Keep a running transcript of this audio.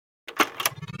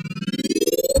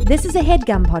This is a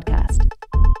HeadGum podcast.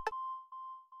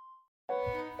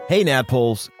 Hey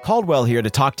Nadpoles, Caldwell here to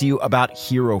talk to you about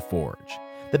Hero Forge,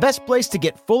 the best place to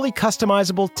get fully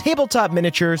customizable tabletop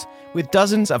miniatures with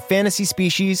dozens of fantasy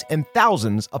species and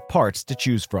thousands of parts to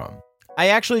choose from. I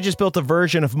actually just built a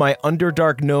version of my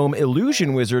Underdark Gnome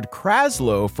illusion wizard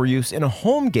Kraslow for use in a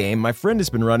home game my friend has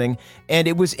been running, and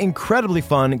it was incredibly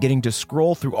fun getting to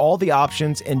scroll through all the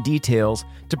options and details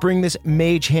to bring this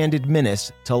mage-handed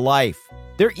menace to life.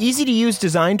 Their easy-to-use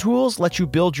design tools let you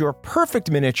build your perfect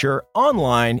miniature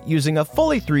online using a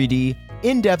fully 3D,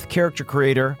 in-depth character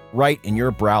creator right in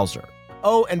your browser.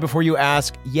 Oh, and before you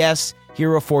ask, yes,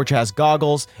 Hero Forge has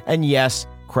goggles, and yes,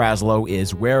 Kraslow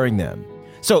is wearing them.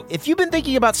 So if you've been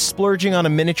thinking about splurging on a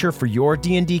miniature for your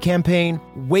D&D campaign,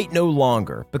 wait no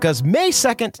longer, because May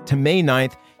 2nd to May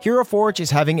 9th, Hero Forge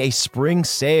is having a spring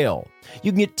sale.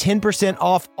 You can get 10%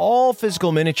 off all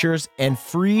physical miniatures and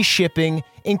free shipping,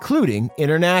 including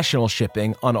international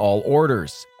shipping on all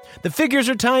orders. The figures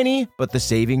are tiny, but the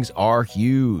savings are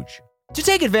huge. To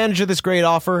take advantage of this great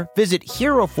offer, visit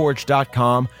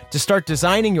HeroForge.com to start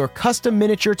designing your custom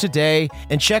miniature today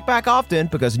and check back often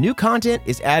because new content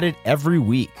is added every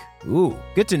week. Ooh,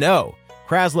 good to know.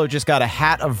 Kraslow just got a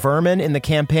hat of vermin in the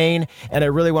campaign, and I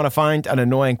really want to find an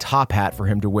annoying top hat for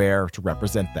him to wear to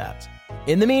represent that.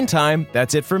 In the meantime,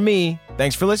 that's it for me.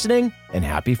 Thanks for listening, and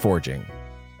happy forging.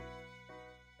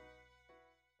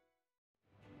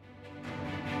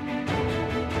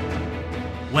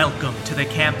 Welcome to the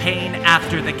campaign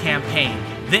after the campaign.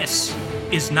 This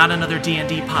is not another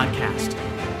D&D podcast.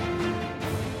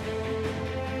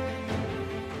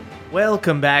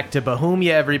 Welcome back to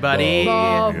Bohemia, everybody.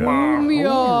 Bohemia.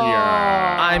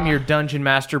 I'm your Dungeon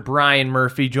Master, Brian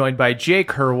Murphy, joined by Jake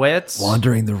Hurwitz.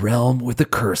 Wandering the realm with a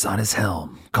curse on his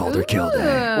helm. Calder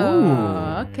Kilday.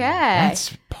 Ooh, okay.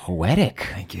 That's poetic.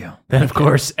 Thank you. Then, of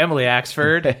course, Emily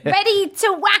Axford. Ready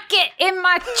to whack it in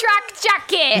my track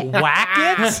jacket.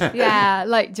 Whack it? Yeah,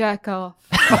 like jerk off.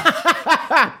 All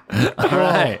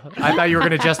right. I thought you were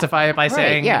going to justify it by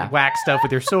saying yeah. whack stuff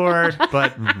with your sword,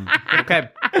 but okay.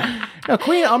 No,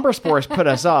 Queen Umberspor's put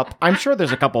us up. I'm sure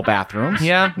there's a couple bathrooms.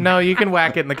 Yeah, no, you can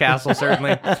whack it in the castle,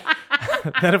 certainly.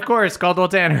 Then, of course, Caldwell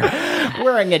Tanner.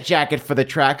 Wearing a jacket for the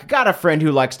track, got a friend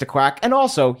who likes to quack, and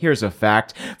also, here's a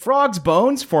fact, frogs'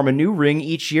 bones form a new ring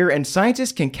each year, and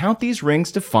scientists can count these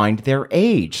rings to find their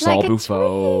age. Saul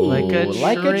Buffo. Like a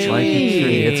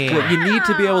tree. It's good. You need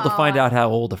to be able to find out how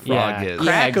old a frog is.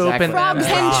 Crack exactly. open Frogs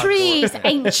them and frogs. trees,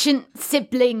 ancient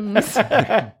siblings.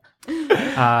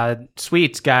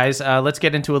 Sweet, guys. Let's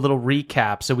get into a little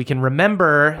recap so we can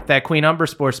remember that Queen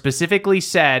Umberspore specifically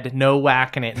said no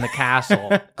whacking it in the castle.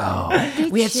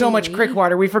 We had so much crick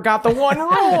water, we forgot the one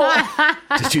rule.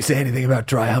 Did you say anything about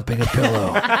dry humping a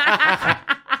pillow?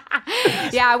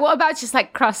 Yeah, what about just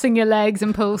like crossing your legs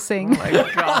and pulsing? My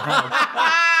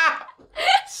God.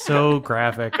 So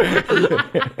graphic.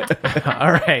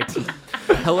 All right.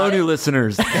 Hello, new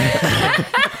listeners.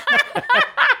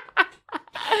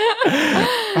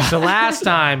 So last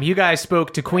time, you guys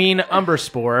spoke to Queen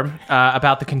Umberspore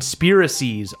about the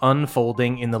conspiracies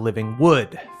unfolding in the Living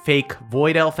Wood. Fake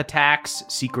Void Elf attacks,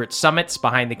 secret summits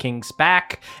behind the king's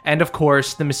back, and of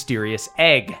course, the mysterious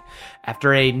egg.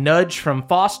 After a nudge from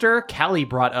Foster, Callie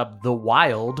brought up the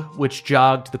Wild, which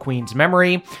jogged the queen's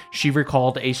memory. She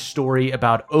recalled a story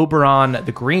about Oberon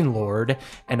the Green Lord,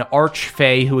 an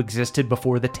arch-fae who existed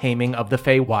before the taming of the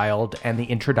Feywild and the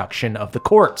introduction of the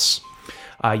courts.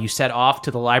 You set off to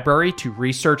the library to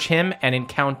research him and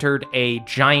encountered a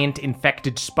giant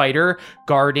infected spider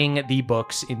guarding the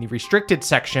books in the restricted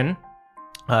section.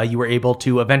 You were able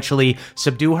to eventually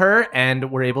subdue her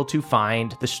and were able to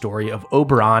find the story of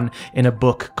Oberon in a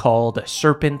book called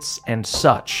Serpents and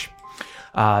Such.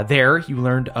 There, you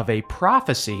learned of a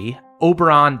prophecy.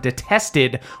 Oberon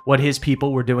detested what his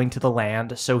people were doing to the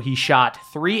land, so he shot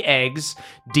 3 eggs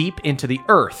deep into the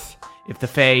earth. If the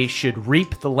Fae should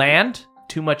reap the land,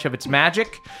 too much of its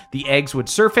magic, the eggs would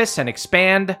surface and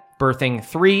expand, birthing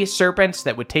 3 serpents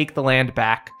that would take the land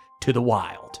back to the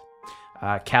wild.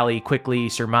 Callie quickly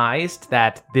surmised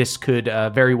that this could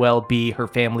very well be her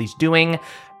family's doing,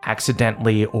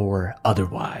 accidentally or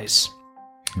otherwise.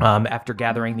 After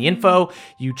gathering the info,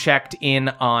 you checked in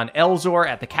on Elzor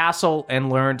at the castle and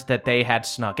learned that they had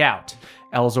snuck out.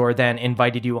 Elzor then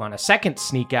invited you on a second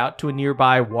sneak out to a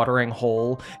nearby watering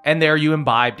hole, and there you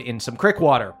imbibed in some crick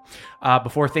water.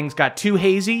 Before things got too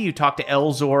hazy, you talked to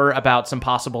Elzor about some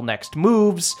possible next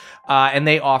moves, and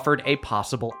they offered a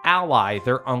possible ally,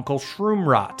 their uncle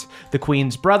Shroomrot, the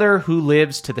queen's brother who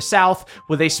lives to the south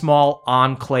with a small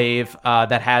enclave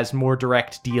that has more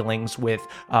direct dealings with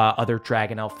other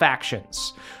Dragon Elf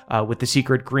factions. With the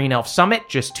secret Green Elf Summit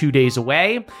just 2 days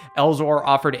away, Elzor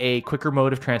offered a quicker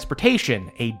mode of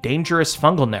transportation, a dangerous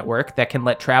fungal network that can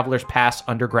let travelers pass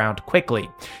underground quickly.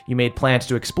 You made plans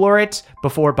to explore it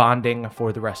before bonding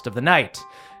for the rest of the night.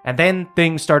 And then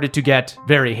things started to get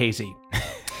very hazy.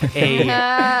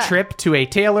 A trip to a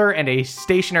tailor and a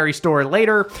stationery store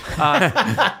later,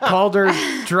 Calder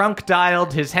drunk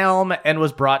dialed his helm and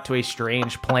was brought to a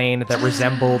strange plain that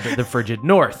resembled the frigid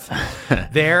north.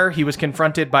 There, he was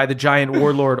confronted by the giant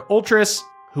warlord Ultras,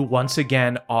 who once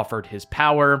again offered his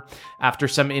power. After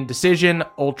some indecision,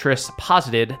 Ultras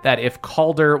posited that if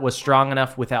Calder was strong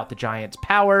enough without the giant's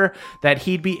power, that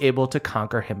he'd be able to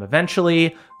conquer him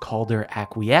eventually. Calder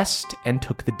acquiesced and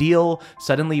took the deal,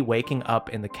 suddenly waking up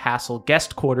in the castle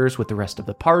guest quarters with the rest of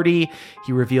the party.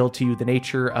 He revealed to you the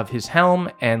nature of his helm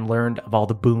and learned of all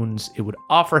the boons it would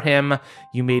offer him.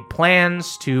 You made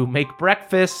plans to make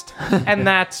breakfast, and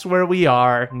that's where we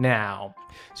are now.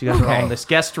 So you guys are all in this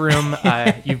guest room.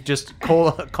 You've just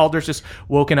Calder's just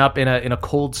woken up in a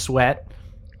cold sweat.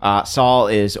 Saul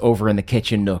is over in the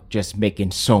kitchen nook just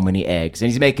making so many eggs. And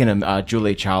he's making them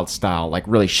Julia Child style, like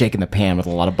really shaking the pan with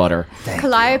a lot of butter.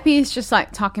 Calliope's just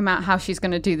like talking about how she's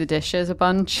going to do the dishes a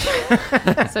bunch.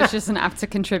 So she doesn't have to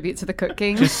contribute to the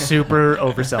cooking. Just super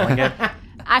overselling it.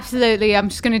 Absolutely, I'm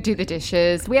just going to do the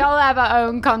dishes. We all have our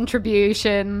own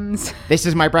contributions. This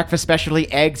is my breakfast specialty,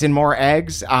 eggs and more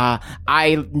eggs.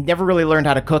 I never really learned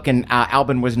how to cook, and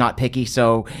Albin was not picky,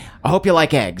 so I hope you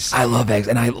like eggs. I love eggs,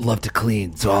 and I love to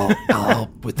clean, so I'll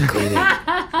help with the cleaning.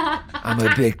 I'm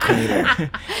a big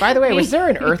cleaner. By the way, was there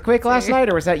an earthquake last night,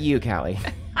 or was that you, Callie?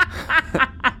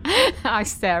 I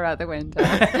stare out the window.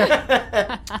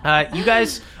 You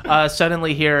guys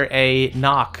suddenly hear a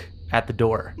knock at the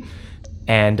door.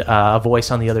 And a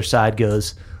voice on the other side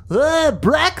goes,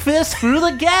 breakfast for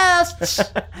the guests.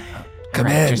 Come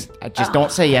in. Just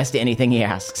don't say yes to anything he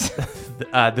asks.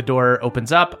 The door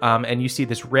opens up, and you see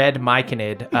this red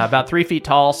myconid, about 3 feet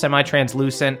tall,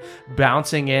 semi-translucent,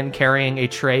 bouncing in, carrying a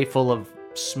tray full of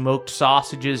smoked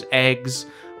sausages, eggs,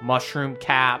 mushroom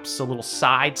caps, a little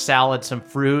side salad, some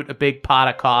fruit, a big pot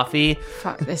of coffee.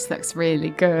 Fuck, this looks really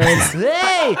good.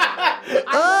 Hey!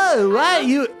 Oh, what?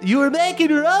 You were making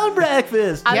your own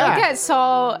breakfast. I look at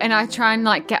Saul and I try and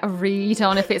like get a read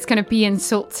on if it's going to be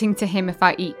insulting to him if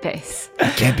I eat this.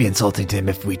 It can't be insulting to him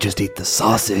if we just eat the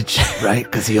sausage, right?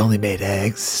 Because he only made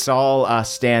eggs. Saul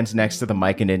stands next to the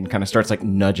myconid and kind of starts like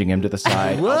nudging him to the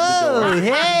side. Whoa,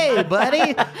 hey,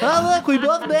 buddy. Oh, look, we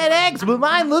both made eggs, but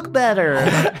mine look better.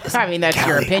 I mean, that's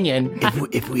your opinion.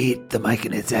 If we eat the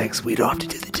myconid's eggs, we don't have to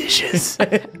do the dishes.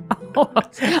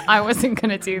 I wasn't going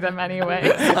to do them anyway.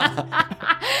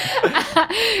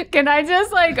 Can I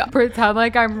just like pretend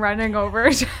like I'm running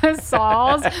over to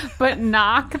Saul's, but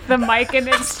knock the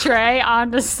myconid's tray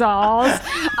onto Saul's?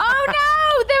 Oh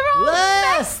no, they're all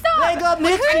messed up. They got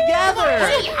mixed together.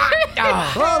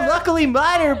 Well, luckily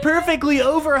mine are perfectly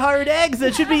over-hard eggs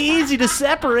that should be easy to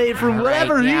separate from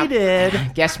whatever he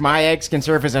did. Guess my eggs can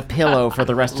serve as a pillow for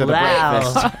the rest of the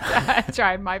breakfast. I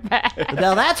tried my best.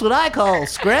 Now that's what I call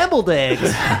scrambled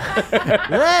eggs.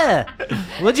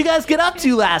 What'd you guys get up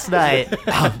to last night?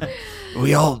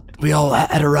 We all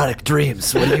had erotic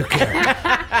dreams. What do you care?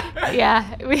 Yeah,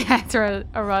 we had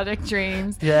erotic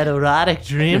dreams. You had erotic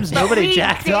dreams? Nobody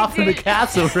jacked off in the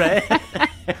castle, right?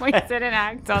 We didn't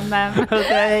act on them.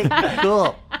 Okay,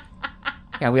 cool.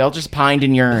 Yeah, we all just pined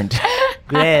and yearned.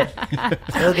 Great.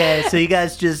 Okay, so you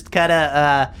guys just kind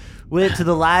of went to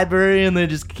the library and then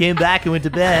just came back and went to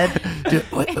bed.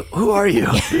 Who are you?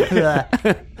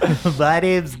 My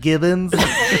name's Gibbons.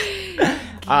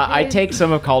 I take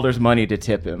some of Calder's money to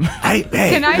tip him. Hey.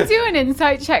 Can I do an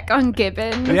insight check on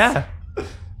Gibbons? Yeah.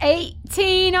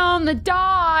 18 on the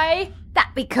die.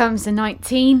 That becomes a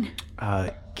 19.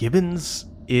 Gibbons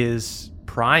is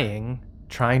prying,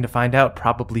 trying to find out,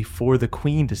 probably for the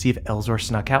queen, to see if Elzor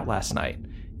snuck out last night.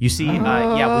 You see, when you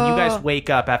guys wake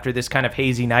up after this kind of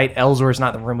hazy night, Elzor's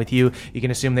not in the room with you. You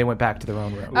can assume they went back to their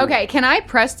own room. Okay, can I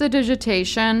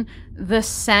prestidigitation the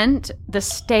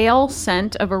stale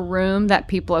scent of a room that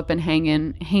people have been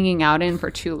hanging out in for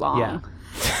too long? Yeah.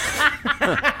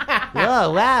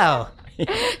 Oh, wow.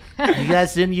 You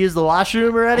guys didn't use the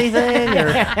washroom or anything?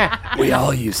 Or? We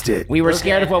all used it. We were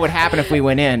scared of what would happen if we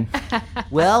went in.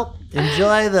 Well,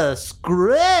 Enjoy the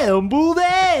scrambled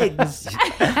eggs.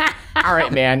 All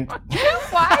right, man.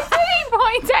 Why did he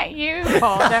point at you,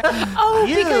 Calder? Oh,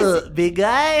 because Big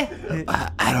guy.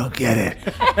 I don't get it.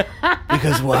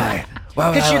 Because why? Why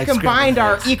would Because I you like combined scrambled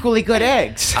our eggs? equally good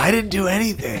eggs. I didn't do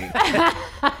anything.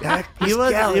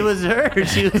 It was her.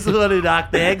 She was the one who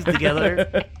knocked the eggs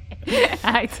together.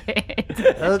 I did.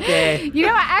 Okay. You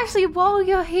know what? Actually, while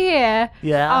you're here,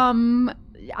 Yeah.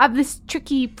 I have this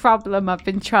tricky problem I've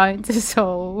been trying to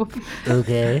solve.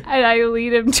 Okay. And I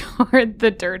lead him toward the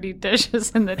dirty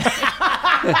dishes in the dish.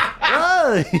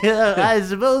 Oh, yeah. I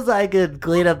suppose I could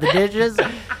clean up the dishes.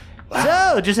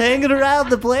 So, just hanging around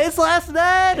the place last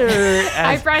night, or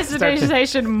I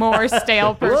prestidigitation more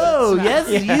stale person. whoa, yes,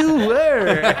 you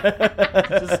were.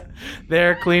 Just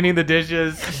there cleaning the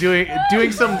dishes, doing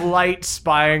some light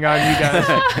spying on you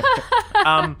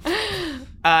guys.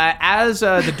 As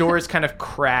the door is kind of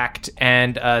cracked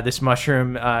and this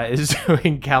mushroom is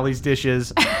doing Callie's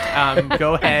dishes,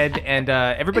 go ahead and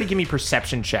everybody give me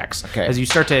perception checks. Okay. As you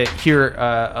start to hear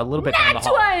a little bit down the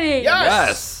hall. 20!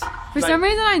 Yes. For some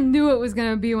reason, I knew it was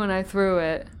going to be when I threw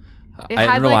it. It I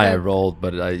had don't know why like I a- rolled,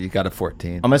 but you got a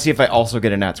 14. I'm going to see if I also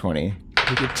get a nat 20.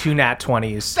 You get 2 nat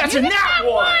 20s. That's a nat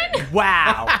 1!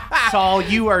 Wow. Saul,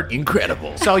 you are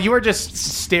Incredible. So you are just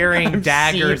staring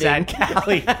daggers seething. at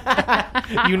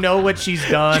Callie. You know what she's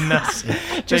done.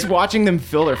 Just watching them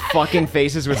fill their fucking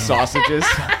faces with sausages.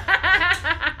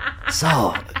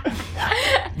 So,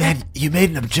 man, you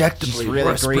made an objectively Really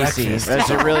worse greasy. breakfast. That's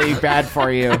really bad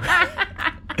for you.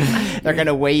 They're going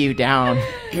to weigh you down.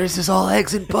 Yours is all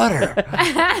eggs and butter.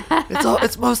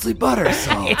 It's mostly butter,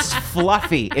 so It's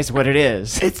fluffy, is what it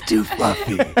is. it's too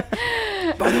fluffy.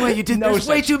 By the way, you did. No There's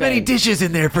way such too many thing. dishes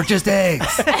in there for just eggs.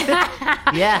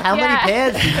 Yeah, how many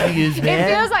pans did you use, It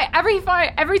man? feels like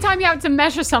every time you have to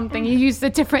measure something, you use a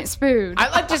different spoon. I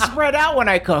like to spread out when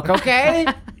I cook, okay?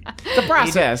 The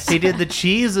process. He did the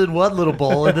cheese in one little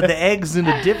bowl, and then the eggs in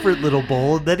a different little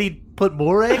bowl, and then he put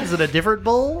more eggs in a different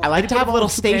bowl. I like to have little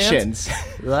Two pans? stations.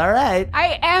 All right.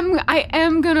 I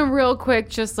am gonna real quick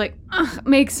just like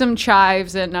make some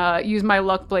chives and use my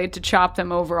luck blade to chop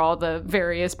them over all the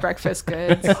various breakfast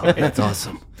goods. That's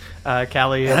awesome.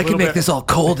 Callie, And I can make this all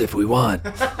cold if we want.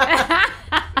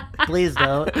 Please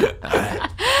don't.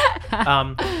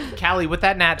 Callie, with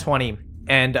that nat 20,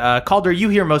 and Calder, you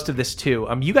hear most of this too.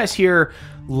 You guys hear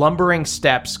lumbering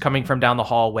steps coming from down the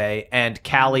hallway, and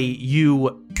Callie,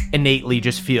 you innately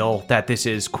just feel that this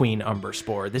is Queen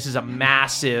Umberspore. This is a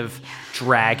massive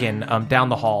dragon down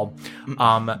the hall.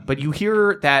 But you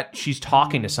hear that she's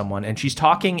talking to someone, and she's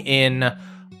talking in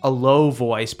a low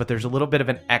voice, but there's a little bit of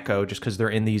an echo just because they're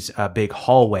in these big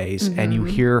hallways, and you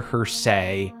hear her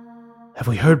say, "Have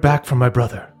we heard back from my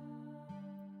brother?"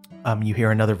 You hear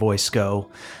another voice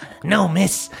go, "No,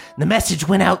 miss. The message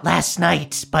went out last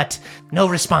night, but no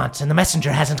response, and the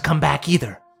messenger hasn't come back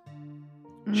either."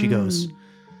 She goes,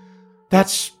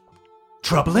 "That's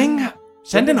troubling.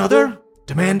 Send another.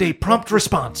 Demand a prompt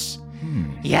response."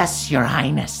 "Yes, Your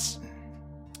Highness."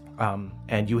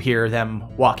 And you hear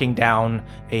them walking down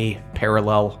a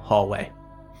parallel hallway.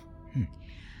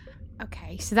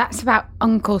 Okay, so that's about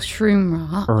Uncle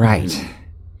Shroomrot. Right.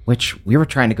 Which we were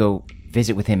trying to go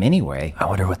visit with him anyway. I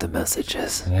wonder what the message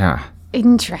is. Yeah.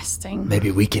 Interesting.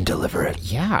 Maybe we can deliver it.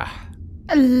 Yeah.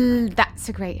 That's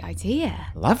a great idea.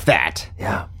 Love that.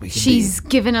 Yeah, we can. She's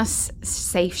given us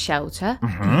safe shelter,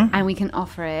 and we can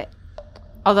offer it.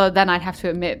 Although then I'd have to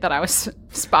admit that I was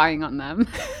spying on them.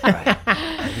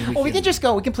 Well, we can just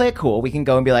go. We can play it cool. We can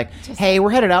go and be like, hey, we're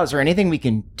headed out. Is there anything we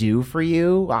can do for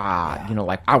you?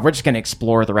 We're just going to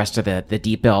explore the rest of the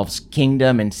Deep Elves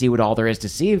kingdom and see what all there is to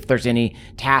see. If there's any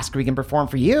task we can perform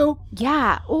for you.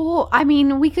 Yeah, or, I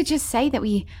mean, we could just say that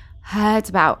we heard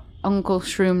about Uncle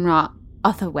Shroomrot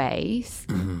other ways,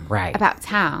 Right. about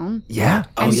town. Yeah.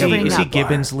 Oh, And yeah. bring we that can See,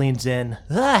 Gibbons leans in.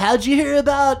 How'd you hear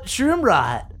about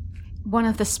Shroomrot? One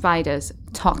of the spiders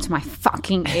talked my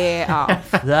fucking ear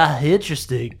off.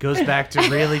 Interesting. Goes back to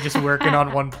really just working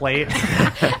on one plate.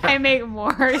 I make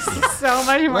more, so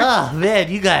much more. Oh,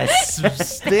 man, you guys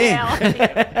stink.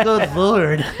 Good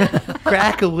Lord.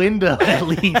 Crack a window, at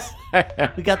least.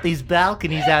 We got these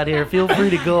balconies out here. Feel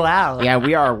free to go out. Yeah,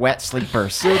 we are wet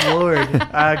sleepers. Good Lord.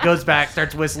 Goes back,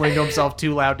 starts whistling to himself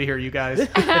too loud to hear you guys.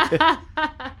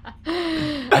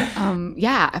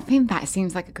 Yeah, I think that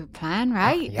seems like a good plan,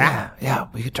 right? Yeah,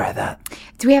 we could try that.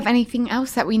 Do we have anything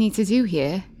else that we need to do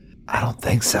here? I don't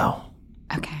think so.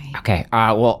 Okay. Okay.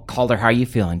 Well, Calder, how are you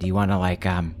feeling? Do you want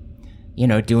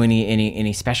to do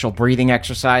any special breathing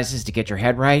exercises to get your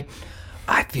head right?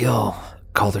 I feel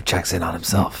Calder checks in on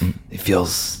himself. He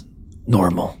feels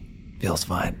normal. Feels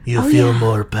fine. You feel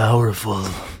more powerful.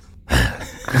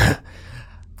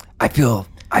 I feel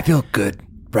good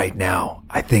right now.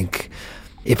 I think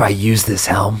if I use this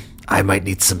helm, I might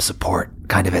need some support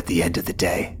kind of at the end of the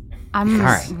day. I'm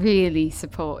really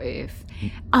supportive.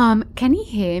 Can he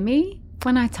hear me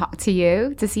when I talk to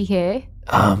you? Does he hear?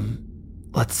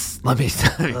 Let me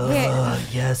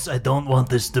Yes, I don't want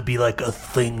this to be like a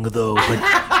thing, though, but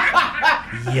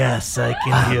yes, I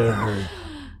can hear her.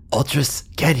 Ultras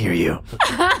can hear you.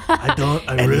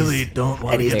 I really don't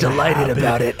want and he's delighted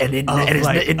about it, and in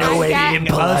no way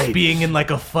impolite. Us being in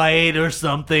like a fight or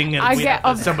something, and we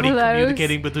have somebody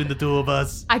communicating between the two of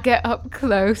us. I get up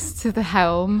close to the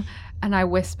helm and I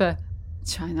whisper,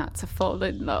 "Try not to fall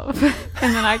in love,"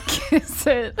 and then I kiss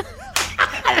it.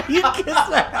 You kiss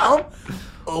the helm?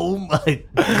 Oh my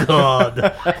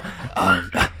god.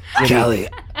 Callie,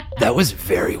 that was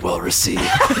very well received.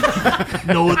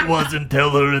 No, it wasn't.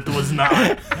 Tell her it was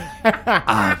not.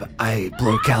 I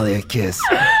blow Callie a kiss.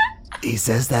 He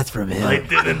says that's from him. I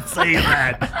didn't say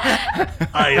that.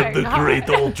 I am the great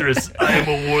Ultras. I am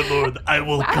a warlord. I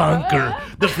will conquer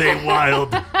the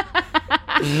Feywild.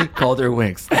 Calder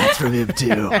winks. That's from him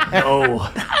too. No.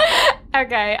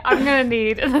 Okay, I'm gonna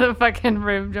need another fucking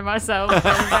room to myself for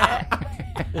a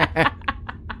bit.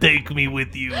 Take me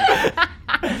with you.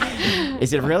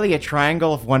 Is it really a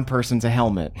triangle if one person's a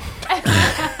helmet?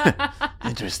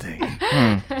 Interesting.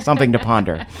 Something to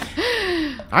ponder.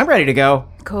 I'm ready to go.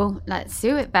 Cool, let's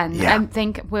do it then. Yeah. I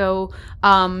think we'll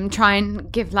try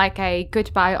and give like a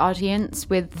goodbye audience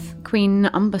with Queen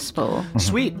Umberspore.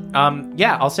 Sweet.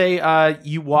 Yeah, I'll say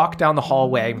you walk down the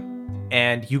hallway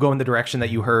and you go in the direction that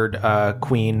you heard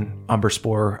Queen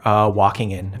Umberspore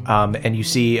walking in. And you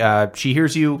see she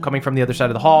hears you coming from the other side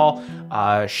of the hall.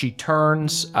 She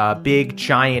turns, big,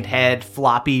 giant head,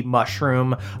 floppy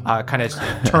mushroom, kind of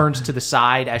turns to the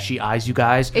side as she eyes you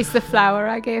guys. Is the flower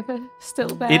I gave her still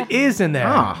there? It is in there.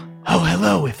 Ah. Oh,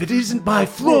 hello. If it isn't my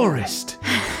florist.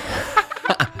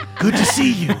 Good to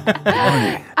see you.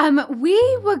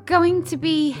 We were going to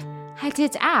be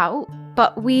headed out,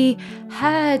 but we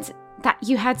heard that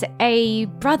you had a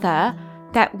brother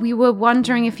that we were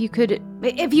wondering if you could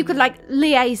like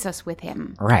liaise us with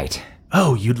him. Right.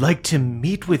 Oh, you'd like to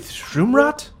meet with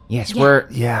Shroomrot? Yes, Yeah.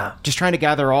 we're just trying to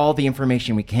gather all the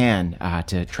information we can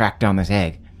to track down this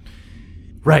egg.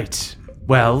 Right.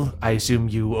 Well, I assume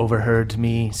you overheard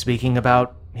me speaking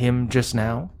about him just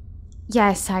now?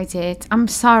 Yes, I did. I'm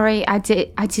sorry. I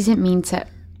didn't mean to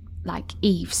like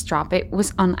eavesdrop. It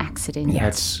was on accident.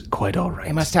 That's quite all right.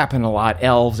 It must happen a lot.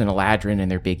 Elves and Eladrin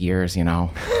and their big ears, you know.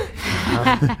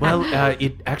 Well,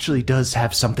 it actually does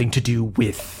have something to do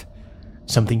with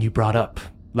something you brought up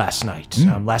last night.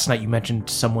 Last night you mentioned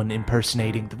someone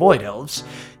impersonating the Void Elves.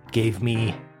 Gave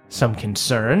me some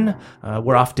concern.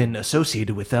 We're often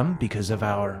associated with them because of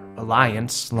our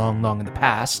alliance long in the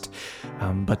past.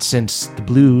 But since the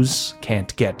Blues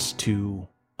can't get to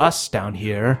us down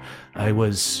here, I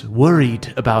was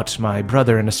worried about my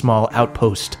brother in a small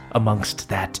outpost amongst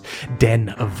that den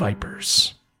of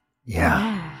vipers.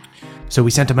 Yeah. So we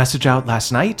sent a message out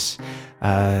last night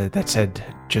that said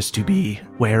just to be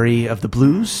wary of the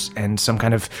Blues and some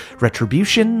kind of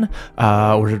retribution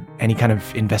or any kind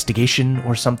of investigation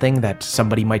or something, that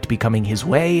somebody might be coming his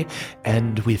way,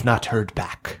 and we've not heard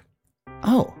back.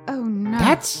 Oh, no.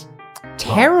 that's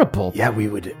terrible. Yeah, we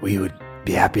would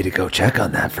be happy to go check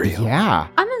on that for you. Yeah.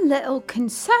 I'm a little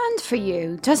concerned for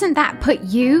you. Doesn't that put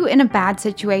you in a bad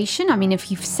situation? I mean,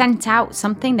 if you've sent out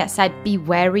something that said be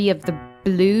wary of the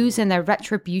Blues and their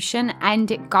retribution and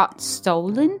it got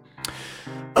stolen?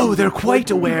 Oh, they're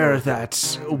quite aware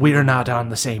that we're not on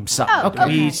the same side. Oh, okay.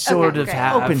 We sort of Okay.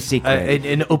 have Open secret.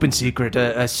 an open secret,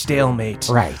 a stalemate.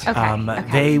 Right. Okay.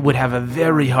 They would have a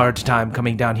very hard time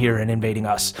coming down here and invading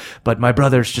us. But my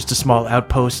brother's just a small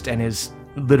outpost and is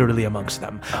literally amongst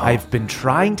them. I've been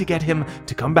trying to get him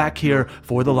to come back here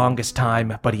for the longest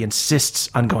time, but he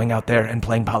insists on going out there and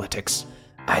playing politics.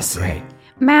 I see.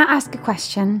 May I ask a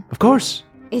question? Of course.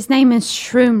 His name is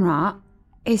Shroomrot.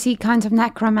 Is he kind of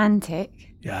necromantic?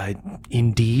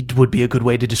 Indeed would be a good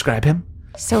way to describe him.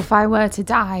 So if I were to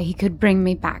die, he could bring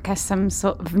me back as some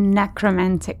sort of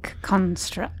necromantic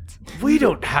construct. We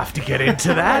don't have to get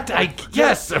into that.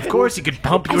 Yes, of course, you could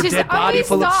pump your dead body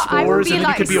full of spores and then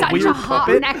you could be a weird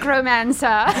puppet. necromancer.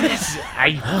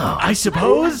 I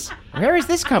suppose. Where is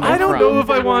this coming I don't from? know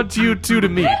if I want you two to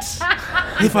meet,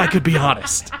 if I could be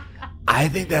honest. I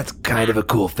think that's kind of a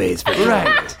cool phase for you.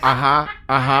 Right.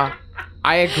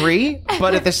 I agree,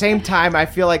 but at the same time, I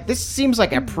feel like this seems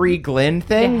like a pre-Glenn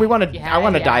thing. I want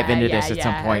to dive into this at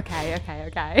some point.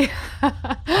 Okay. All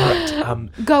right.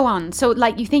 Go on. So,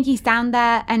 like, you think he's down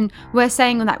there, and we're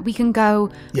saying that we can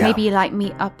go maybe, like,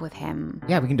 meet up with him.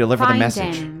 Yeah, we can deliver the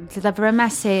message. Deliver a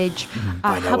message. Find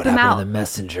out help what him happened out. to the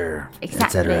messenger, Exactly.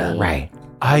 etc. Right.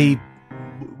 I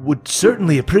would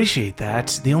certainly appreciate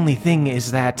that. The only thing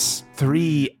is that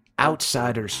 3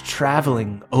 outsiders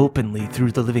traveling openly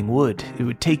through the living wood, it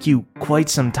would take you quite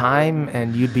some time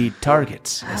and you'd be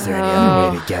targets. Is there any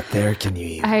other way to get there? Can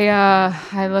you?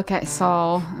 I look at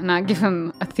Saul and I give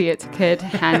him a theatre kid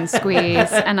hand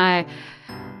squeeze and I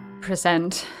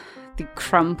present the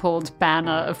crumpled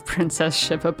banner of Princess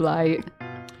Shiverblight.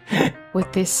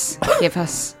 Would this give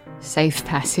us safe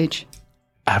passage?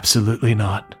 Absolutely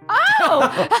not.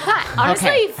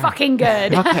 Honestly, fucking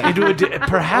good. It would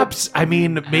perhaps, I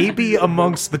mean, maybe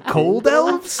amongst the cold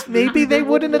elves, maybe they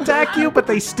wouldn't attack you, but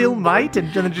they still might,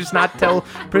 and then just not tell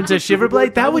Princess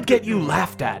Shiverblade. That would get you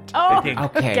laughed at, I think.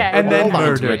 Okay. And then Hold on to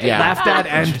murdered. it, yeah. Laughed at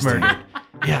and murdered.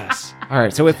 Yes. All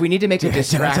right, so if we need to make a Did I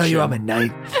distraction... tell you I'm a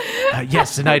knight?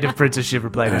 Yes, the night of Princess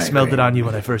Shiverblade. I right, smelled great. it on you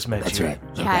when I first met That's you. right.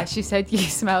 Yeah, she said you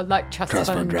smelled like trust Trust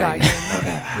fund fund dragon. dragon.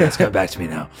 Okay, it's coming back to me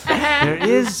now. There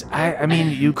is, I mean,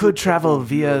 you could travel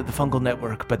via the fungal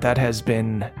network, but that has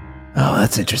been... Oh,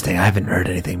 that's interesting. I haven't heard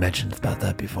anything mentioned about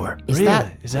that before. Is really?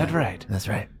 that... Is that right? That's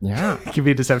right. Yeah. Give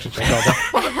me a deception check.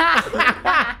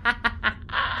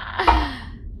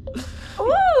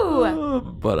 Ooh!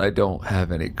 But I don't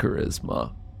have any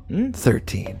charisma.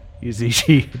 13. You see,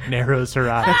 she narrows her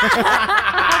eyes.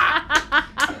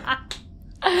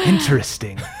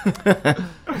 Interesting.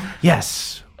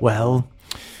 Yes, well,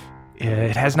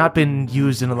 it has not been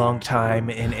used in a long time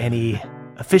in any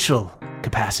official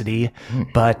capacity,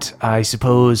 but I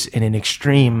suppose in an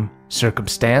extreme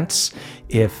circumstance,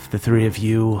 if the 3 of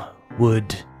you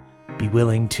would be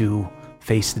willing to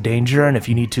face the danger, and if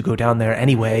you need to go down there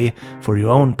anyway for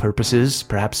your own purposes,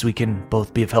 perhaps we can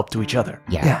both be of help to each other.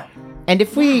 Yeah. And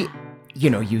if we,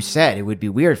 you said it would be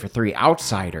weird for 3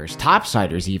 outsiders,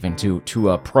 topsiders even, to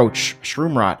approach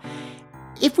Shroomrot.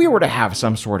 If we were to have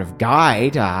some sort of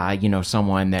guide,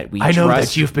 someone that we I know trust...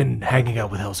 that you've been hanging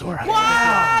out with Elzor.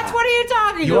 What are you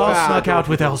talking You all about? snuck out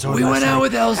with Elzor. We went out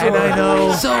with Elzor. And I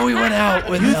know. So we went out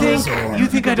with Elzor. You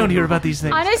think I don't hear about these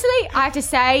things? Honestly, I have to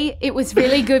say, it was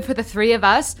really good for the 3 of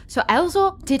us. So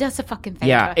Elzor did us a fucking favor.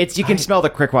 Yeah, you can smell the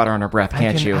crick water on her breath, I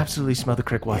can't can you? absolutely smell the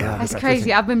crick water. That's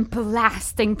crazy. I've been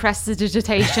blasting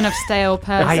prestidigitation of stale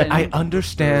person. I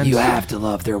understand. You have to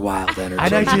love their wild energy.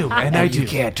 And I do, and I do. You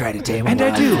can't try to tame And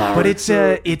a I do, wildflower.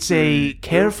 but it's a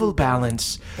careful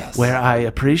balance where I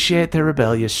appreciate their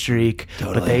rebellious streak, but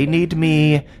Totally. they need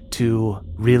me to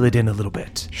reel it in a little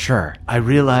bit. Sure. I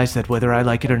realize that whether I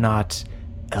like it or not,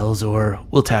 Elzor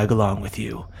will tag along with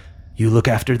you. You look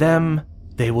after them,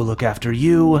 they will look after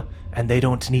you, and they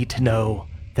don't need to know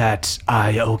that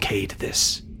I okayed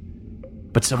this.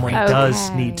 But someone does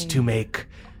Okay. need to make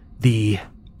the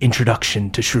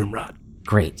introduction to Shroomrot.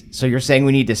 Great. So you're saying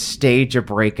we need to stage a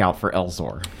breakout for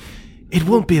Elzor. It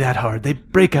won't be that hard. They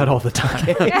break out all the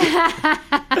time.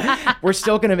 We're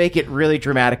still going to make it really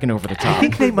dramatic and over the I top.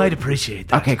 think they might appreciate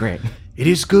that. Okay, great. It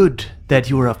is good that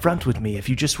you were upfront with me. If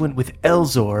you just went with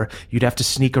Elzor, you'd have to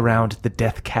sneak around the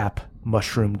Death Cap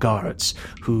mushroom guards,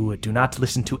 who do not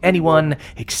listen to anyone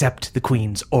except the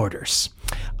Queen's orders.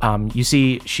 You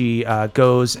see, she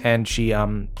goes and she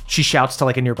shouts to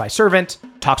like a nearby servant,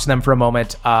 talks to them for a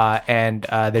moment, and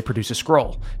they produce a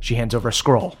scroll. She hands over a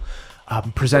scroll.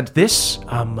 Present this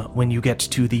when you get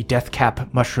to the Death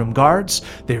Cap mushroom guards.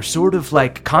 They're sort of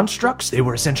like constructs. They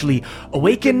were essentially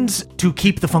awakened to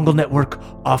keep the fungal network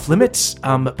off limits,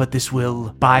 but this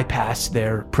will bypass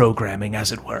their programming,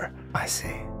 as it were. I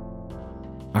see.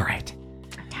 All right.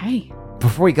 Okay.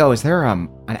 Before we go, is there an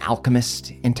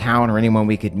alchemist in town or anyone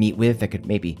we could meet with that could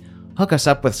maybe hook us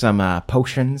up with some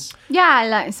potions? Yeah,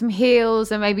 like some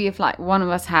heals, and maybe if like one of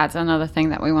us had another thing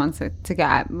that we wanted to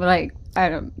get, like I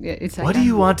don't. It's like What do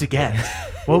you want to get?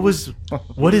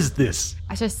 What is this?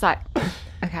 I just like.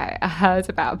 Okay, I heard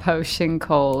about a potion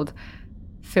called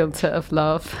Filter of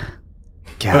Love.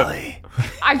 Callie.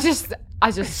 I just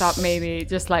thought maybe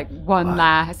just like one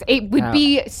last. It would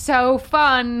be so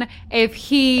fun if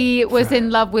he was in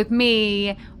love with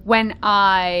me when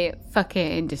I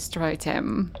fucking destroyed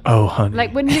him. Oh, honey.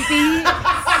 Like, wouldn't it be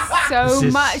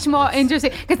so much more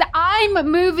interesting? Because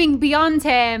I'm moving beyond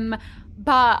him,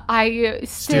 but I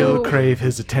Still crave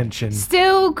his attention.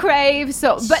 still crave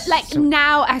but like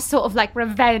now as sort of like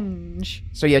revenge.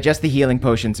 So yeah, just the healing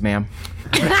potions, ma'am.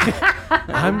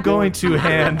 I'm going to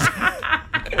hand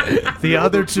the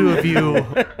other two of you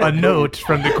a note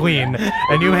from the queen,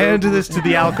 and you hand this to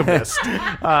the alchemist.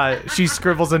 She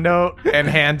scribbles a note and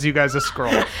hands you guys a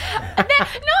scroll. Not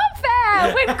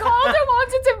fair. When Calder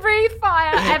wanted to breathe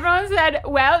fire, everyone said,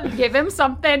 well, give him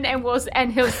something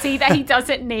and he'll see that he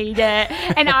doesn't need it.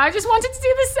 And I just wanted to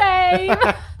do the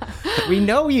same. We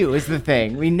know you is the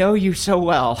thing. We know you so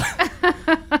well.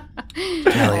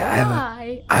 Kelly,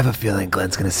 I have a feeling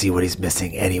Glenn's going to see what he's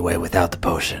missing anyway without the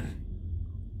potion.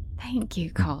 Thank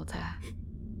you, Calder.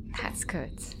 That's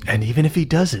good. And even if he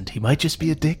doesn't, he might just be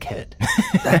a dickhead.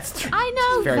 That's true. I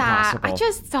know very that. possible. I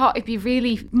just thought it'd be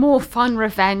really more fun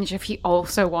revenge if he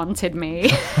also wanted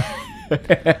me.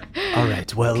 All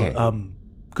right, well,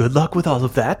 good luck with all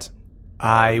of that.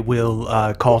 I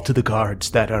will call to the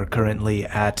guards that are currently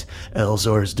at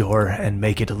Elzor's door and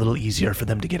make it a little easier for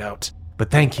them to get out.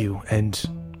 But thank you, and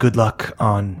good luck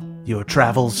on your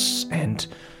travels, and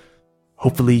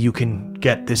hopefully you can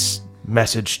get this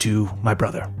message to my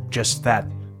brother. Just that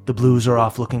the Blues are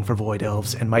off looking for Void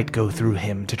Elves and might go through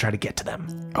him to try to get to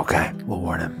them. Okay, we'll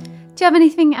warn him. Do you have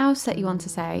anything else that you want to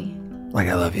say? Like,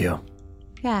 I love you.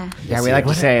 Yeah. Yeah, we like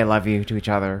to say I love you to each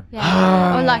other.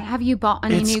 Yeah. Or like, have you bought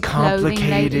any It's new clothing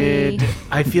complicated. lately?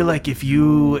 I feel like if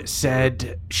you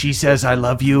said, she says I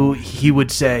love you, he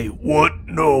would say, what?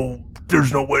 No,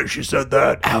 there's no way she said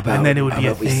that. How about, and then it would be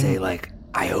a we thing. say, like,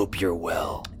 I hope you're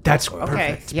well. That's Okay,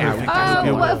 perfect. yeah, perfect.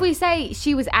 Oh, what if we say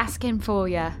she was asking for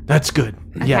you? That's good.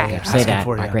 Yeah, Okay. Say asking that.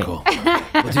 for you. Great. Cool.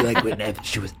 We'll do like when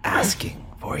she was asking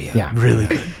for you. Yeah. Really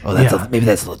good. Oh, that's Yeah. maybe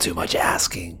that's a little too much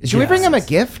asking. Should we bring him a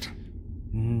gift?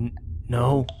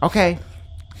 No. Okay.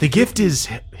 The gift is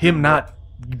him not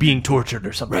being tortured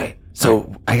or something. Right.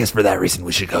 So I guess for that reason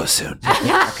we should go soon. For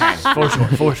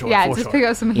sure. Yeah, for just sure. pick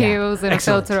up some heels and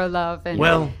Excellent. a filter of love. And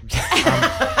Well,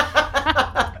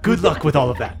 good luck with all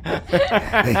of that.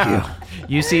 Thank you.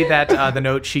 You see that the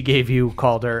note she gave you,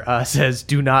 Calder, says,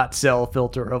 do not sell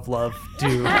filter of love to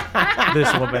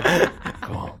this woman.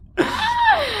 Cool.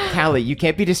 Callie, you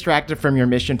can't be distracted from your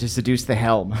mission to seduce the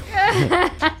helm.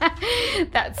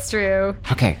 That's true.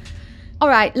 Okay. All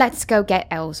right, let's go get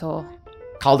Elzor.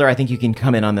 Calder, I think you can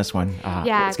come in on this one.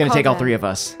 Yeah, It's going to take all Calder. three of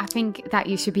us. I think that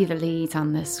you should be the lead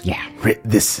on this. Yeah.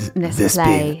 This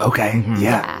play. being okay. Mm-hmm.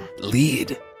 Yeah.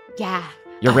 Lead. Yeah.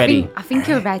 You're ready. I think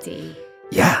you're ready.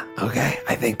 Yeah. Okay.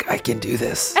 I think I can do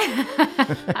this.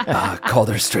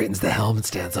 Calder straightens the helm and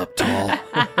stands up tall.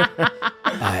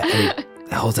 And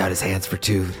he holds out his hands for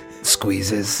two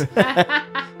squeezes.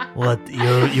 What?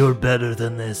 You're better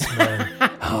than this, man.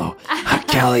 Oh,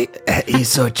 Callie, he's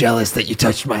so jealous that you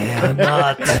touched my hand.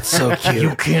 Not. That's so cute.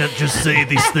 You can't just say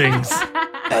these things.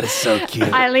 That is so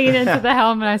cute. I lean into the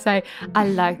helm and I say, I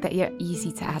like that you're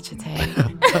easy to agitate.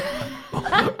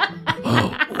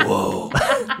 Whoa.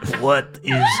 What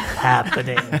is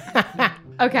happening?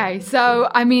 Okay, so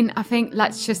I mean, I think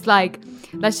let's just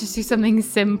do something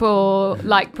simple,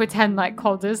 like pretend like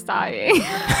Calder's dying.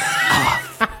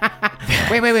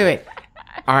 Wait.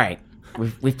 All right.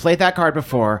 We've played that card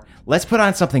before. Let's put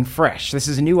on something fresh. This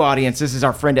is a new audience. This is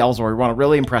our friend Elzor. We want to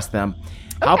really impress them.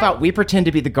 How about we pretend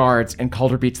to be the guards and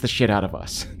Calder beats the shit out of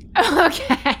us?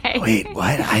 Okay. Wait,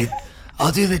 what?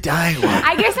 I'll do the dying one.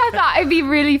 I guess I thought it'd be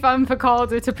really fun for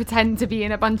Calder to pretend to be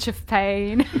in a bunch of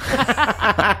pain.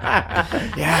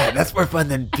 Yeah, that's more fun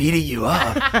than beating you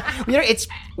up. You know,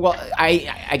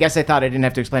 I guess I thought I didn't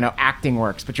have to explain how acting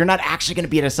works, but you're not actually going to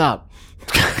beat us up.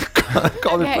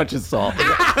 Calder Okay. punches Saul.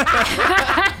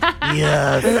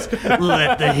 Yes,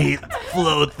 let the heat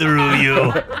flow through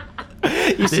you.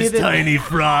 This tiny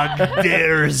frog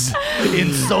dares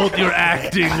insult your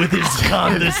acting with his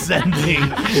condescending.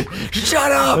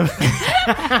 Shut up!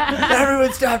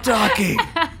 Everyone stop talking.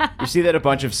 You see that a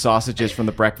bunch of sausages from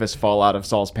the breakfast fall out of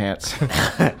Saul's pants.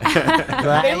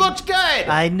 They looked good!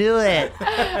 I knew it.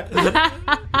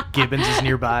 Gibbons is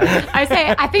nearby. I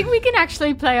say, I think we can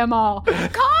actually play them all.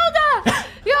 Calder,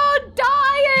 you're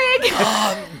dying.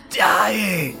 I'm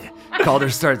dying. Calder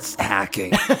starts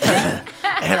hacking.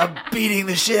 And I'm beating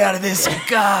the shit out of this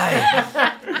guy.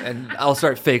 And I'll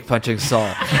start fake punching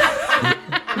Saul.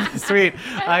 Sweet.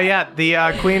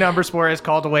 The Queen Umberspore has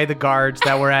called away the guards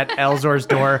that were at Elzor's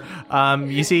door.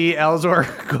 You see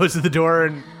Elzor goes to the door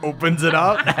and opens it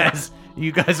up as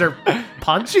you guys are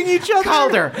punching each other.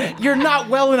 Calder, you're not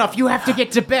well enough. You have to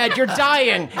get to bed. You're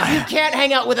dying. You can't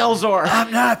hang out with Elzor.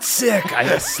 I'm not sick.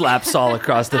 I slap Saul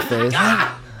across the face.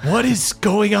 What is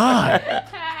going on?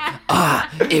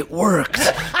 It worked.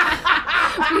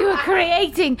 We were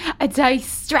creating a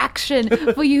distraction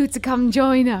for you to come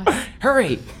join us.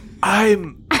 Hurry.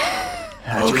 I'm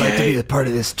How'd you like to be a part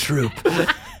of this troupe?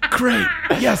 Great.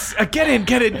 Yes. Get in.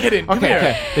 Come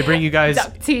here. They bring you guys.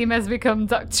 Duck team has become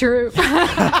Duck Troop.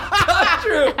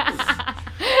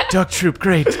 Duck Troop.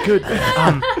 Great. Good.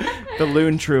 The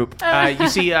Loon Troop. You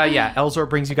see, Elzor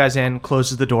brings you guys in,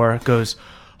 closes the door, goes,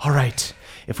 all right,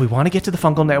 if we want to get to the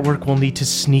fungal network, we'll need to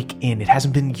sneak in. It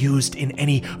hasn't been used in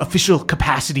any official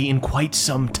capacity in quite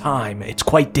some time. It's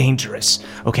quite dangerous.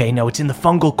 Okay, now it's in the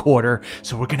fungal quarter,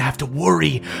 so we're going to have to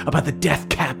worry about the death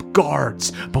cap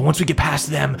guards. But once we get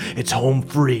past them, it's home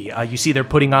free. You see they're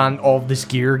putting on all this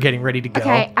gear, getting ready to go.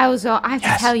 Okay, Elzor, I have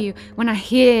to tell you, when I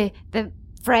hear the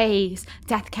phrase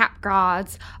death cap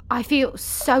guards, I feel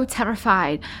so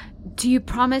terrified. Do you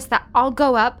promise that I'll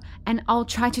go up and I'll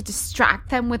try to distract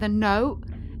them with a note?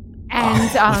 And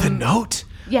with a note?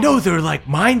 Yeah. No, they're like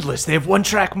mindless. They have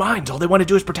one-track minds. All they want to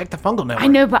do is protect the fungal network. I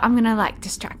know, but I'm gonna like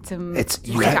distract them. But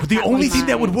the only thing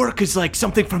that would work is like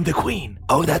something from the queen.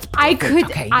 Oh, that's perfect. I could.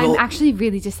 Okay, I'm actually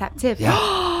really deceptive.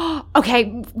 Yeah.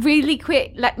 Okay, really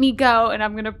quick. Let me go, and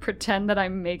I'm gonna pretend that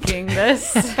I'm making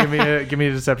this. Give me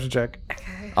a deception check.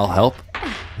 I'll help.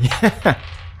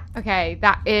 Okay,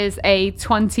 that is a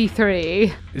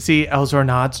 23. You see, Elzor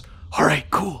nods. All right,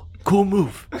 cool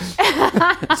move.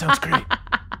 Sounds great.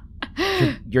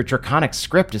 Your draconic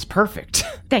script is perfect.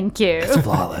 Thank you. It's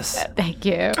flawless. Thank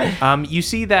you. You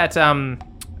see that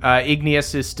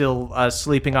Igneous is still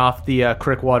sleeping off the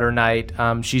Crickwater night.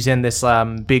 She's in this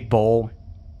big bowl.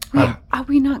 Are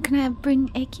we not gonna bring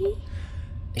Iggy?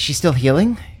 Is she still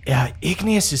healing? Yeah,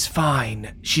 Igneous is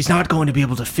fine. She's not going to be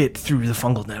able to fit through the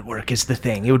fungal network is the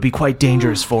thing. It would be quite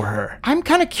dangerous for her. I'm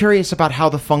kind of curious about how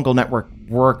the fungal network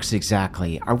works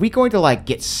exactly. Are we going to like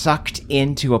get sucked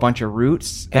into a bunch of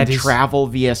roots and travel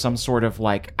via some sort of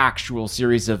like actual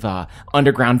series of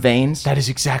underground veins? That is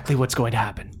exactly what's going to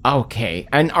happen. Okay.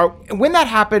 And when that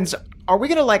happens, are we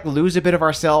going to like lose a bit of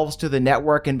ourselves to the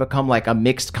network and become like a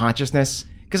mixed consciousness?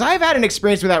 Because I've had an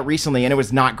experience with that recently, and it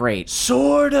was not great.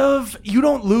 Sort of. You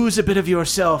don't lose a bit of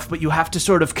yourself, but you have to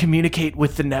sort of communicate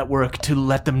with the network to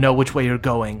let them know which way you're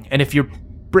going. And if your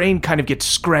brain kind of gets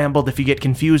scrambled, if you get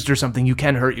confused or something, you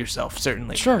can hurt yourself,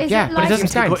 certainly. Sure, Is yeah. it But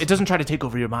like- It doesn't try to take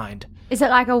over your mind. Is it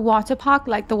like a water park,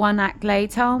 like the one at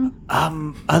Gladehome?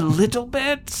 A little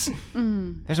bit.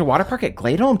 There's a water park at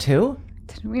Gladehome, too?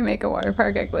 Didn't we make a water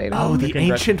park at Gladehome? Oh, the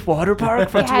ancient water park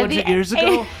from 200 years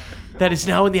ago? That is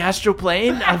now in the astral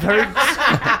plane. I've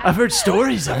heard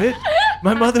stories of it.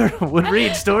 My mother would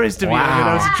read stories to me when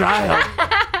I was a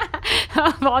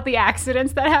child. Of all the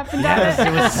accidents that happened at Yes,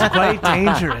 it was quite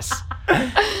dangerous. I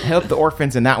hope the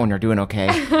orphans in that one are doing okay.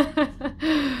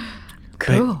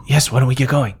 Cool. But yes, why don't we get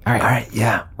going? All right,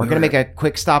 yeah. We're going to make a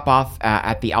quick stop off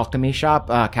at the alchemy shop.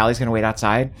 Callie's going to wait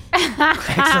outside.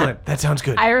 Excellent. That sounds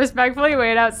good. I respectfully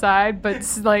wait outside, but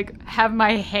like have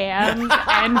my hand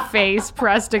and face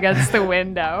pressed against the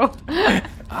window.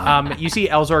 You see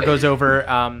Elzor goes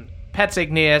over, pets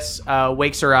Igneous,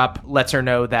 wakes her up, lets her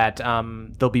know that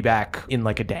they'll be back in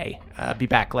like a day. Be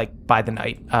back like by the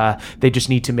night. They just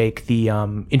need to make the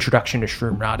introduction to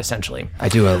Shroomrot, essentially. I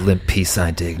do a limp peace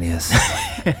sign to Igneous.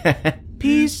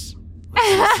 Peace.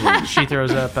 She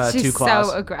throws up She's two claws.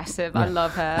 so aggressive. I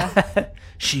love her.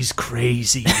 She's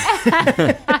crazy.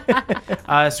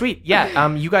 Sweet.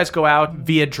 Yeah. You guys go out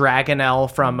via Dragonelle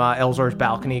from Elzor's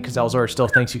balcony because Elzor still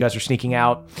thinks you guys are sneaking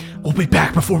out. We'll be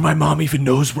back before my mom even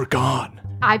knows we're gone.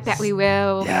 I bet we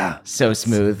will. Yeah. So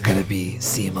smooth. Gonna be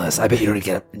seamless. I bet you don't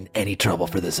get in any trouble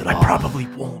for this at all. I probably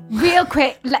won't. Real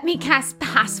quick, let me cast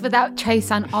Pass Without Trace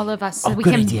on all of us so we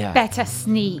good can idea. better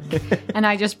sneak. And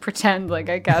I just pretend like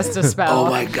I cast a spell.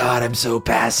 Oh my god, I'm so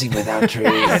passing without trace.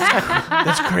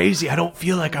 That's crazy. I don't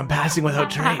feel like I'm passing without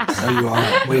trace. Oh, you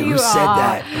are. Wait, who said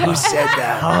that? Who said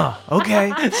that?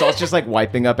 Okay. So it's just like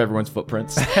wiping up everyone's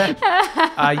footprints. You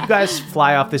guys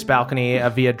fly off this balcony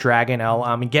via Dragonelle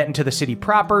and get into the city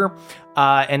proper.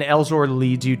 And Elzor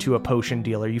leads you to a potion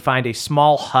dealer. You find a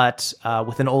small hut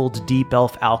with an old deep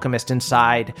elf alchemist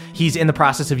inside. He's in the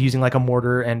process of using like a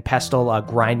mortar and pestle,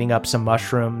 grinding up some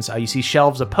mushrooms. You see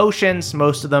shelves of potions,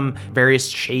 most of them various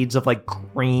shades of like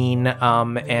green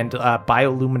and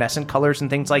bioluminescent colors and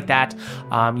things like that.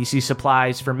 You see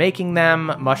supplies for making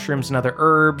them, mushrooms and other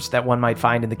herbs that one might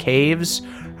find in the caves.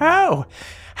 Oh,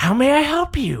 how may I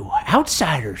help you?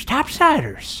 Outsiders,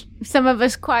 topsiders. Some of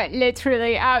us quite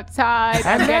literally outside.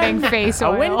 I'm getting face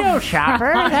oil. A window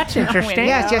shopper? That's interesting.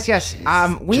 Yes.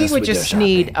 We Just would window just shopping.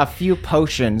 need a few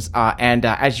potions. And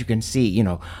as you can see,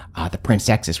 the Prince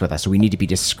X is with us, so we need to be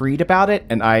discreet about it.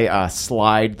 And I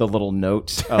slide the little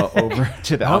note over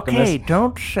to the alchemist. Okay,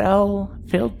 don't sell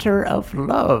filter of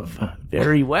love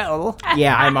very well.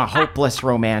 Yeah, I'm a hopeless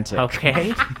romantic.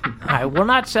 Okay. I will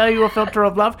not sell you a filter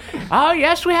of love. Oh,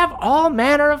 yes, we have all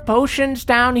manner of potions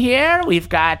down here. We've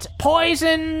got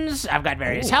poisons. I've got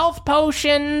various health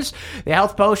potions. The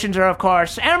health potions are, of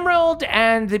course, emerald,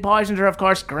 and the poisons are, of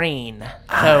course, green.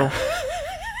 So...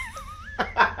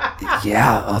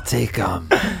 Yeah, I'll take, can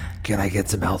I get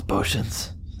some health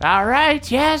potions? All right,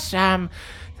 yes, the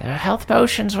health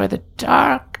potions were the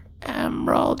dark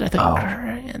emerald.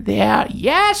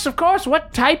 Yes, of course.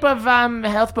 What type of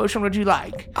health potion would you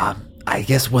like? I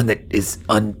guess one that is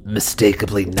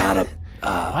unmistakably not a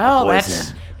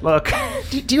poison. Look,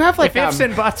 Do you have like if ifs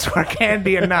and buts or can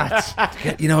be a nut.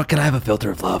 You know what? Can I have a filter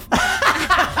of love?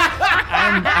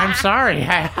 I'm sorry.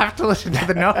 I have to listen to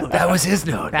the note. That was his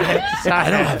note. I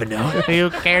don't have a note. You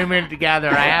came in together.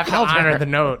 I have to honor the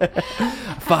note.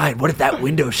 Fine. What if that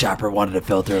window shopper wanted a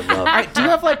filter of love? All right, do you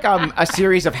have like a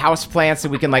series of house plants that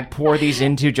we can like pour these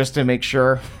into just to make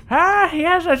sure?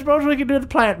 Yes, I suppose we can do the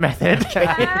plant method.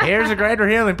 Here's a greater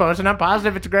healing potion. I'm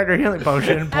positive it's a greater healing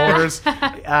potion. Pours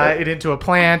it into a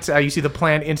plant. You see the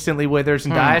plant instantly withers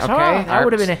and dies. Okay. That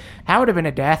would have been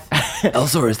a death.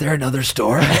 Elzor, is there another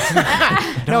store?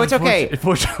 No, it's okay.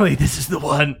 Unfortunately, this is the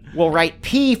one. We'll write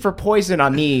P for poison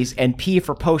on these and P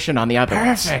for potion on the other.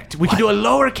 Perfect. We can do a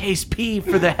lowercase p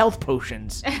for the health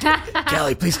potions.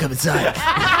 Callie, please come inside.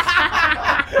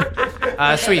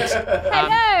 Sweet.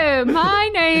 Hello, my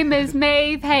name is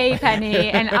Maeve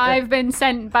Haypenny, and I've been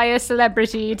sent by a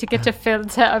celebrity to get a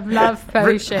filter of love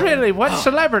potion. Really? What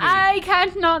celebrity? I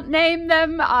can't not name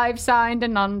them. I've signed a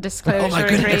non-disclosure Oh my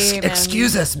goodness. agreement.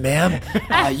 Excuse us, ma'am.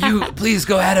 You please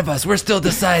go ahead of us. We're still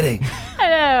deciding.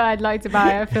 Hello, I'd like to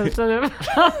buy a filter of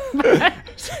love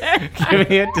potion. Give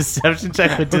me a deception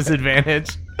check with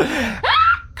disadvantage.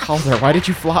 Calder, why did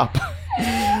you flop?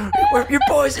 You're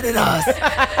poisoning us.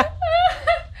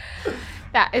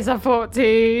 That is a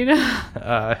 14.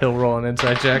 He'll roll an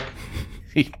insight check.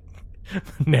 He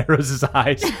narrows his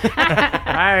eyes.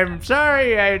 I'm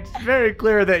sorry. It's very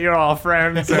clear that you're all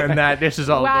friends and that this is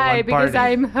all Why? the one Because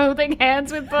party. I'm holding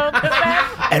hands with both of them?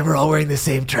 And we're all wearing the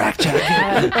same track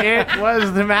jacket. It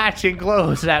was the matching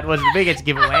clothes that was the biggest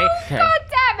giveaway. God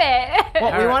damn it!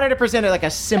 Well, we wanted to present it like a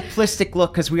simplistic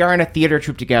look because we are in a theater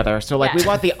troupe together. So, like, we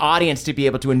want the audience to be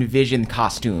able to envision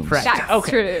costumes. Correct. That's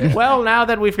true. Well, now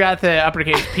that we've got the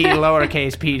uppercase P,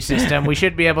 lowercase p system, we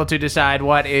should be able to decide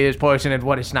what is poison and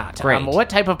what is not. Great. What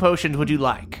type of potions would you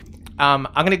like? I'm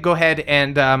going to go ahead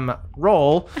and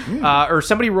roll, or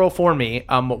somebody roll for me,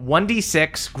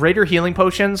 1d6 greater healing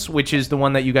potions, which is the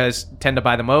one that you guys tend to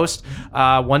buy the most,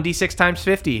 1d6 times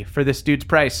 50 for this dude's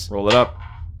price. Roll it up.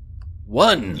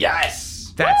 1.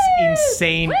 Yes! That's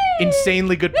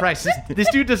insanely good price. This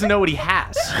dude doesn't know what he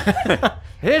has.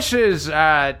 This is,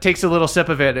 takes a little sip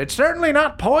of it. It's certainly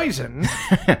not poison.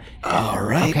 All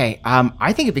right. Okay,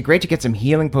 I think it'd be great to get some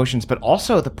healing potions, but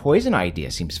also the poison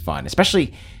idea seems fun.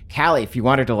 Especially, Callie, if you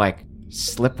wanted to, like,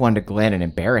 slip one to Glenn and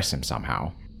embarrass him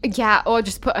somehow. Yeah, or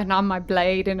just put it on my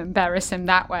blade and embarrass him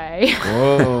that way.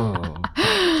 Whoa.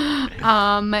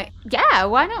 Yeah,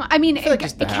 why not? I mean, like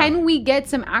just can we get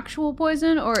some actual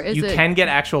poison, or is You it... can get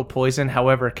actual poison.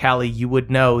 However, Callie, you would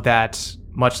know that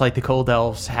much like the cold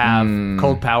elves have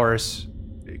cold powers,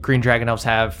 green dragon elves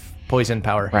have poison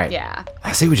power. Right. Yeah.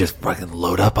 I say we just fucking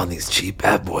load up on these cheap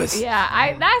bad boys.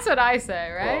 Yeah, that's what I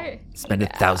say, right? Spend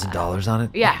 $1,000 on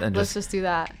it. Yeah, And let's just do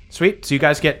that. Sweet. So you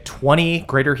guys get 20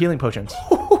 greater healing potions,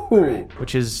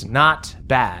 which is not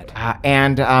bad.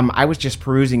 And I was just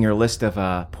perusing your list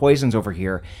of poisons over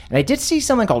here, and I did see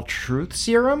something called Truth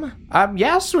Serum.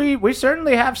 Yes, we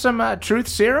certainly have some truth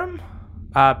serum.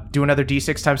 Do another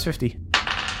d6 times 50.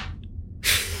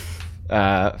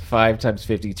 5 times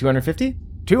 50, 250?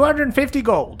 250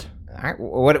 gold. All right,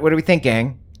 what do we think,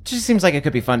 gang? Just seems like it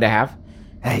could be fun to have.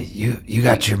 Hey, you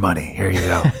got your money. Here you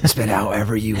go. Spend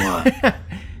however you want.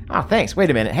 Oh, thanks. Wait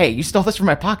a minute. Hey, you stole this from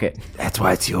my pocket. That's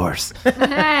why it's yours.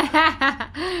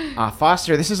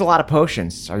 Foster, this is a lot of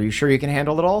potions. Are you sure you can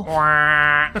handle it all? Oh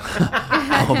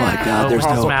my God,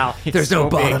 there's no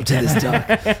bottom to this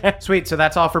duck. Sweet. So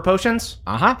that's all for potions.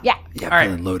 Uh-huh. Yeah. Yeah, All right.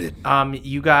 feeling loaded.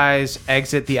 You guys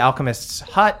exit the alchemist's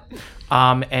hut,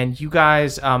 and you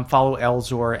guys follow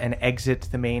Elzor and exit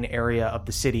the main area of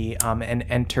the city and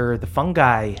enter the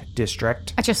fungi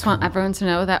district. I just want everyone to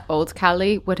know that old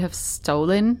Callie would have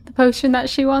stolen the potion that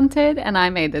she wanted, and I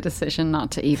made the decision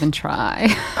not to even try.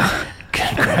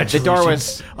 Congratulations The door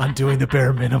was- on doing the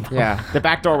bare minimum. Yeah, the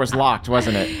back door was locked,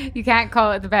 wasn't it? You can't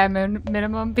call it the bare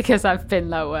minimum because I've been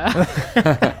lower.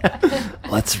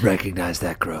 Let's recognize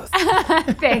that growth.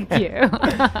 Thank you.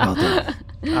 Well done.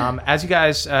 As you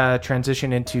guys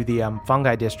transition into the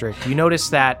fungi district, you notice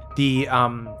that the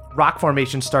rock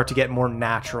formations start to get more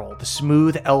natural. The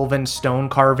smooth elven stone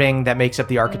carving that makes up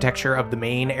the architecture of the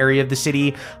main area of the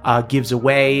city gives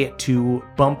way to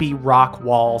bumpy rock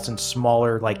walls and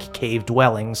smaller, like, cave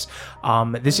dwellings.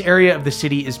 This area of the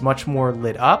city is much more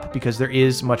lit up because there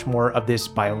is much more of this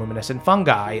bioluminescent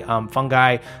fungi.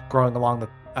 Fungi growing along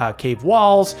the cave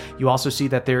walls. You also see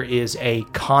that there is a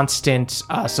constant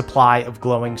supply of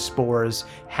glowing spores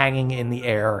hanging in the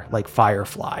air like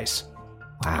fireflies.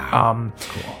 Wow.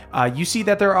 Cool. You see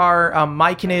that there are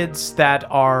myconids that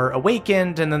are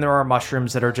awakened, and then there are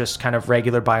mushrooms that are just kind of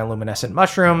regular bioluminescent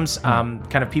mushrooms,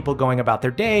 kind of people going about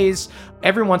their days.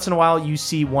 Every once in a while, you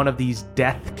see one of these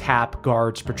death cap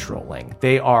guards patrolling.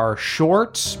 They are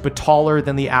short, but taller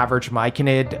than the average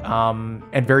myconid,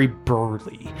 and very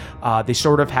burly. They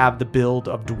sort of have the build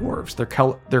of dwarves.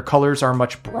 Their colors are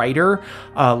much brighter,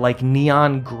 like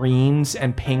neon greens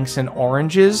and pinks and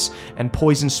oranges, and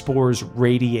poison spores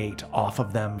radiate off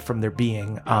of them from their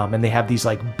being, and they have these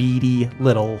like beady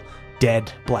little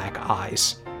dead black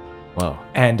eyes. Whoa.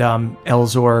 And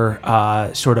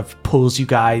Elzor sort of pulls you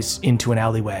guys into an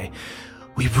alleyway.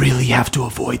 We really have to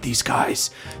avoid these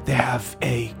guys. They have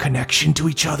a connection to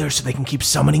each other so they can keep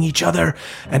summoning each other,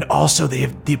 and also they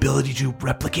have the ability to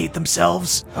replicate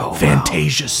themselves,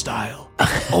 Fantasia style.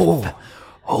 Oh,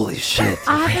 holy shit.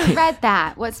 I haven't read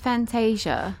that. What's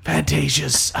Fantasia?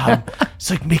 Fantasia's, it's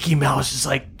like Mickey Mouse is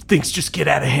like, things just get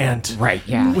out of hand. Right,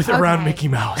 yeah. Around Mickey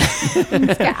Mouse. Things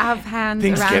get out of hand.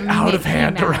 Things get out of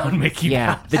hand Mouse. around Mickey Yeah,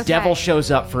 Mouse. the devil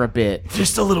shows up for a bit.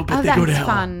 Just a little bit, Oh, they go to that's hell.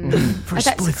 fun. For a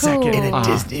That's split cool. second. In a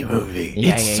Disney movie.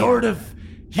 Yeah, It's yeah, yeah. sort of,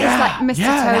 yeah. It's like Mr.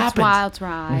 yeah, it Toad's happens. Wild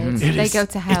Ride. It They is- go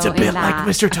to hell. It's a bit in like that.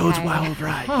 Mr. Toad's Okay. Wild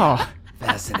Ride. Oh,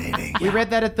 Fascinating. we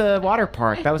read that at the water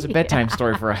park. That was a bedtime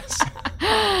story for us.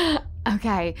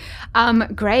 Okay.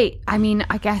 Great. I mean,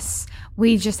 I guess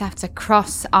we just have to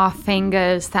cross our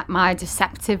fingers that my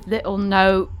deceptive little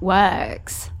note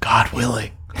works. God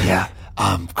willing. Yeah.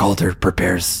 Calder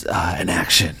prepares an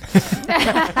action.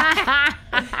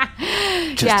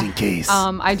 Just in case.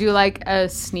 I do like a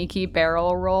sneaky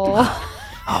barrel roll.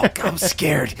 Oh, I'm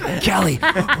scared. Callie,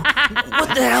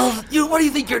 what the hell? What do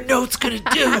you think your note's gonna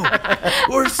do?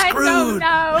 We're I don't screwed.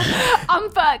 know. I'm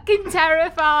fucking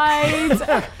terrified.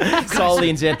 Saul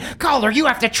leans in. Calder, you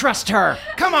have to trust her.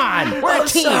 Come on. We're a I'm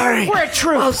team. sorry. We're a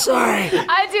troop. I'm sorry.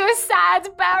 I do a sad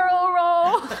barrel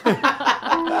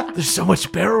roll. There's so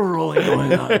much barrel rolling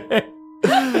going on.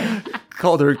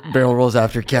 Calder barrel rolls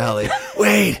after Callie.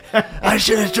 Wait, I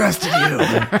should have trusted you.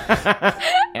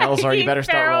 Elzar, you better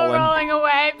start barrel rolling.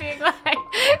 away, being like,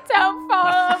 "Don't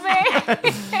follow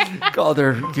me."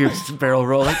 Calder keeps barrel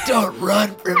rolling. Don't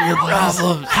run from your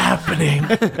problems. Happening.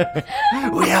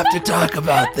 We have to talk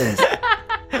about this.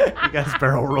 You guys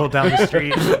barrel roll down the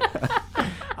street.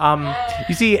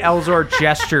 You see Elzor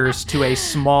gestures to a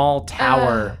small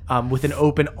tower with an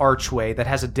open archway that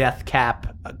has a death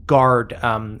cap guard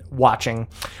watching.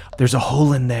 There's a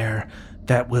hole in there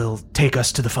that will take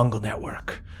us to the fungal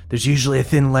network. There's usually a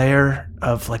thin layer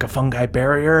of like a fungi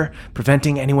barrier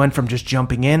preventing anyone from just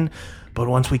jumping in. But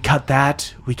once we cut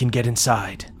that, we can get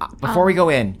inside. Before we go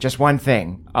in, just one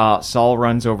thing. Saul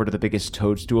runs over to the biggest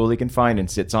toadstool he can find and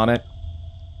sits on it.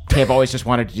 I've always just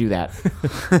wanted to do that.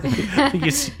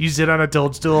 You sit on a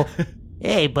toadstool.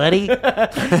 Hey, buddy.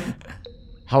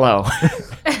 Hello.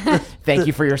 Thank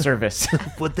you for your service.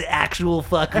 What the actual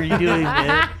fuck are you doing,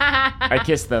 man? I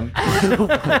kissed them.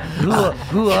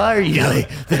 Who are you? Callie,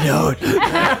 the note.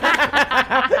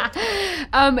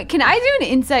 Can I do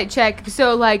an insight check?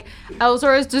 So, like,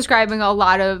 Elzor is describing a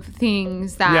lot of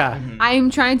things that I'm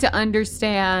trying to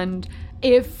understand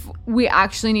if we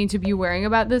actually need to be worrying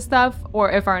about this stuff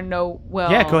or if our note will.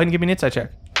 Yeah, go ahead and give me an insight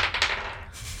check.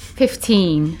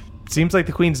 15. Seems like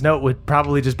the Queen's note would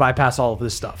probably just bypass all of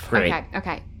this stuff. Great.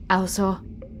 Okay. Elzor,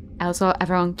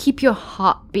 everyone, keep your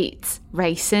heartbeats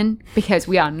racing because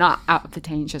we are not out of the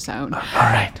danger zone. All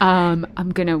right. I'm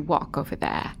gonna walk over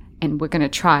there and we're gonna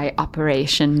try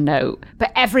Operation Note.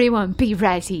 But everyone be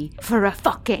ready for a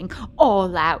fucking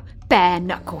all-out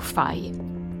bare-knuckle fight.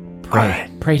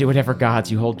 Pray to whatever gods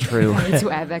you hold true. It's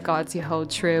whatever gods you hold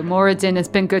true. Moradin has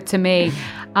been good to me.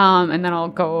 And then I'll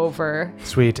go over.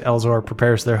 Sweet. Elzor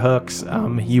prepares their hooks.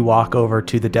 You walk over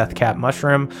to the death cap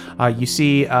mushroom. You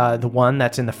see the one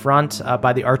that's in the front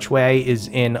by the archway is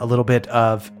in a little bit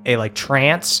of a like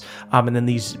trance. And then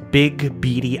these big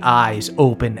beady eyes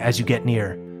open as you get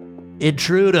near.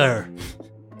 Intruder.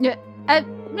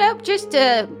 Nope, just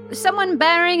someone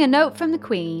bearing a note from the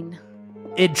Queen.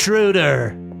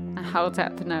 Intruder. I hold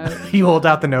out the note. You hold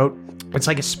out the note. It's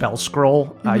like a spell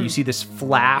scroll. You see this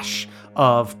flash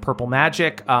of purple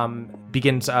magic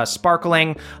begins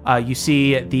sparkling. You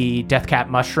see the death cap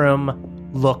mushroom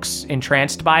looks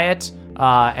entranced by it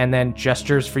and then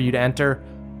gestures for you to enter.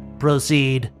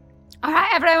 Proceed. All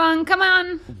right, everyone, come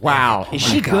on. Wow. Is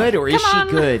she good or is she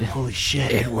good? Holy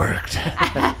shit. It worked.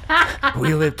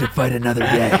 We live to fight another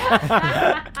day.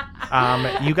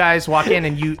 You guys walk in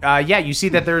and you see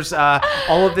that there's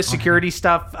all of the security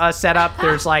stuff set up.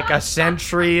 There's like a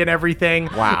sentry and everything.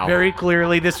 Wow. Very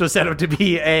clearly this was set up to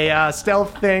be a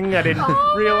stealth thing. I didn't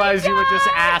realize you would just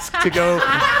ask to go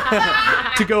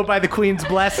to go by the Queen's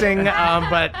blessing,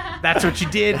 but that's what you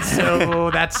did. So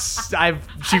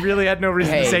she really had no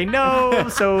reason to say no.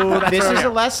 So that's This all is right. a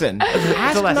lesson.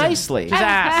 Ask nicely. Just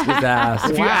ask. Just ask.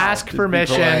 If you ask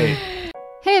permission.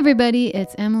 Hey everybody,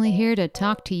 it's Emily here to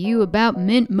talk to you about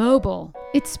Mint Mobile.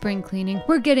 It's spring cleaning.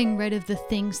 We're getting rid of the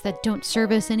things that don't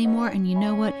serve us anymore, and you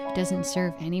know what doesn't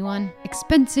serve anyone?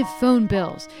 Expensive phone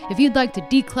bills. If you'd like to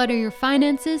declutter your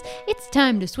finances, it's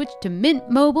time to switch to Mint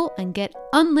Mobile and get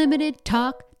unlimited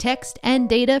talk, text, and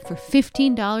data for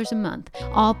 $15 a month.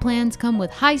 All plans come with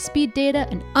high-speed data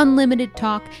and unlimited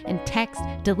talk and text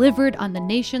delivered on the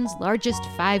nation's largest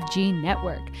 5G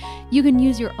network. You can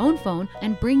use your own phone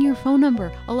and bring your phone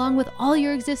number along with all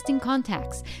your existing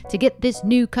contacts. To get this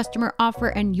new customer offer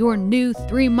and your new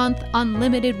 3-month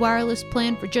unlimited wireless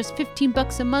plan for just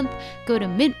 $15 a month, go to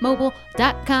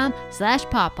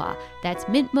mintmobile.com/pawpaw. That's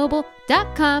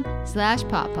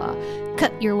mintmobile.com/pawpaw.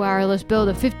 Cut your wireless bill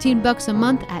to $15 a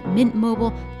month at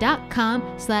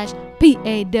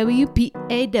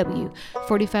mintmobile.com/PAWPAW.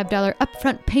 $45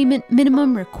 upfront payment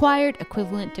minimum required,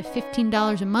 equivalent to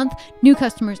 $15 a month. New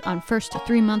customers on first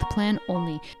 3-month plan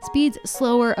only. Speeds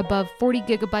slower above 40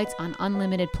 gigabytes on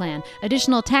unlimited plan.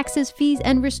 Additional taxes, fees,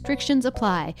 and restrictions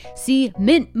apply. See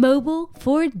Mint Mobile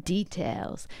for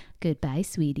details. Goodbye,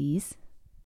 sweeties.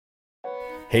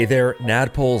 Hey there,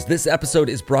 Nadpoles. This episode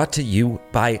is brought to you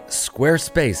by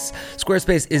Squarespace.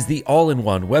 Squarespace is the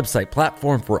all-in-one website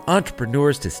platform for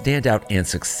entrepreneurs to stand out and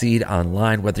succeed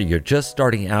online. Whether you're just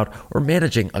starting out or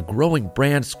managing a growing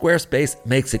brand, Squarespace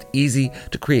makes it easy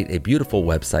to create a beautiful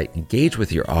website, engage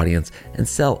with your audience, and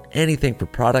sell anything from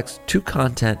products to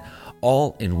content,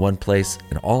 all in one place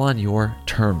and all on your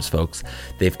terms, folks.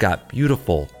 They've got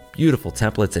beautiful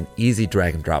templates and easy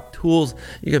drag and drop tools.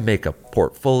 You can make a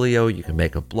portfolio, you can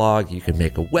make a blog, you can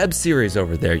make a web series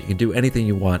over there. You can do anything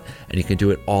you want, and you can do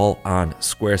it all on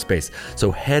Squarespace.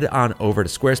 So head on over to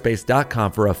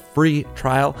squarespace.com for a free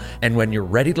trial. And when you're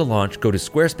ready to launch, go to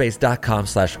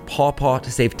squarespace.com/pawpaw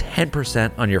to save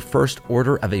 10% on your first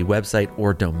order of a website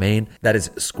or domain. That is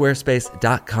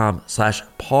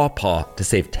squarespace.com/pawpaw to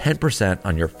save 10%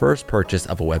 on your first purchase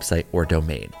of a website or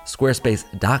domain.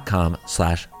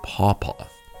 Squarespace.com/pawpaw.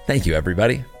 Thank you,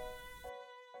 everybody.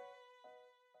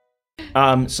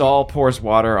 Saul pours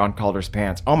water on Calder's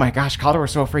pants. Oh my gosh, Calder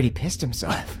was so afraid he pissed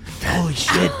himself. Holy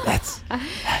shit. That's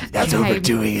Okay.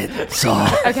 overdoing it, Saul.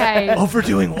 Okay.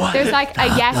 Overdoing what? There's like a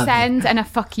yes end and a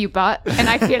fuck you butt, and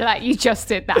I feel like you just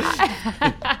did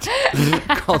that.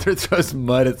 Calder throws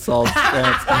mud at Saul's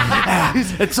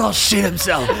pants. It's all shit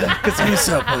himself because he's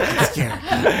so fucking scared.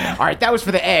 All right, that was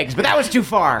for the eggs, but that was too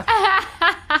far.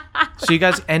 So you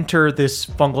guys enter this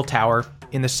fungal tower.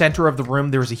 In the center of the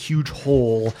room, there is a huge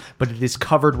hole, but it is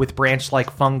covered with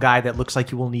branch-like fungi that looks like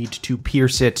you will need to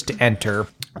pierce it to enter.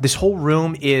 This whole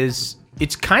room it's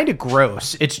kind of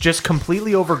gross. It's just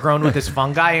completely overgrown with this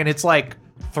fungi, and it's like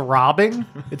throbbing.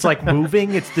 It's like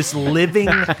moving. It's this living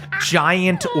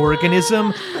giant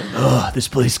organism. Ugh, this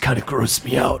place kind of grossed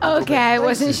me out. Okay, I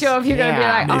wasn't sure if you were going to be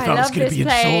like, oh, If I I was love gonna this be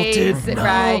place. insulted, no.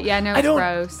 Right, yeah, no, I it's don't,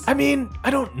 gross. I mean, I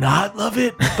don't not love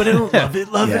it, but I don't love it,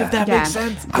 Yeah. if that Yeah. makes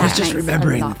sense. I was That just makes a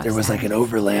remembering lot that there of was like an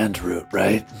overland route,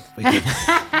 right? We could,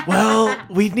 Well,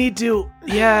 we'd need to,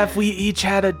 if we each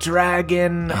had a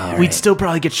dragon, All we'd right. still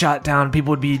probably get shot down.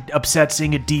 People would be upset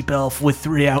seeing a deep elf with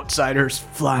 3 outsiders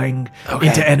flying Okay.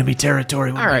 into enemy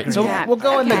territory. All right, so Yeah. we'll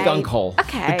go in the Okay. gunk hole.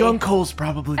 Okay. The gunk hole's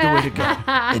probably the way to go.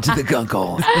 into the gunk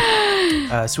hole.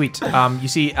 Sweet. You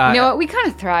see, You know what? We kind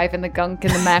of thrive in the gunk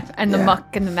and the meth and the Yeah.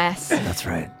 muck and the mess. That's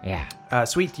right. Yeah.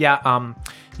 sweet. Yeah.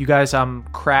 You guys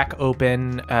crack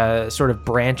open sort of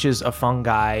branches of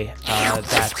fungi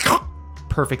that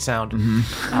perfect sound.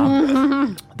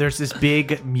 There's this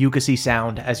big mucusy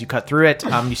sound as you cut through it.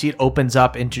 You see it opens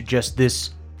up into just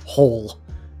this hole.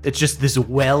 It's just this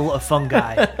well of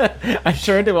fungi. I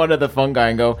turn to one of the fungi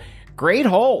and go, great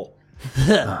hole.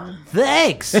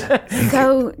 Thanks.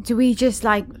 So, do we just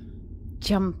like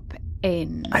jump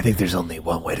in? I think there's only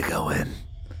one way to go in.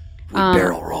 We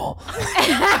barrel roll.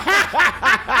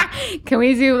 Can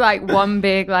we do like one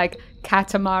big like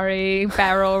Katamari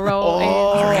barrel roll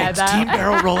in together. Team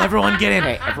barrel roll. Everyone get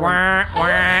in.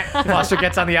 Foster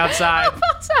gets on the outside,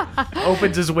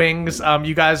 opens his wings.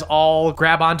 You guys all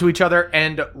grab onto each other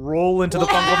and roll into the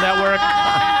fungal network.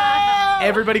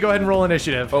 Everybody go ahead and roll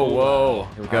initiative. Oh, whoa.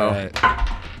 Here we go. Right.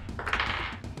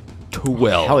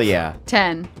 12. Hell yeah.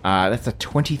 10. That's a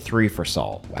 23 for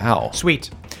Saul. Wow. Sweet.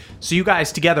 So you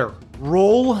guys together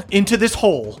roll into this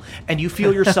hole, and you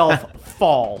feel yourself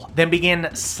fall, then begin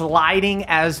sliding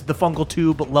as the fungal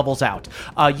tube levels out.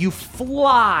 You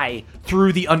fly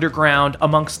through the underground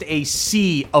amongst a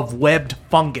sea of webbed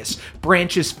fungus,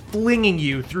 branches flinging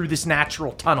you through this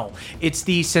natural tunnel. It's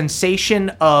the sensation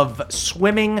of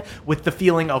swimming with the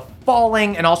feeling of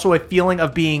falling, and also a feeling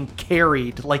of being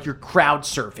carried, like you're crowd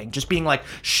surfing, just being like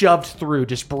shoved through,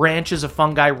 just branches of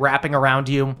fungi wrapping around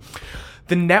you.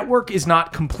 The network is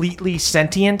not completely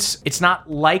sentient. It's not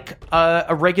like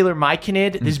a regular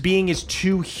myconid. This being is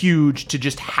too huge to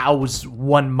just house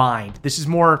one mind. This is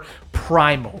more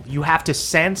primal. You have to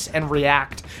sense and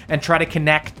react and try to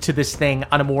connect to this thing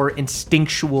on a more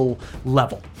instinctual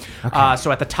level. Okay.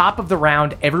 So at the top of the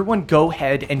round, everyone go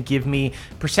ahead and give me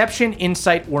perception,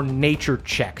 insight, or nature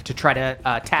check to try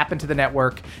to tap into the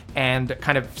network and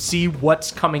kind of see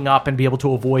what's coming up and be able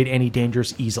to avoid any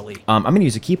dangers easily. I'm going to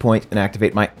use a key point and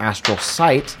activate my astral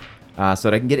sight so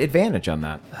that I can get advantage on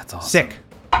that. That's awesome. Sick.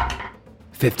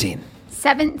 15.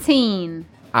 17.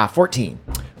 14.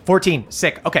 14.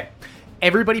 Sick. Okay.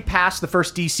 Everybody passed the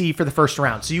first DC for the first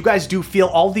round. So you guys do feel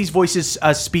all these voices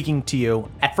speaking to you.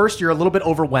 At first, you're a little bit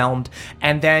overwhelmed,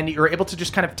 and then you're able to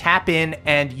just kind of tap in,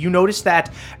 and you notice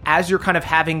that as you're kind of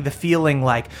having the feeling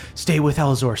like, stay with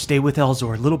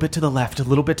Elzor, a little bit to the left, a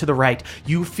little bit to the right,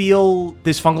 you feel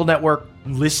this fungal network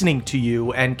listening to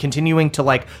you and continuing to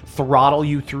like throttle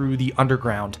you through the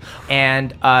underground.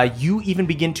 And you even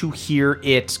begin to hear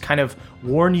it kind of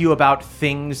warn you about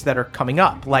things that are coming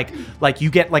up. Like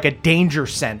you get like a danger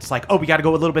sense, like, oh, we got to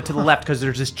go a little bit to the left because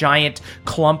there's this giant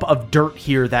clump of dirt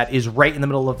here that is right in the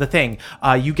middle of the thing.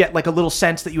 You get like a little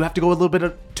sense that you have to go a little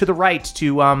bit to the right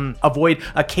to avoid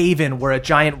a cave-in where a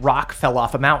giant rock fell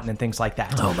off a mountain and things like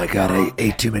that. Oh my god, I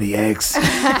ate too many eggs.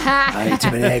 I ate too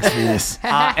many eggs for this.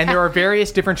 And there are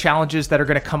various different challenges that are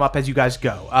going to come up as you guys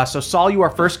go. So Saul, you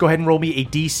are first. Go ahead and roll me a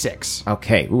D6.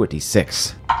 Okay. Ooh, a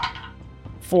D6.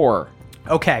 4.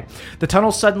 Okay. The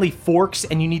tunnel suddenly forks,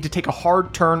 and you need to take a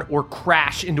hard turn or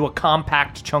crash into a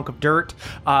compact chunk of dirt.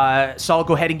 Saul,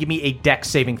 go ahead and give me a dex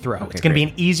saving throw. Okay, it's going to be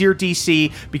an easier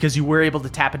DC because you were able to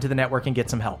tap into the network and get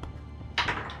some help.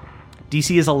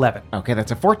 DC is 11. Okay,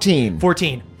 that's a 14.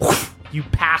 14. You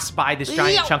pass by this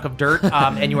giant chunk of dirt,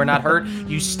 and you are not hurt.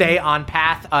 You stay on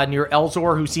path near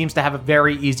Elzor, who seems to have a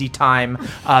very easy time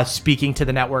speaking to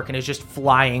the network and is just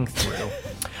flying through.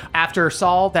 After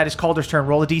Saul, that is Calder's turn.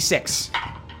 Roll a D6.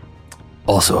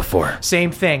 Also a 4. Same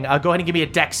thing. Go ahead and give me a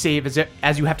dex save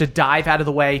as you have to dive out of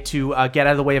the way to get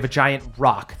out of the way of a giant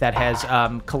rock that has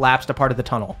collapsed a part of the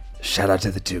tunnel. Shout out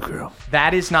to the 2 crew.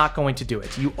 That is not going to do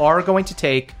it. You are going to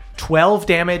take 12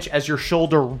 damage as your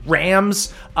shoulder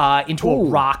rams into a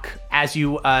rock as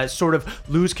you sort of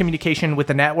lose communication with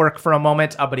the network for a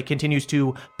moment, but it continues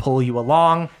to pull you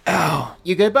along. Ow.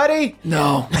 You good, buddy?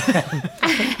 No.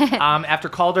 After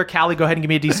Calder, Callie, go ahead and give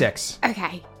me a D6.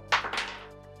 Okay.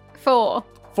 4.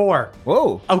 4.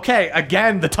 Whoa. Okay,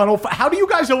 again, the tunnel... How do you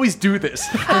guys always do this?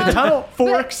 The tunnel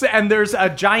forks, and there's a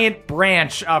giant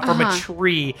branch from a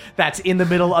tree that's in the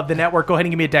middle of the network. Go ahead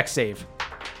and give me a dex save.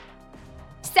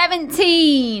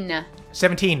 17.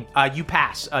 17. You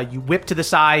pass. You whip to the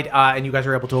side, and you guys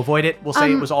are able to avoid it. We'll say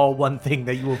it was all one thing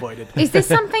that you avoided. Is this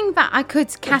something that I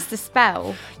could cast a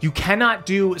spell? You cannot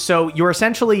do... So you're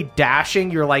essentially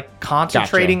dashing. You're like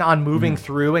concentrating on moving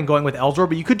through and going with Elzor,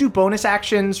 but you could do bonus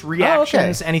actions,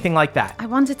 reactions, anything like that. I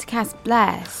wanted to cast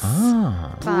Bless.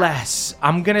 Bless.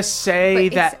 I'm going to say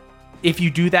that if you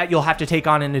do that, you'll have to take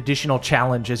on an additional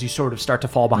challenge as you sort of start to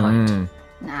fall behind.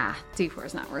 Nah, D4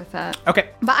 is not worth it.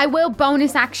 Okay. But I will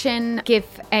bonus action give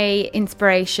a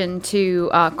inspiration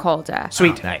to Calder.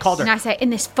 Sweet. Nice. Calder. And I say,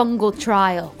 in this fungal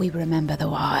trial, we remember the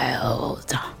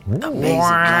wild.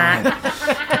 Amazing.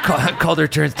 Calder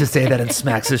turns to say that and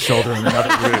smacks his shoulder on another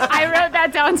root. I wrote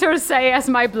that down to say as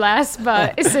my bless,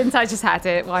 but since I just had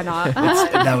it, why not?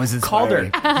 That was Calder,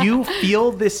 inspiring. you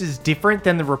feel this is different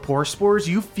than the rapport spores.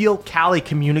 You feel Callie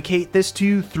communicate this to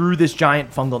you through this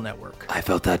giant fungal network. I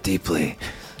felt that deeply.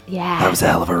 Yeah. That was a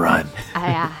hell of a rhyme.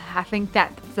 I think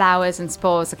that flowers and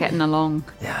spores are getting along.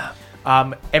 Yeah.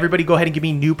 Everybody go ahead and give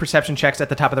me new perception checks at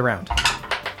the top of the round.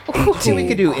 So we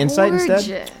could do insight instead?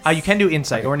 Gorgeous. You can do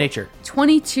insight or nature.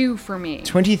 22 for me.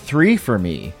 23 for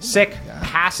me. Sick.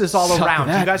 Passes all Suck around.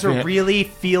 that, You guys are man. really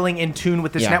feeling in tune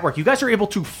with this Yeah. network. You guys are able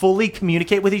to fully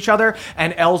communicate with each other,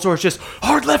 and Elzor's just,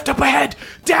 hard left up ahead,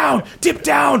 down, dip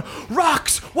down,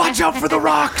 rocks, watch out for the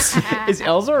rocks. Is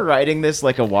Elzor riding this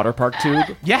like a water park tube?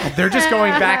 Yeah, they're just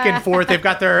going back and forth. They've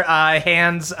got their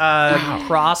hands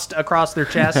crossed across their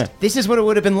chest. This is what it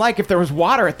would have been like if there was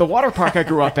water at the water park I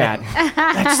grew up at.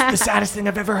 That's the saddest thing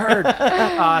I've ever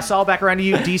heard. Saul, back around to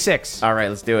you, D6. All right,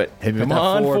 let's do it. Hit me with Come that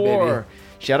on, 4, four. baby.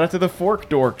 Shout out to the fork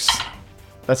dorks.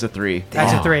 That's a 3.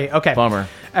 That's a 3. Okay. Bummer.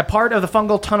 A part of the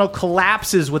fungal tunnel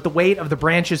collapses with the weight of the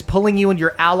branches pulling you and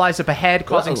your allies up ahead,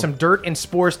 causing some dirt and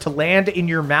spores to land in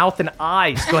your mouth and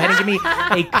eyes. Go ahead and give me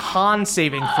a con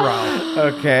saving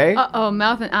throw. Okay. Uh-oh,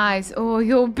 mouth and eyes. Oh,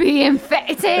 you'll be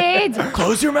infected.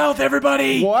 Close your mouth,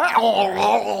 everybody. What?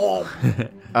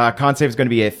 Con save is going to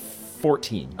be a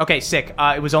 14. Okay, sick.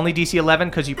 It was only DC 11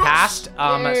 because you passed,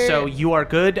 so you are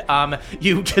good.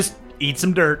 You just eat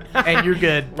some dirt and you're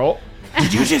good. Oh.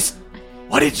 Did you just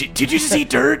eat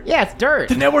dirt? Yeah, it's dirt.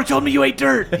 The network told me you ate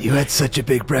dirt. You had such a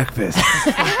big breakfast.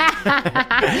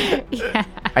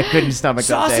 I couldn't stomach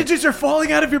those eggs. Sausages are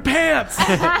falling out of your pants.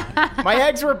 My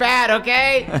eggs were bad,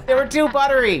 okay? They were too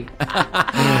buttery.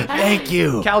 Thank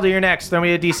you. Calder, you're next. Throw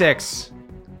me a D6.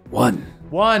 1.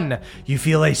 1. You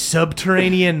feel a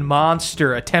subterranean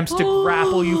monster attempts to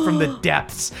grapple you from the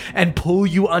depths and pull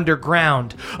you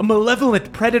underground. A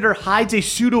malevolent predator hides a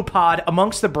pseudopod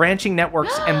amongst the branching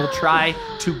networks and will try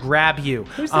to grab you.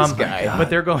 Who's this guy? But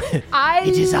they're going... I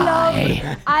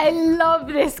love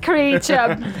this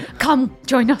creature. Come,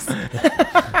 join us.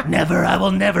 I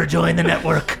will never join the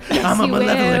network. I'm a You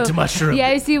malevolent will. mushroom.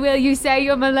 Yes, you will. You say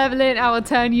you're malevolent, I will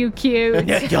turn you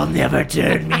cute. You'll never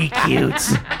turn me cute.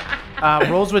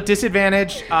 Rolls with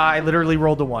disadvantage. I literally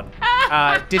rolled a 1.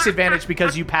 Disadvantage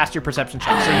because you passed your perception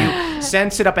check. So you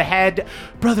sense it up ahead.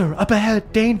 Brother, up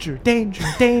ahead. Danger, danger,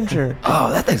 danger.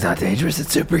 Oh, that thing's not dangerous.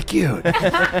 It's super cute.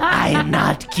 I am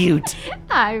not cute.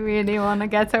 I really want to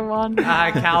get a 1.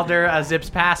 Calder zips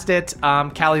past it.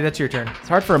 Callie, that's your turn. It's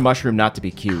hard for a mushroom not to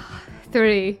be cute.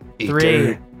 3.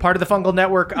 3. Part of the fungal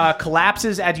network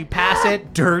collapses as you pass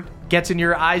it. Dirt gets in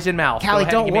your eyes and mouth. Callie,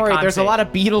 don't worry. There's a lot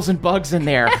of beetles and bugs in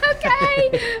there.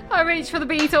 Okay, I reach for the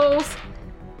beetles.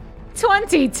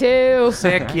 22.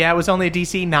 Sick. Yeah, it was only a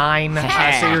DC 9,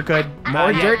 so you're good.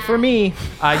 More dirt for me.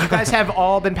 You guys have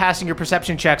all been passing your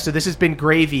perception checks, so this has been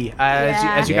gravy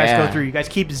as you guys Yeah. go through. You guys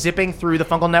keep zipping through the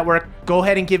fungal network. Go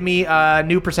ahead and give me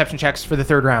new perception checks for the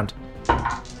 3rd round.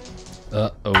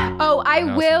 Oh, I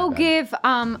will give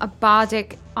a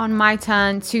bardic on my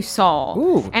turn to Saul.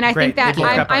 Ooh, and I great. think that Good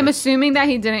luck, I'm Pepper. assuming that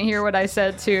he didn't hear what I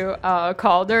said to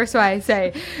Calder, so I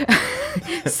say,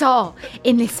 Saul,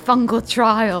 in this fungal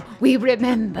trial, we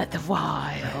remember the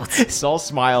wild. Saul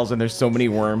smiles and there's so many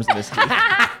worms in his teeth.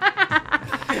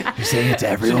 You're saying it to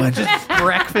everyone.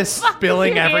 Breakfast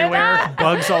spilling You hear everywhere, that?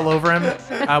 bugs all over him.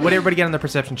 What did everybody get on the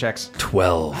perception checks?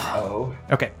 12.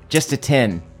 Okay. Just a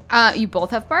 10. You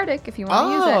both have bardic if you want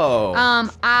to use it. Oh.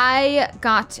 I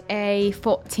got a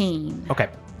 14. Okay.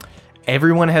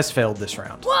 Everyone has failed this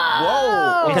round.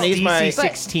 Whoa. It's Can I use DC my...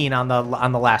 16 on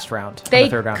the last round. They on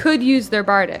the 3rd round. could use their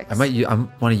bardics. I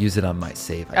want to use it on my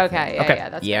save. I think. Okay, Okay. yeah,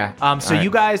 that's Yeah. So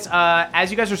you guys, as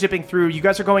you guys are zipping through, you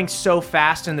guys are going so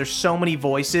fast, and there's so many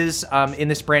voices in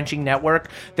this branching network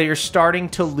that you're starting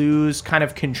to lose kind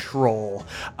of control.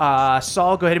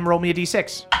 Saul, go ahead and roll me a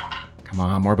d6. Come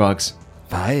on, more bugs.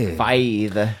 5.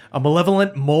 5. A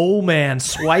malevolent mole man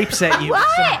swipes at you with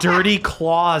some dirty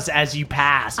claws as you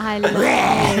pass. I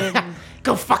love him.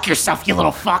 Go fuck yourself, you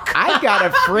little fuck. I got a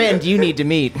friend you need to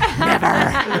meet. Never.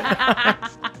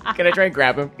 Can I try and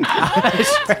grab him?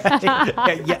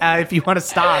 If you want to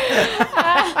stop.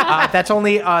 That's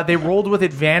only, they rolled with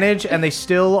advantage, and they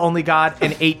still only got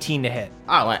an 18 to hit.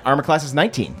 Oh, my armor class is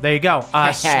 19. There you go.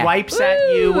 Swipes at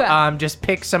you. Just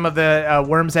pick some of the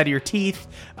worms out of your teeth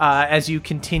as you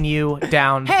continue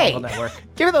down the Hey! fungal network.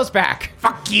 Give me those back.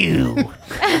 Fuck you.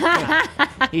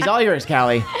 He's all yours,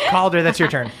 Callie. Calder, that's your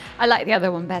turn. I like the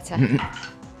other one better.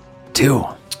 2.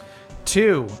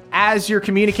 2. As you're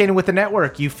communicating with the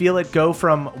network, you feel it go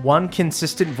from one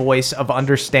consistent voice of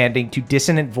understanding to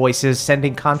dissonant voices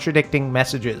sending contradicting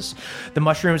messages. The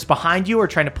mushrooms behind you are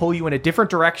trying to pull you in a different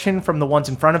direction from the ones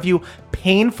in front of you,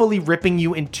 painfully ripping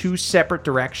you in 2 separate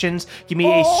directions. Give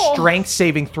me a strength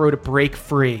saving throw to break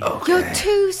free. You're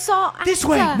too soft. This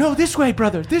way. No, this way,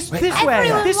 brother. This way.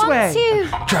 Everyone This wants way. you.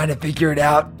 Trying to figure it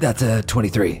out. That's a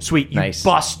 23. Sweet. You Nice.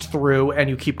 bust through and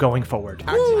you keep going forward.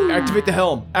 Activate the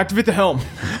helm. Activate the helm.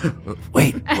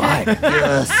 Wait, why?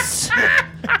 Yes.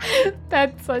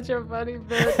 That's such a funny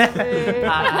bit to me.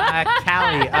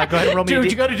 Callie, go ahead and roll me.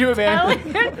 Dude, you got to do it, man.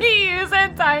 He uses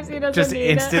it times he doesn't just need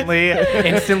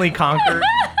instantly conquered.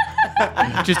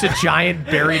 Just a giant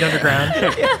buried underground.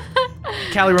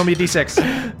 Callie, roll me a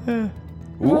d6.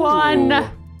 One.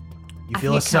 You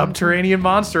feel a subterranean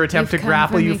monster attempt to You've come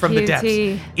grapple for you me, from the depths.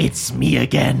 cutie. It's me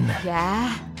again.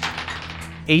 Yeah.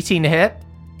 18 to hit.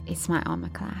 It's my armor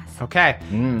class. Okay.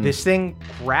 This thing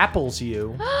grapples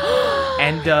you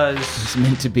and does It's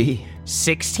meant to be.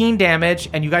 16 damage,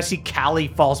 and you guys see Callie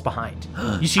falls behind.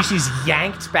 You see she's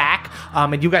yanked back,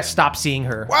 and you guys stop seeing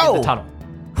her in the tunnel.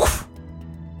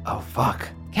 Oh, fuck.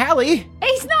 Callie!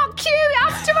 He's not cute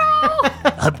after all.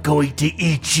 I'm going to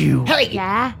eat you.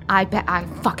 Yeah, I bet I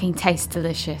fucking taste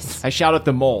delicious. I shout at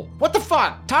the mole. What the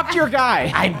fuck? Talk to your guy.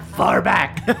 I'm far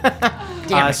back.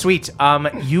 Sweet.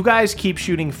 You guys keep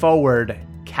shooting forward.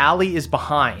 Callie is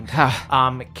behind.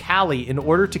 Callie, in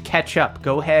order to catch up,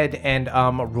 go ahead and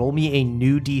roll me a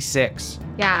new d6.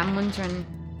 Yeah, I'm wondering.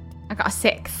 I got a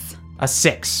 6. A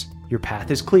 6. Your path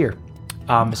is clear.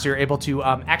 So you're able to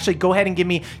actually go ahead and give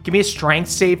me a strength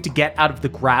save to get out of the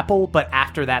grapple, but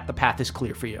after that, the path is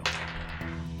clear for you.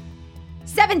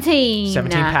 17.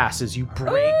 17 passes. You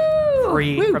break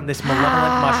free from this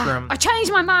malevolent mushroom. I changed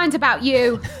my mind about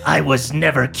you. I was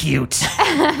never cute.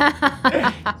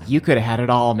 You could have had it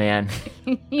all, man.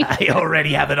 I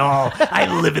already have it all. I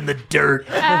live in the dirt.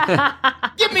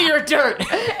 Give me your dirt.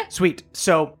 Sweet.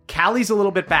 So Callie's a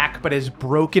little bit back, but is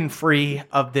broken free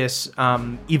of this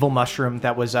evil mushroom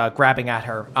that was grabbing at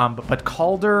her. But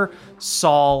Calder,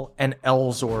 Saul, and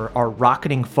Elzor are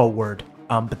rocketing forward.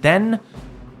 But then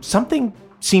something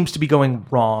seems to be going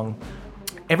wrong.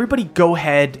 Everybody go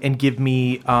ahead and give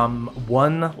me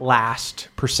one last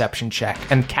perception check.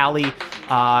 And Callie,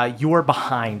 you're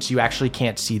behind, so you actually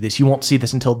can't see this. You won't see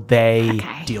this until they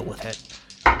deal with it.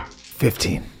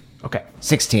 15. Okay.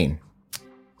 16.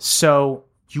 So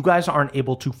you guys aren't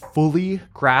able to fully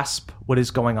grasp what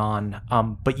is going on,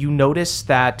 but you notice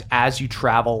that as you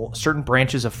travel, certain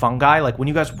branches of fungi, like when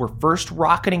you guys were first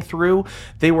rocketing through,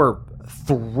 they were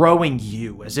throwing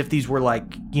you as if these were like,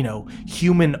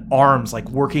 human arms, like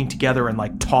working together and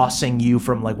like tossing you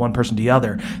from like one person to the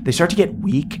other. They start to get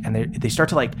weak and they start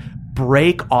to like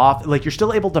break off. Like you're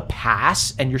still able to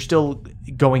pass and you're still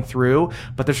going through,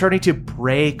 but they're starting to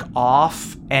break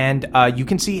off. And you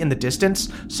can see in the distance,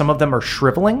 some of them are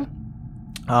shriveling.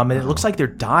 And it looks like they're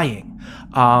dying.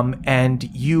 And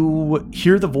you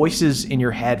hear the voices in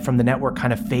your head from the network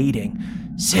kind of fading.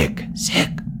 Sick,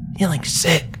 feeling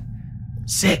sick.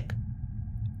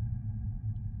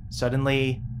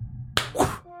 Suddenly,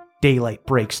 daylight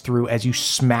breaks through as you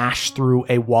smash through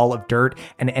a wall of dirt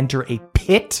and enter a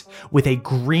pit with a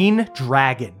green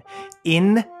dragon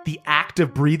in the act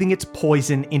of breathing its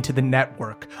poison into the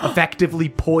network, effectively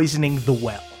poisoning the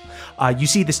well. You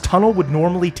see, this tunnel would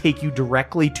normally take you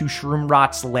directly to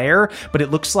Shroomrot's lair, but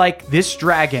it looks like this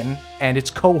dragon and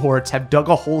its cohorts have dug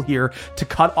a hole here to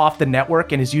cut off the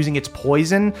network and is using its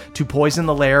poison to poison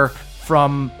the lair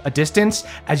from a distance.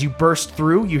 As you burst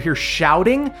through, you hear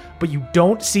shouting, but you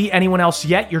don't see anyone else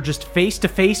yet. You're just face to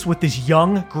face with this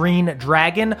young green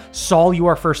dragon. Saul, you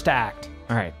are first to act.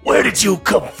 All right. Where did you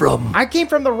come from? I came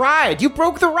from the ride. You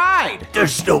broke the ride.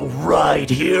 There's no ride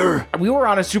here. We were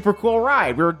on a super cool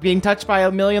ride. We were being touched by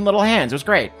a million little hands. It was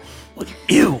great.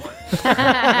 Ew. You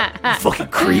fucking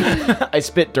creep. I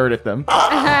spit dirt at them.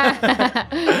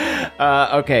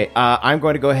 Okay, I'm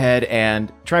going to go ahead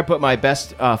and try and put my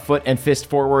best foot and fist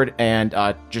forward and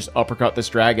just uppercut this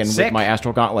dragon with my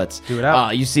astral gauntlets. Do it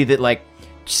up. You see that, like,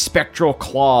 spectral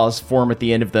claws form at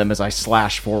the end of them as I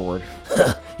slash forward.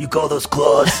 You call those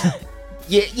claws?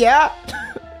 Yeah.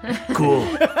 Cool.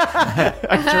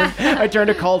 I turn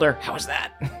to Calder. How was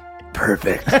that?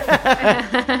 Perfect.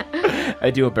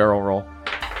 I do a barrel roll.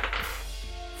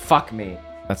 Fuck me.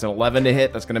 That's an 11 to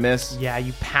hit. That's going to miss. Yeah,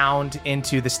 you pound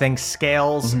into this thing's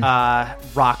scales,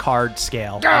 rock hard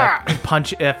scale. You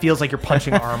punch. It feels like you're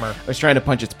punching armor. I was trying to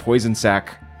punch its poison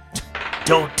sac.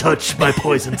 Don't touch my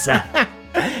poison sack.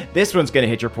 This one's going to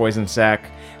hit your poison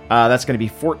sac. That's going to be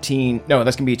 14. No,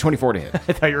 that's going to be 24 to hit. I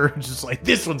thought you were just like,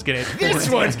 this one's gonna hit. This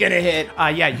one's going to hit.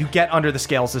 Yeah, you get under the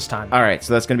scales this time. All right,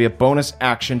 so that's going to be a bonus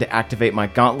action to activate my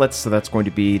gauntlets. So that's going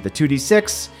to be the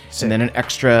 2d6 and then an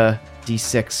extra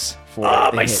d6 for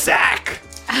the my hit. sack.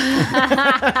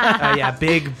 Yeah,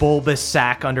 big bulbous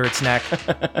sack under its neck.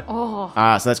 So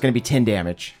that's going to be 10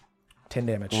 damage. 10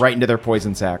 damage. Right into their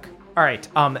poison sac. All right,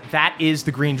 that is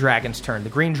the green dragon's turn. The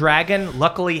green dragon,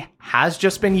 luckily, has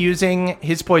just been using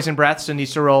his poison breath, so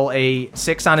needs to roll a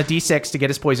 6 on a d6 to get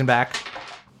his poison back.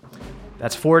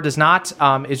 That's 4, does not.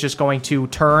 Is just going to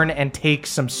turn and take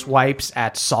some swipes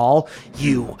at Saul.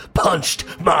 You punched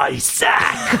my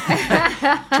sack.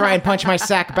 Try and punch my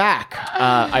sack back.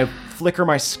 I flicker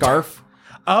my scarf.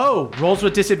 Oh, rolls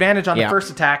with disadvantage on the first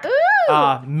attack.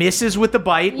 Misses with the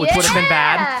bite, which would have been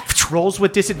bad. Rolls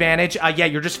with disadvantage.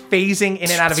 You're just phasing in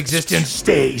and out of existence.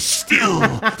 Stay still,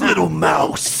 little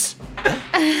mouse.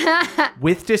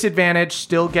 With disadvantage,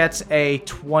 still gets a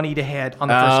 20 to hit on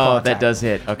the first claw attack. That does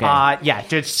hit. Okay.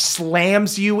 Just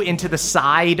slams you into the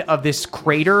side of this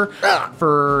crater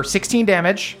for 16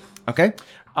 damage. Okay.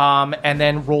 And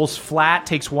then rolls flat,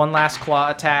 takes one last claw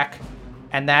attack,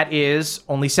 and that is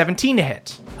only 17 to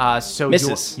hit. So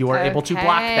misses. You are able to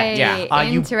block that. Yeah.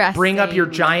 You bring up your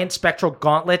giant spectral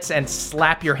gauntlets and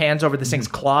slap your hands over this thing's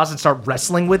claws and start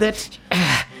wrestling with it.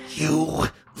 You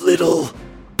little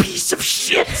piece of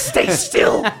shit. Stay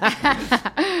still.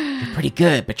 You're pretty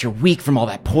good, but you're weak from all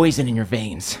that poison in your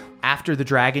veins. After the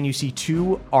dragon, you see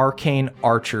 2 arcane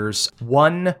archers.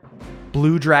 One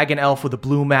blue dragon elf with a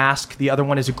blue mask. The other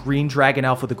one is a green dragon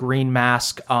elf with a green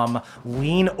mask.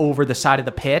 Lean over the side of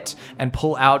the pit and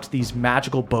pull out these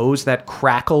magical bows that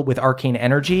crackle with arcane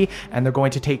energy, and they're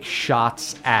going to take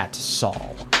shots at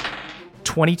Saul.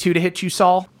 22 to hit you,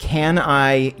 Saul. Can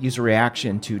I use a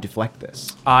reaction to deflect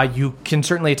this? You can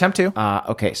certainly attempt to.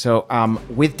 Okay, so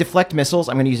with deflect missiles,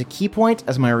 I'm going to use a key point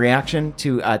as my reaction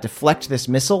to deflect this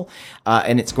missile,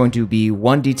 and it's going to be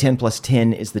 1d10 plus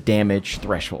 10 is the damage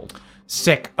threshold.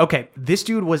 Sick. Okay, this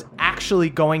dude was actually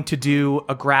going to do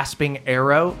a grasping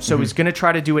arrow, so he's going to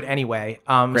try to do it anyway.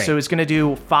 So he's going to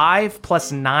do 5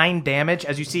 plus 9 damage.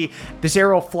 As you see, this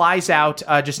arrow flies out,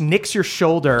 just nicks your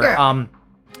shoulder.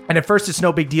 And at first it's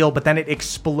no big deal, but then it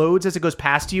explodes as it goes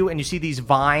past you, and you see these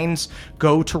vines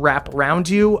go to wrap around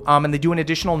you, and they do an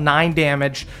additional 9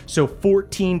 damage, so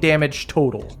 14 damage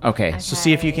total. Okay. So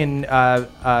see if you can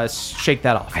shake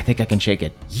that off. I think I can shake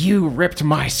it. You ripped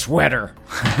my sweater.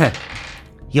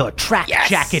 Your track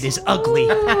jacket is ugly.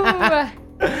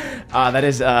 That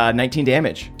is 19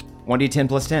 damage. 1d10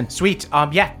 plus 10. Sweet.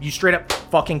 You straight up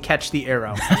fucking catch the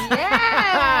arrow.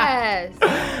 Yes.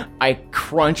 I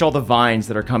crunch all the vines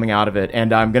that are coming out of it,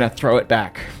 and I'm going to throw it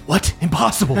back. What?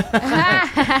 Impossible.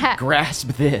 Grasp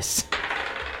this.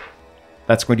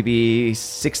 That's going to be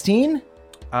 16?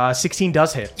 16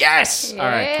 does hit. Yes! Yeah. All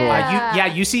right,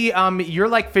 cool. You see, you're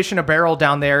like fish in a barrel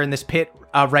down there in this pit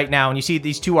right now, and you see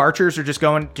these 2 archers are just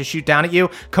going to shoot down at you,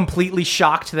 completely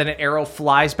shocked that an arrow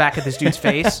flies back at this dude's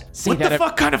face. What the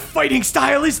fuck kind of fighting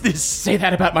style is this? Say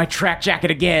that about my track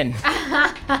jacket again.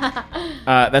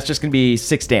 That's just going to be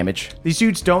 6 damage. These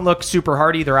dudes don't look super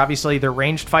hardy. They're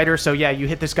ranged fighters, so you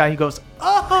hit this guy, he goes,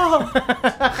 oh!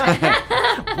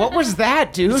 What was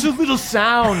that, dude? It's a little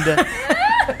sound.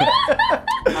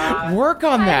 Work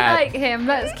on that. I like him.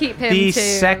 Let's keep him The too.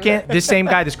 second, this same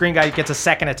guy, this green guy, gets a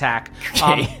second attack.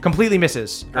 Completely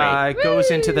misses.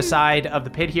 Goes into the side of the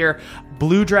pit here.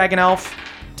 Blue dragon elf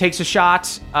takes a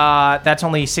shot. That's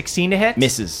only 16 to hit.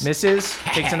 Misses.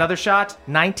 Takes another shot.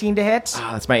 19 to hit.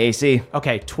 That's my AC.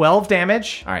 Okay, 12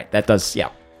 damage. All right, that does, yeah.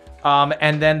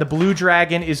 And then the blue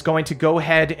dragon is going to go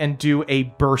ahead and do a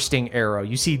bursting arrow.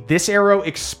 You see this arrow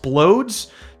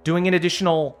explodes, doing an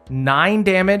additional 9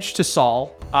 damage to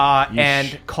Saul.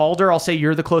 And Calder, I'll say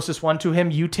you're the closest one to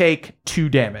him. You take 2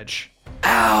 damage.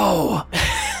 Ow!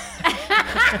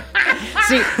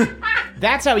 See,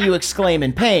 that's how you exclaim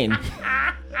in pain.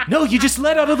 No, you just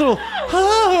let out a little...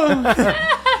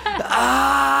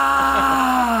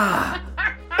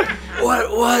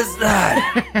 What was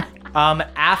that?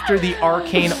 After the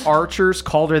arcane archers,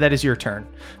 Calder, that is your turn.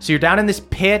 So you're down in this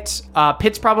pit.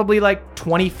 Pit's probably like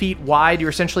 20 feet wide. You're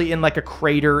essentially in like a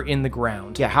crater in the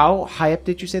ground. Yeah, how high up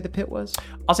did you say the pit was?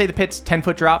 I'll say the pit's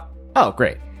 10-foot drop. Oh,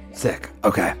 great. Sick.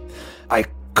 Okay. I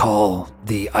call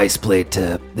the ice blade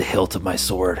to the hilt of my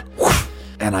sword,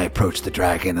 and I approach the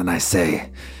dragon and I say,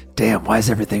 "Damn, why is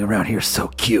everything around here so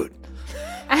cute?"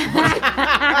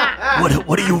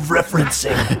 What are you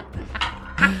referencing?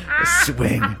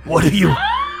 Swing. What are you...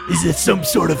 Is it some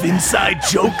sort of inside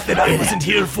joke that I wasn't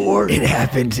here for? It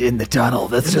happened in the tunnel.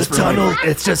 That's just the tunnel?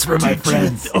 It's just for my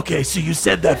friends. Okay, so you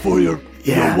said that for your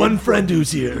one friend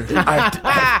who's here.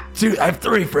 I have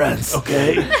 3 friends.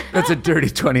 Okay. That's a dirty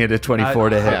 20 and a 24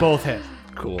 to hit. Both hit.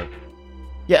 Cool.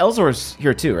 Yeah, Elzor's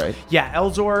here too, right? Yeah,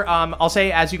 Elzor, I'll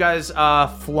say as you guys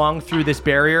flung through this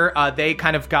barrier, they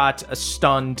kind of got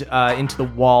stunned into the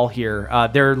wall here.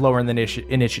 They're lower in the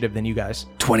initiative than you guys.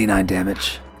 29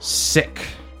 damage. Sick.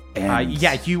 And you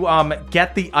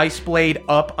get the ice blade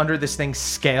up under this thing's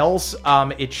scales.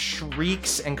 It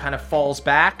shrieks and kind of falls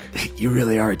back. You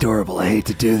really are adorable. I hate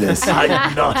to do this.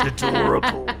 I'm not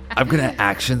adorable. I'm going to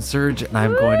action surge, and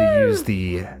I'm going to use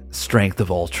the strength of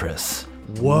Ultras.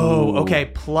 Whoa.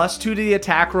 Okay, +2 to the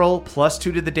attack roll, +2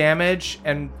 to the damage,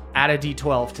 and add a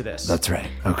d12 to this. That's right.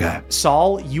 Okay.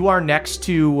 Saul, you are next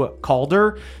to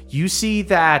Calder. You see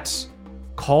that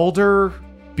Calder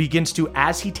begins to,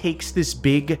 as he takes this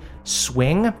big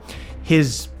swing,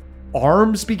 his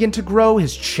arms begin to grow,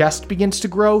 his chest begins to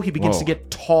grow, he begins to get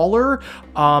taller,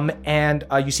 and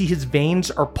you see his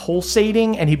veins are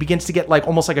pulsating, and he begins to get like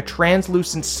almost like a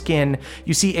translucent skin.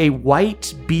 You see a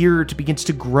white beard begins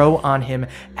to grow on him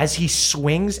as he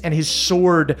swings, and his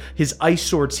sword, his ice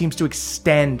sword, seems to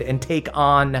extend and take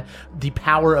on the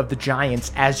power of the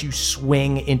giants as you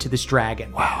swing into this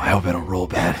dragon. Wow, I hope I don't roll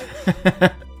bad.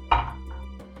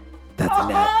 That's a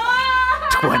net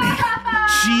 20.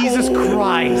 Jesus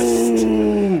Christ.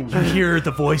 You hear the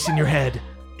voice in your head.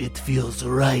 It feels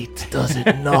right, does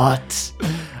it not?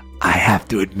 I have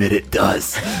to admit it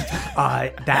does.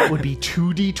 That would be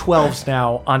 2d12s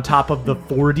now on top of the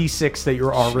 4d6 that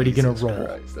you're already going to roll.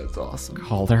 Christ, that's awesome.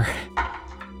 Calder.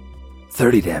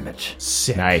 30 damage.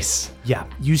 Sick. Nice. Yeah,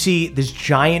 you see this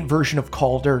giant version of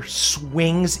Calder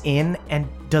swings in and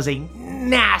does a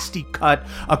nasty cut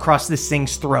across this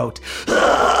thing's throat.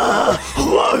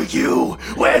 Who are you?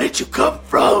 Where did you come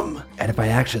from? And if I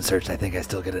action search, I think I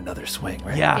still get another swing,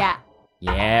 right? Yeah,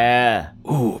 Yeah.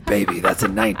 Ooh, baby, that's a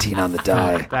 19 on the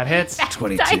die. that hits.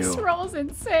 22. Dice roll's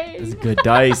insane. Good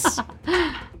dice.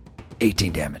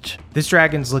 18 damage. This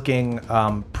dragon's looking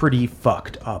pretty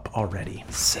fucked up already.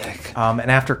 Sick.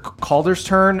 And after Calder's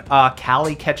turn,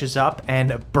 Callie catches up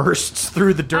and bursts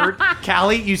through the dirt.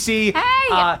 Callie, you see...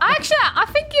 Actually, I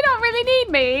think you don't really need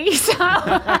me, so...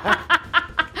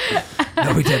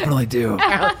 No, we definitely do.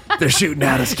 They're shooting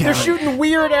at us, Callie. They're shooting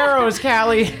weird arrows,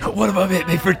 Callie. One of them hit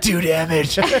me for 2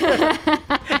 damage.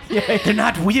 They're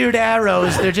not weird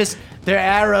arrows. They're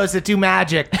arrows that do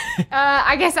magic.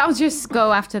 I guess I'll just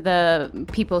go after the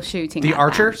people shooting. The at them.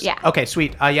 archers? Yeah. Okay,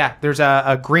 sweet. There's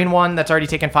a green one that's already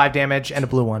taken 5 damage and a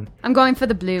blue one. I'm going for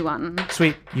the blue one.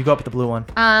 Sweet. You go up with the blue one.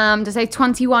 Does a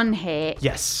 21 hit?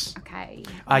 Yes. Okay.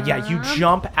 You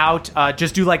jump out,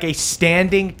 just do like a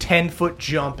standing 10-foot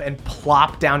jump and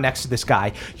plop down next to this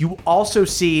guy. You also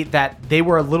see that they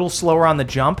were a little slower on the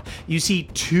jump. You see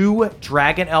 2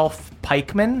 dragon elf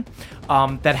pikemen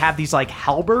that have these like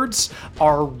halberds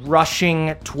are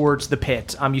rushing towards the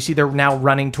pit. You see they're now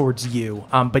running towards you,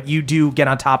 but you do get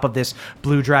on top of this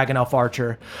blue dragon elf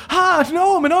archer. Ah,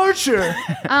 no, I'm an archer.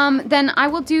 Then I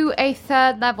will do a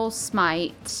 3rd level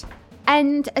smite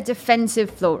and a defensive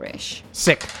flourish.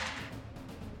 Sick.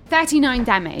 39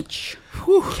 damage.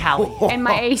 Callie. And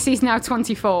my AC is now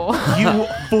 24. You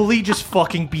fully just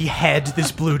fucking behead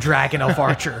this blue dragon elf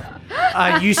archer.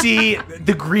 You see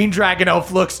the green dragon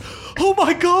elf looks, oh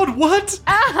my god, what?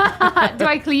 Do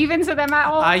I cleave into them at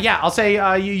all? I'll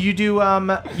say you do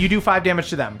 5 damage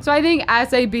to them. So I think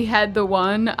as I behead the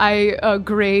one, I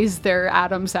graze their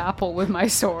Adam's apple with my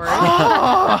sword.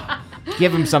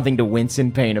 Give him something to wince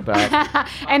in pain about.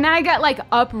 And then I get like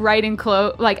upright and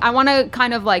close. Like I want to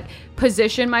kind of like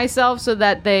position myself so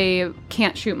that they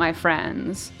can't shoot my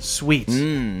friends. Sweet.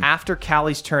 After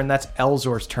Callie's turn, that's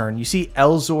Elzor's turn. You see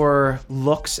Elzor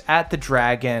looks at the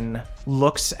dragon,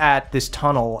 looks at this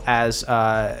tunnel as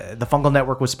the fungal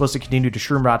network was supposed to continue to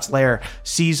Shroomrot's lair,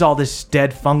 sees all this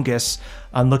dead fungus,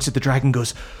 and looks at the dragon,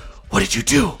 goes, What did you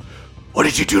do? What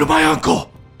did you do to my uncle?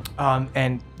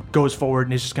 and goes forward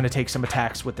and is just going to take some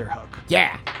attacks with their hook.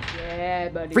 Yeah. Yeah,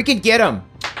 buddy. Freaking get him.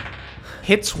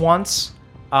 Hits once,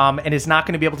 and is not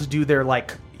going to be able to do their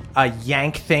like a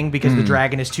yank thing because the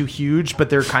dragon is too huge, but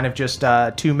they're kind of just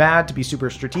too mad to be super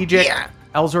strategic. Yeah.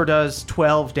 Elzor does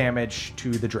 12 damage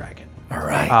to the dragon. All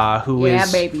right. Who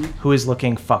is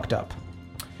looking fucked up.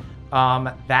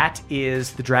 That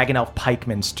is the dragon elf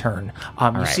pikeman's turn.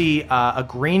 You see a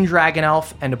green dragon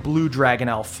elf and a blue dragon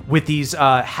elf with these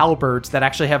halberds that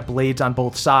actually have blades on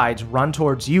both sides run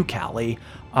towards you, Callie.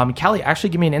 Callie, actually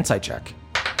give me an insight check.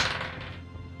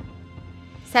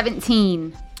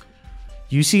 17.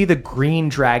 You see the green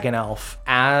dragon elf,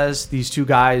 as these two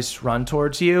guys run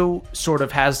towards you, sort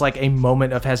of has like a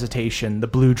moment of hesitation. The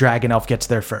blue dragon elf gets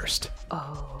there first. Do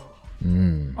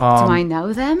I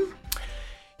know them?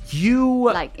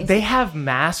 They have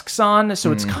masks on,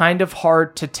 so it's kind of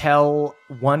hard to tell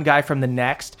one guy from the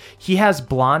next. He has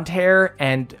blonde hair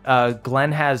and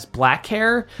Glenn has black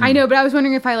hair. I know, but I was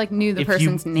wondering if I like knew the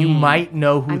person's name. You might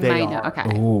know who they are.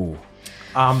 Okay. Ooh.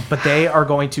 But they are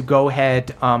going to go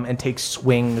ahead and take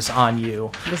swings on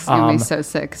you. This is going to be so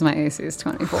sick because my AC is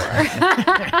 24.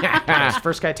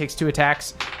 First guy takes 2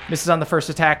 attacks. Misses on the first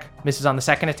attack. Misses on the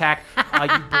second attack.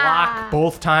 You block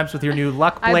both times with your new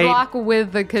luck blade. I block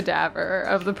with the cadaver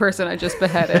of the person I just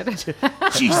beheaded.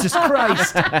 Jesus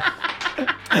Christ.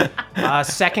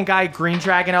 Second guy, Green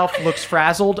Dragon Elf, looks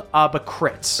frazzled, but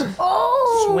crits.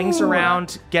 Oh! Swings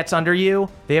around, gets under you.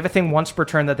 They have a thing once per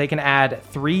turn that they can add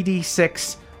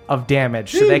 3d6 of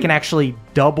damage. So they can actually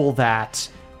double that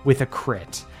with a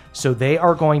crit. So they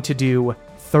are going to do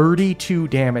 32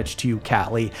 damage to you,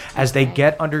 Callie, as they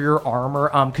get under your armor.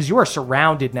 Because you are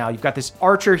surrounded now. You've got this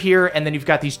archer here, and then you've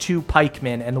got these 2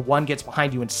 pikemen, and the one gets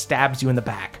behind you and stabs you in the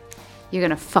back. You're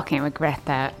going to fucking regret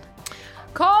that.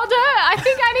 Calder, I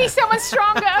think I need someone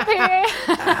stronger up here.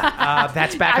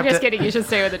 That's back I'm up just to, kidding. You should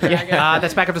stay with the dragon.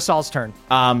 that's back up to Saul's turn.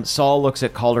 Saul looks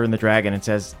at Calder and the dragon and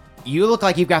says, "You look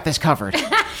like you've got this covered."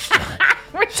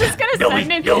 We're just gonna send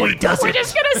in. No, he doesn't. We're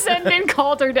just gonna send in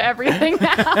Calder to everything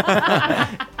now.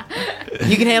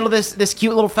 You can handle this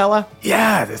cute little fella?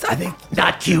 Yeah, I think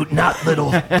not cute, not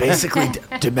little, basically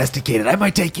domesticated. I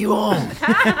might take you home.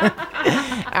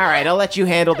 All right, I'll let you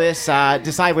handle this.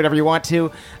 Decide whatever you want to.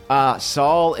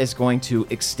 Saul is going to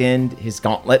extend his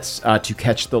gauntlets to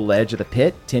catch the ledge of the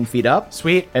pit 10 feet up.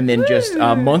 Sweet. And then just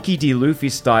Monkey D. Luffy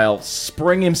style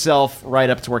spring himself right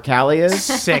up to where Callie is.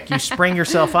 Sick. You spring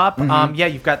yourself up. Yeah,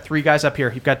 you've got 3 guys up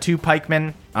here. You've got 2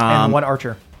 pikemen and 1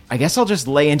 archer. I guess I'll just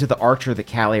lay into the archer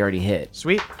that Callie already hit.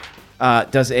 Sweet.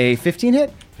 Does a 15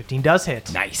 hit? 15 does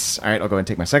hit. Nice. All right, I'll go ahead and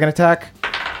take my second attack.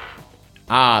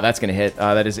 That's going to hit.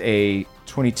 That is a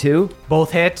 22.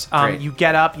 Both hit. Great. You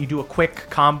get up, you do a quick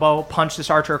combo, punch this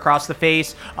archer across the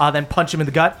face, then punch him in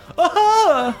the gut.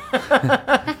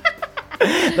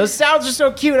 Those sounds are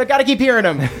so cute. I got to keep hearing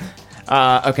them.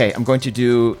 Okay, I'm going to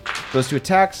do those 2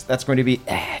 attacks. That's going to be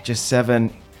just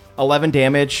 11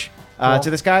 damage to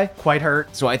this guy. Quite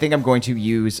hurt. So I think I'm going to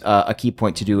use a key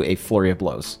point to do a flurry of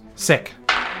blows. Sick.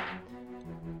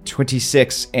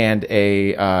 26 and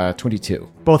a 22.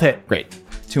 Both hit. Great.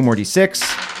 2 more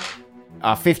d6.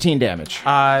 15 damage.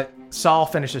 Saul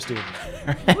finishes dude.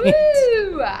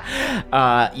 Woo!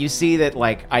 You see that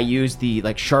like I use the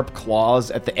like sharp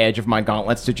claws at the edge of my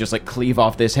gauntlets to just like cleave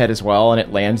off this head as well, and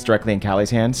it lands directly in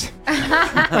Callie's hands.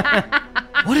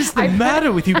 What is the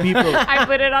matter with you people? I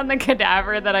put it on the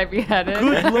cadaver that I beheaded.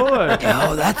 Good lord.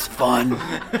 Oh, that's fun.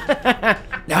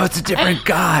 Now it's a different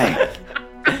guy.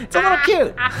 It's a little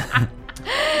cute.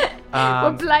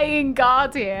 We're playing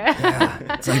God here. Yeah,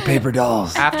 it's like paper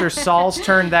dolls. After Saul's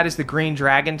turn, that is the Green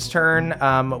Dragon's turn.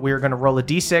 We're going to roll a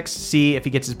d6, see if he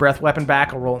gets his breath weapon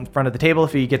back. I'll roll it in front of the table.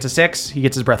 If he gets a 6, he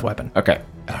gets his breath weapon. Okay.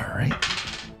 All right.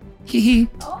 Hee.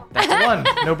 That's a 1.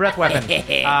 No breath weapon.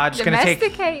 Just going to take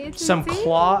Domesticated, some see?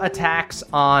 claw attacks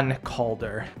on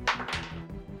Calder.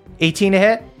 18 to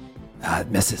hit.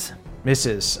 Misses.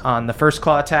 Misses on the first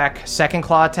claw attack. Second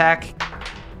claw attack.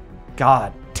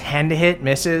 God. 10 to hit.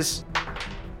 Misses.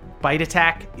 Bite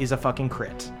attack is a fucking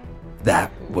crit.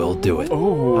 That will do it.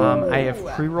 I have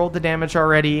pre-rolled the damage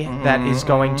already. That is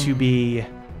going to be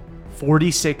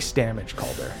 46 damage,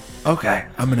 Calder. Okay,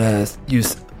 I'm gonna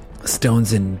use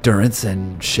Stone's Endurance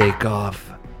and shake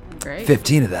off Great.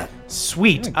 15 of that.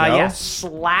 Sweet. Yeah,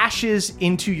 slashes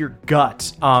into your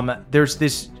gut. There's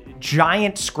this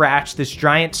giant scratch, this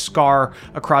giant scar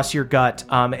across your gut,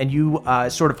 and you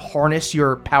sort of harness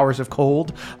your powers of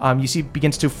cold. You see it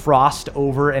begins to frost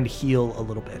over and heal a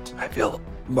little bit. I feel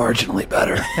marginally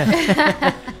better.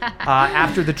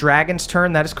 After the dragon's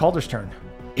turn, that is Calder's turn.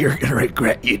 You're gonna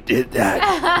regret you did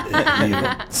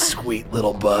that, you sweet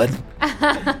little bud.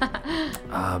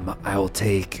 I will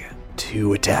take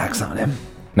 2 attacks on him.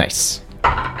 Nice.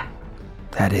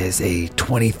 That is a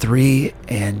 23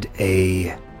 and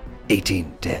a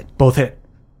 18 to hit. Both hit.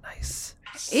 Nice.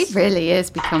 It really is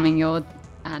becoming your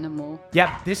animal.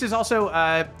 Yeah, this is also,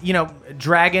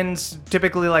 dragons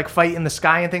typically like fight in the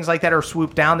sky and things like that or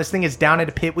swoop down. This thing is down in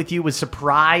a pit with you, was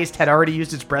surprised, had already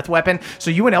used its breath weapon.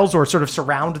 So you and Elzor sort of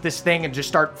surround this thing and just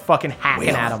start fucking hacking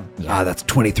at him. That's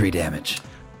 23 damage.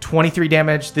 23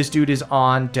 damage. This dude is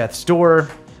on death's door.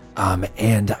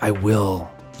 And I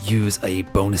will use a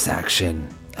bonus action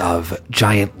of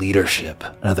giant leadership,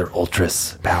 another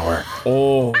Ultras power.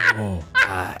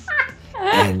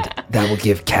 And that will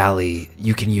give Callie,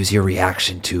 you can use your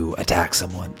reaction to attack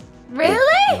someone. Really?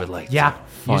 You would like Yeah.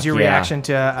 to. Use your reaction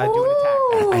to do an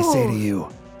attack. I say to you,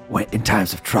 when in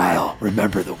times of trial,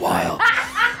 remember the wild.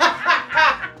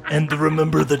 And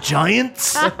remember the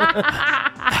giants?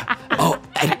 Oh,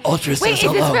 and Ultra Wait, says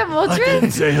is this hello. from I didn't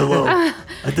Ultra? say hello.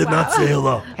 I did not say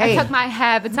hello. Hey, I took my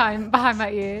hair behind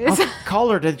my ears.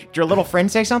 Caller, did your little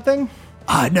friend say something?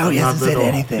 No, he hasn't said at all.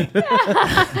 anything.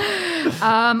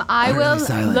 I will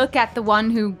silent. look at the one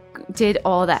who did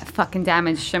all that fucking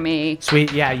damage to me.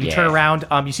 Sweet. Yeah, you turn around.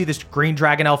 You see this green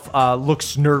dragon elf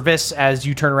looks nervous as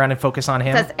you turn around and focus on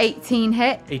him. Does 18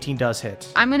 hit? 18 does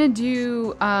hit. I'm gonna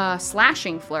do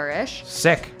slashing flourish.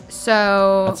 Sick.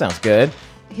 So That sounds good.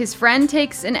 his friend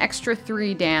takes an extra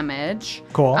 3 damage.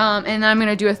 Cool. And I'm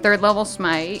gonna do a 3rd level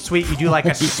smite. Sweet. You do like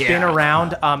a spin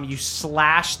around. You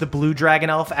slash the blue dragon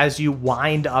elf as you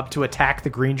wind up to attack the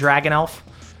green dragon elf.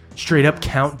 Straight up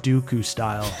Count Dooku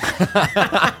style.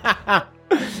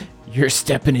 You're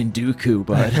stepping in Dooku,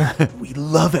 bud. We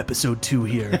love episode 2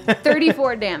 here.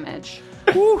 34 damage.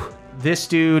 This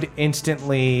dude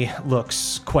instantly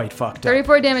looks quite fucked up.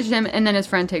 34 damage to him, and then his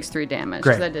friend takes 3 damage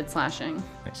Great. because I did slashing.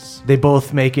 They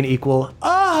both make an equal.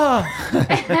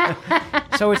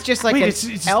 So it's just like an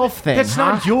it's elf thing, That's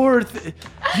huh? not your.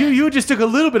 You just took a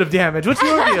little bit of damage. What's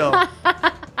your deal?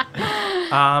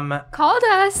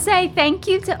 Calder, say thank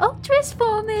you to Ultras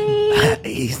for me.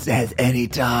 He says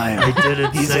anytime. I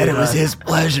didn't He say said it was that. his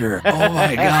pleasure. Oh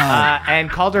my god. And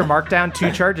Calder marked down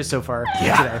 2 charges so far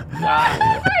today. Oh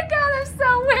my god, I'm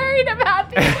so worried about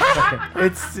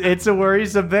this. It's a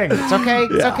worrisome thing. It's okay.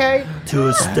 It's okay.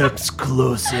 2 steps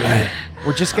closer.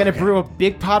 We're just gonna brew a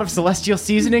big pot of celestial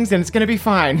seasonings, and it's gonna be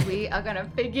fine. We are gonna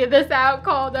figure this out,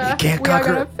 Calder. You can't we are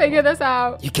conquer gonna figure this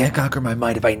out. You can't conquer my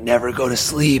mind if I never go to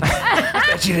sleep.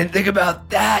 Bet you didn't think about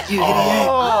that, you idiot.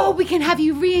 Oh, we can have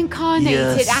you reincarnated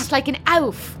Yes. as like an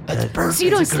elf. That's perfect. So you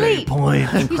don't That's a great sleep.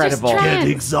 point. Incredible. You just Get trance.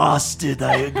 exhausted,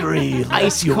 I agree. Let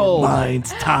Ice your cold.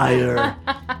 mind's tired.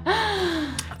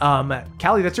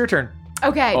 Callie, that's your turn.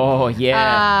 Okay. Oh,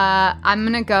 yeah. I'm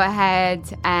gonna go ahead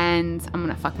and I'm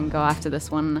gonna fucking go after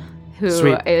this one who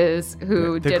Sweet.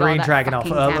 who The did green all that dragon elf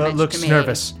fucking damage looks to me.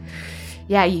 nervous.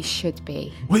 Yeah, you should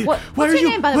be. Wait, why what's are your you-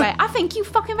 name, by the what- way? I think you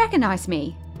fucking recognize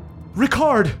me.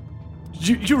 Ricard,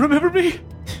 you remember me?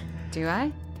 Do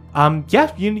I?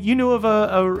 Yeah, you knew of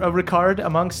a Ricard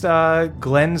amongst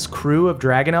Glenn's crew of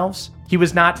dragon elves. He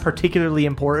was not particularly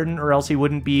important, or else he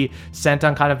wouldn't be sent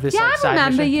on kind of this Yeah, like, I side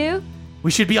remember mission. you. We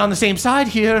should be on the same side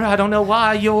here. I don't know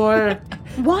why you're.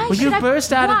 Why Well, should you I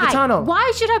burst out of the why? tunnel.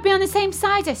 Why should I be on the same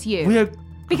side as you? We're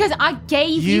Because I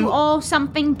gave you You- all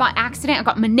something by accident. I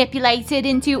got manipulated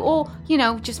into, or,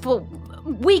 just for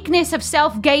weakness of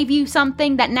self, gave you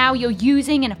something that now you're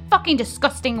using in a fucking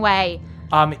disgusting way.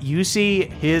 You see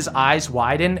his eyes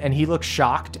widen, and he looks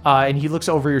shocked, and he looks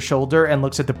over your shoulder and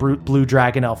looks at the blue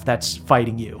dragon elf that's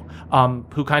fighting you,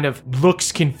 who kind of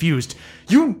looks confused.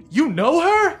 You know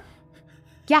her?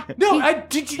 Yeah. No,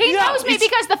 he, he yeah, knows me it's-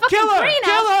 because the fucking kill her, green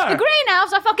kill elves, her. the green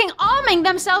elves are fucking arming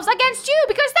themselves against you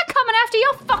because they're coming after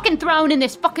your fucking throne in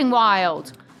this fucking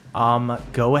wild.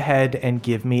 Go ahead and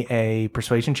give me a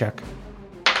persuasion check.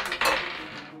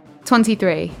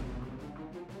 23.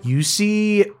 You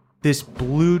see this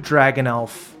blue dragon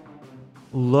elf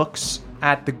looks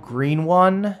at the green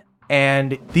one,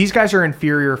 and these guys are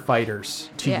inferior fighters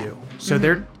to Yeah. you. So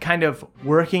they're kind of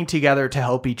working together to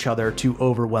help each other to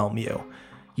overwhelm you.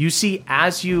 You see,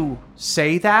 as you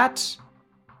say that,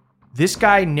 this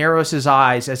guy narrows his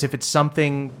eyes as if it's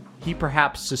something he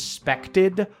perhaps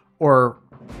suspected or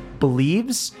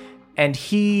believes, and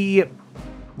he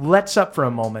lets up for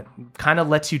a moment, kind of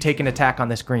lets you take an attack on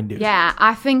this green dude. Yeah,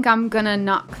 I think I'm gonna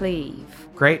not cleave.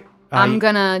 Great. I'm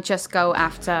gonna just go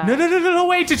after. No,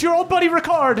 wait, it's your old buddy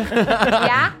Ricard.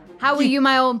 Yeah? How are you,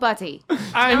 my old buddy?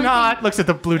 I'm not. Looks at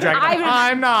the blue dragon.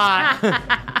 I'm not.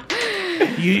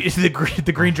 The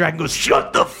green dragon goes,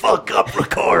 shut the fuck up,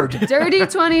 Ricard. Dirty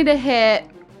 20 to hit.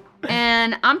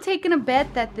 And I'm taking a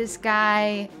bet that this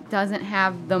guy doesn't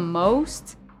have the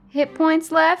most hit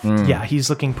points left. Yeah, he's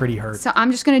looking pretty hurt. So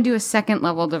I'm just going to do a 2nd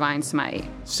level Divine Smite.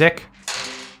 Sick.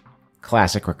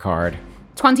 Classic Ricard.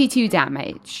 22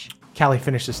 damage. Callie,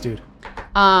 finish this dude.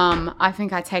 I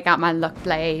think I take out my luck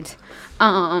blade.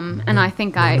 And I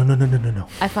think No.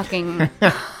 I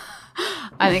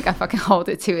fucking hold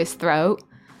it to his throat.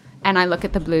 And I look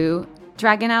at the blue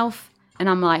dragon elf and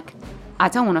I'm like, I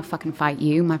don't want to fucking fight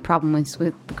you. My problem is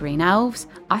with the green elves.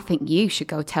 I think you should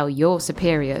go tell your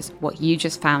superiors what you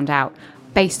just found out.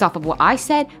 Based off of what I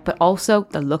said, but also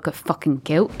the look of fucking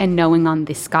guilt and knowing on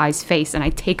this guy's face, and I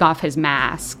take off his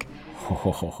mask.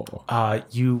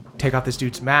 You take off this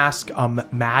dude's mask,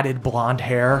 matted blonde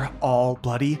hair, all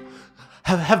bloody.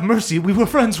 Have mercy. We were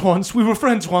friends once.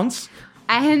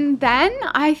 And then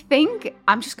I think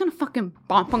I'm just gonna fucking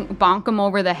bonk him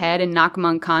over the head and knock him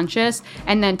unconscious,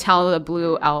 and then tell the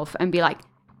blue elf and be like,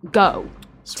 go.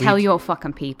 Sweet. Tell your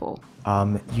fucking people.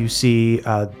 You see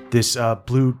this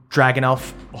blue dragon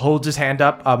elf holds his hand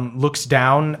up, looks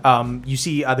down. You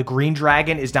see the green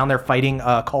dragon is down there fighting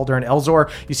Calder and Elzor.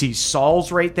 You see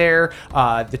Saul's right there.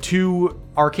 The two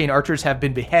arcane archers have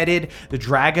been beheaded. The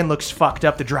dragon looks fucked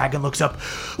up. The dragon looks up.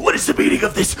 What is the meaning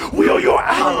of this? We are your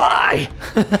ally.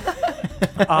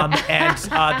 And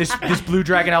this blue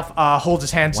dragon elf holds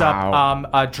his hands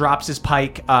up, drops his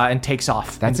pike, and takes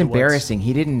off. That's into the woods. embarrassing.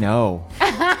 He didn't know.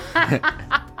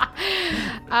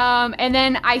 And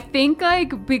then I think,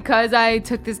 like, because I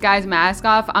took this guy's mask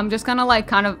off, I'm just gonna, like,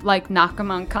 kind of, like, knock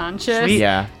him unconscious. Sweet.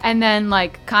 Yeah. And then,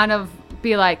 like, kind of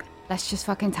be like, let's just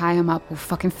fucking tie him up. We'll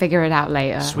fucking figure it out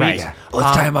later. Sweet. Yeah.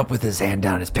 Let's tie him up with his hand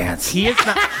down his pants. He is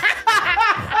not.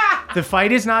 The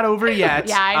fight is not over yet.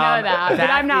 Yeah, I know that, but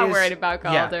I'm not is- worried about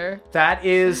Calder. Yeah, that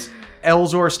is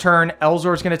Elzor's turn.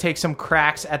 Elzor's going to take some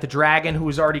cracks at the dragon, who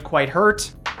is already quite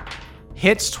hurt.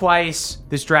 Hits twice.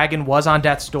 This dragon was on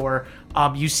death's door.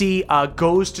 You see,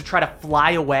 goes to try to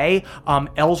fly away.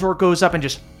 Elzor goes up and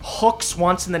just hooks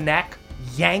once in the neck,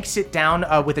 yanks it down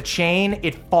with a chain.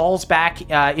 It falls back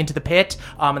into the pit,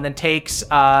 and then takes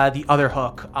the other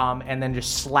hook, and then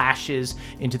just slashes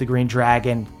into the green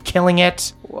dragon, killing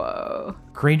it. Whoa.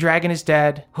 Green dragon is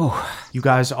dead. You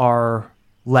guys are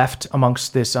left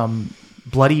amongst this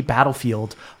bloody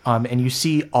battlefield, and you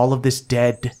see all of this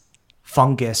dead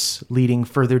fungus leading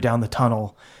further down the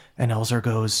tunnel. And Elzor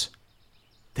goes,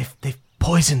 "They've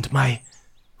poisoned my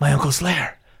uncle's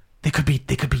lair. They could be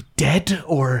dead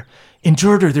or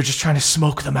injured, or they're just trying to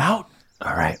smoke them out."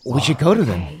 All right. We should go to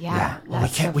them. Yeah. Well,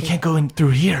 we can't go in through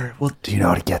here. Well, Do you know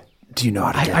how to get?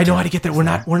 I know how to get there. We're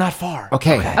not far.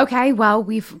 Okay. Okay, well,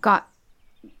 we've got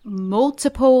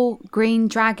multiple green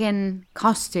dragon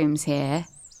costumes here,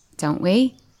 don't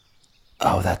we?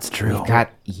 Oh, that's true.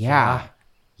 Yeah.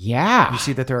 You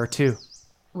see that there are two.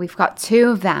 We've got two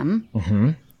of them.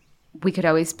 Mm-hmm. We could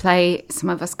always play, some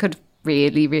of us could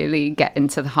really, really get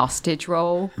into the hostage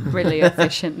role really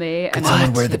efficiently. Could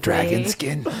someone wear the dragon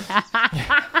skin?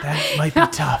 That might be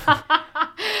tough.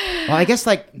 Well, I guess,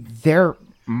 like, there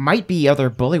might be other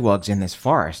bullywugs in this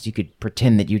forest. You could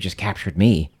pretend that you just captured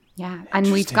me. Yeah,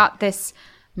 and we've got this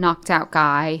knocked out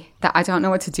guy that I don't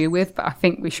know what to do with, but I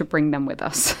think we should bring them with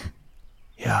us.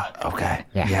 Yeah. Okay.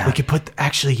 Yeah. We could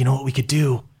actually, you know what we could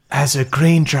do? As a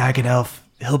green dragon elf,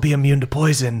 he'll be immune to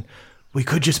poison. We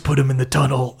could just put him in the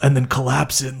tunnel and then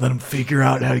collapse it and let him figure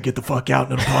out how to get the fuck out.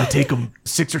 And it'll probably take him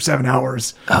 6 or 7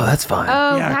 hours. Oh, that's fine.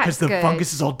 Oh, Yeah, that's because the good.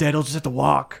 fungus is all dead. He'll just have to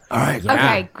walk. All right.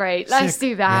 Okay, great. Let's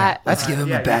do that. Let's give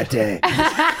him a bad day.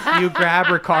 You grab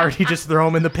Ricard, you just throw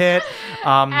him in the pit.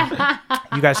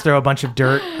 You guys throw a bunch of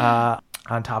dirt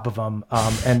on top of him,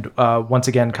 and once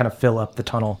again, kind of fill up the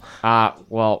tunnel.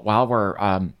 Well, while we're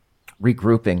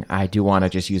regrouping, I do want to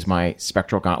just use my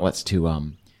spectral gauntlets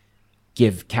to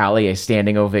give Callie a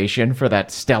standing ovation for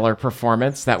that stellar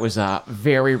performance. That was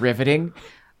very riveting.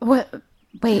 What?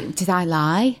 Wait, did I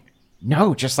lie?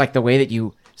 No, just like the way that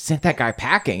you sent that guy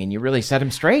packing and you really set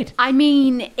him straight. I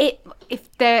mean,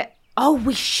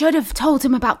 we should have told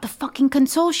him about the fucking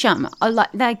consortium, or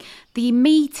like the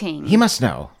meeting. He must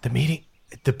know. The meeting,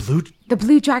 the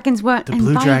blue dragons weren't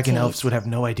blue dragon invited. elves would have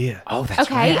no idea. Oh, that's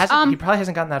Okay, right. He probably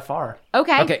hasn't gotten that far.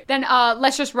 Okay. Then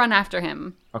let's just run after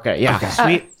him. Okay, yeah.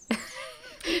 Sweet.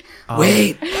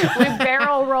 Wait. We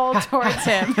barrel roll towards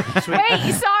him.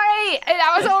 Hey, sorry,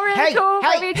 that was all really cool.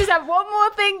 Maybe I just have one more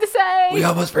thing to say. We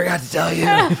almost forgot to tell you.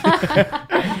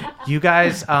 You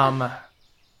guys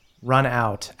run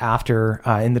out after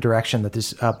in the direction that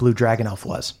this blue dragon elf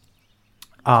was.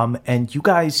 And you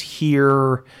guys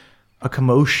hear a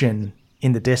commotion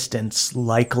in the distance,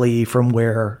 likely from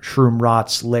where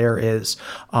Shroomrot's lair is.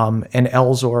 And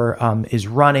Elzor is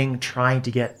running, trying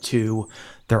to get to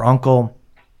their uncle.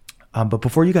 But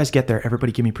before you guys get there,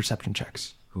 everybody give me perception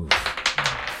checks.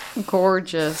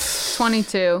 Gorgeous.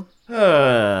 22.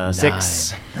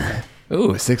 6.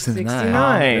 Ooh, 6 and 9.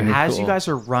 69. As you guys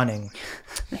are running,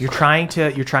 you're trying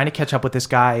to catch up with this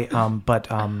guy, but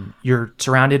you're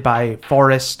surrounded by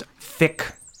forest,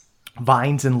 thick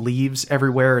vines and leaves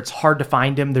everywhere. It's hard to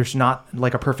find him. There's not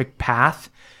like a perfect path,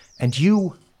 and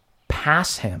you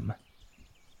pass him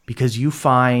because you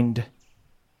find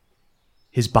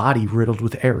his body riddled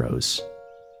with arrows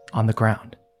on the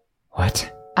ground.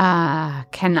 What?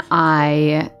 Can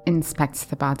I inspect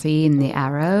the body and the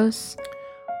arrows?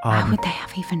 How would they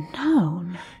have even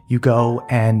known? You go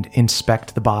and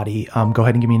inspect the body. Go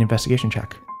ahead and give me an investigation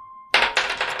check.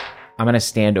 I'm going to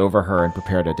stand over her and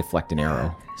prepare to deflect an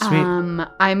arrow. Sweet.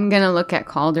 I'm gonna look at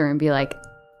Calder and be like,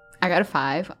 I got a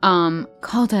 5.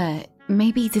 Calder,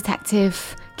 maybe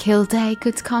Detective Kilday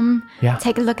could come Yeah.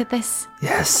 take a look at this?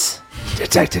 Yes.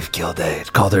 Detective Kilday.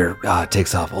 Calder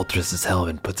takes off Ultras's helm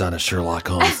and puts on a Sherlock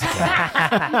Holmes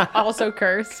cap. Also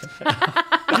cursed.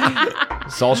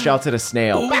 Saul shouts at a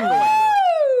snail.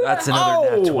 That's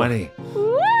another nat 20.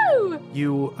 Woo!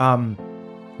 You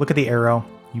look at the arrow.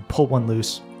 You pull one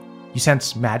loose. You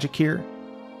sense magic here.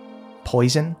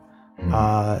 Poison.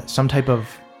 Some type of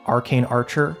arcane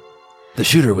archer. The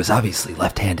shooter was obviously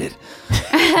left-handed.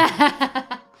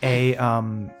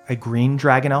 A green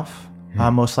dragon elf,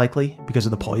 most likely because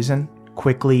of the poison,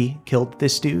 quickly killed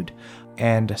this dude.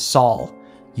 And Saul,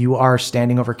 you are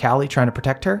standing over Callie trying to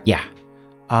protect her. Yeah.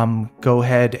 Go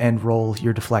ahead and roll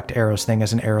your deflect arrows thing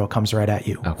as an arrow comes right at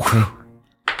you. Okay.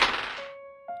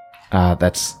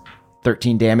 That's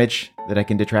 13 damage that I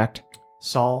can detract.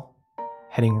 Saul,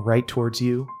 heading right towards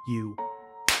you, you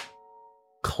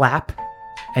clap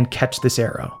and catch this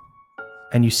arrow.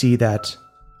 And you see that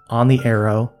on the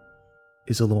arrow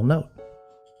is a little note.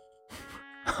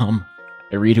 I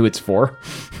read who it's for.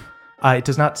 It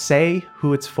does not say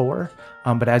who it's for,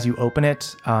 but as you open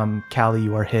it, Callie,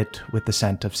 you are hit with the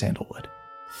scent of sandalwood.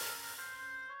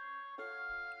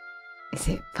 Is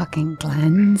it fucking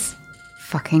Glenn's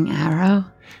fucking arrow?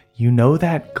 You know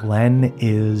that Glenn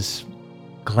is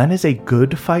a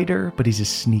good fighter, but he's a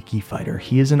sneaky fighter.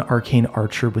 He is an arcane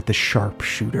archer with the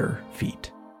sharpshooter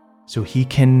feat. So he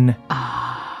can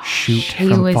shoot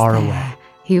from far away.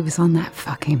 He was on that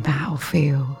fucking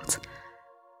battlefield.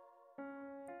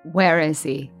 Where is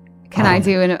he? Can I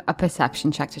do a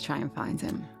perception check to try and find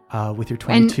him? With your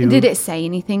 22. And did it say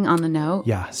anything on the note?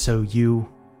 Yeah, so you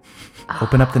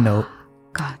open up the note.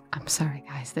 God, I'm sorry,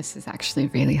 guys. This is actually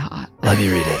really hot. Let me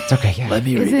read it. It's okay, yeah. Let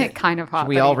me read Isn't it. it kind of hot? Should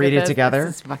we that all he read did it this? together?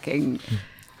 This is fucking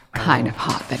kind of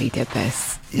hot that he did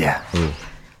this. Yeah.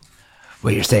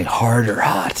 Wait, you're saying hard or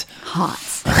hot?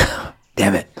 Hot.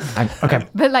 Damn it. Okay.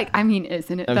 But like, I mean,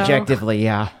 isn't it though? Objectively,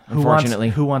 yeah. Unfortunately.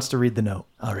 Who wants to read the note?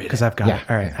 I'll read it. Because I've got Yeah. it.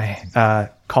 All right.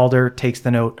 Calder takes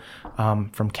the note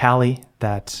from Callie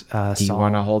that Do you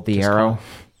want to hold the arrow?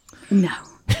 No.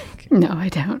 No, I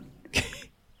don't.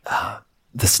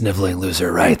 The sniveling loser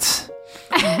writes,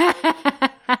 I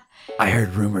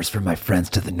heard rumors from my friends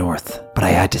to the north, but I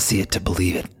had to see it to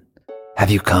believe it.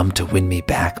 Have you come to win me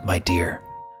back, my dear?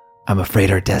 I'm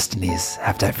afraid our destinies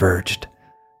have diverged,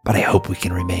 but I hope we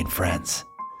can remain friends.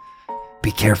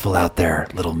 Be careful out there,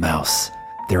 little mouse.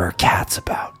 There are cats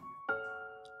about.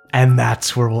 And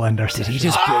that's where we'll end our session.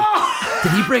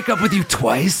 Did he break up with you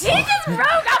twice? He just broke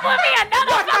up with me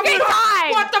another fucking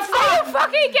time. What the fuck? Are you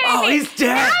fucking kidding me? he's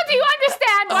dead. Now do you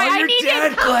understand why I you're needed?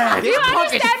 dead, Glenn. Do you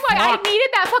understand why I needed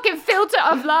that fucking filter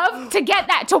of love to get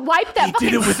that to wipe that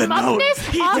did fucking it with a note. smugness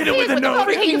He off did it with a his note.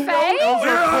 fucking face?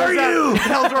 Where are you?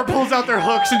 Eldor pulls out their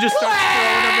hooks and just starts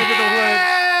throwing them into the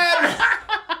woods.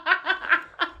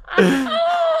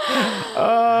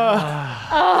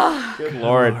 Good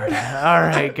Lord. All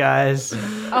right, guys.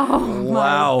 Oh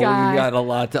Wow, my God. we got a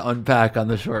lot to unpack on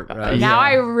the short rest. Now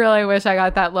I really wish I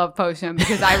got that love potion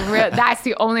because that's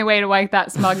the only way to wipe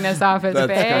that smugness off his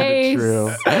That's face.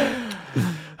 kind of true.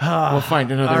 We'll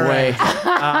find another way.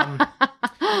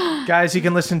 Guys, you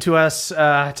can listen to us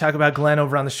talk about Glenn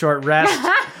over on the short rest.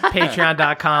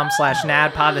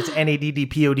 Patreon.com/NADPOD. That's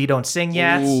NADDPOD. Don't sing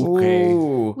yet.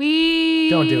 Ooh.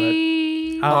 Don't do it.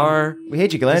 We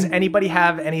hate you, Does Glenn. anybody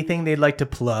have anything they'd like to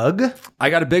plug?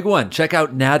 I got a big one. Check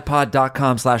out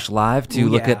nadpod.com/live to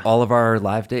look yeah. at all of our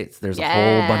live dates. There's a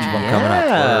whole bunch of them coming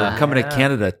up. We're coming to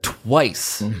Canada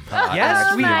twice.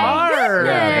 Yes, we my are.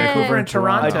 goodness. Vancouver and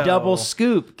Toronto. A double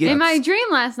scoop. In my dream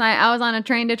last night, I was on a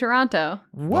train to Toronto.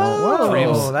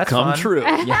 Whoa, that's Come fun. true.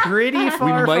 Pretty We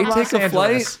far might from take Los a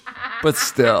flight, Angeles. but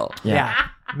still. Yeah.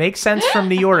 Makes sense from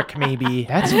New York, maybe.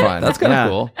 That's fun. That's kind of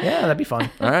cool. Yeah, that'd be fun.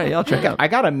 All right, yeah, I'll check out. I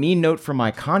got a mean note from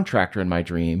my contractor in my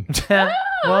dream.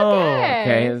 Whoa.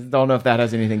 Okay, don't know if that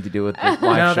has anything to do with the live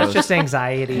No, shows. that's just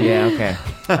anxiety. Yeah, okay.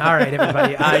 All right,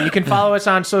 everybody. You can follow us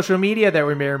on social media that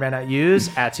we may or may not use,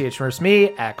 at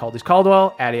CHMersMe, at Caldy's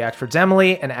Caldwell, at Oxford's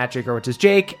Emily, and at Jake Horwitz's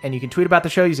Jake. And you can tweet about the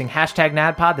show using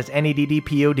 #NADPOD. That's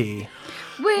NADDPOD.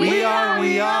 We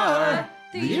are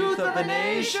the youth of the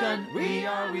nation. We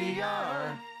are the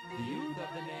youth of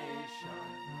the nation.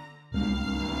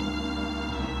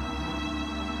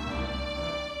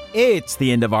 It's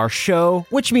the end of our show,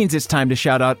 which means it's time to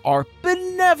shout out our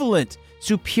benevolent,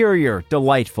 superior,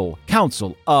 delightful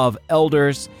Council of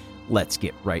Elders. Let's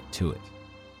get right to it.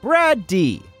 Brad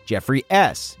D., Jeffrey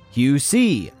S., Hugh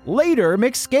C., Later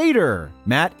McSkater,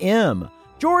 Matt M.,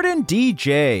 Jordan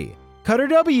DJ, Cutter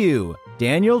W.,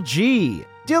 Daniel G.,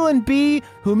 Dylan B.,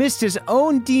 who missed his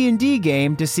own D&D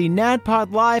game to see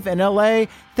NADPOD live in LA.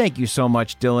 Thank you so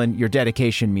much, Dylan. Your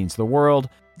dedication means the world.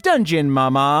 Dungeon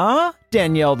Mama,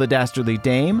 Danielle the Dastardly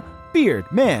Dame,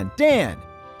 Beard Man Dan,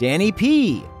 Danny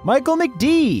P, Michael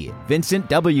McD, Vincent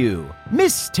W,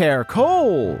 Mr.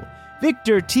 Cole,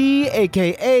 Victor T,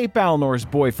 aka Balnor's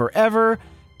Boy Forever,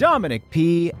 Dominic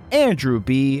P, Andrew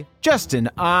B, Justin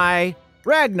I,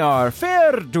 Ragnar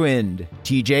Fairdwind,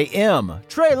 TJ M,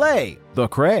 Trele, The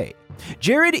Cray,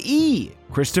 Jared E,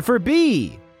 Christopher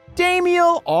B,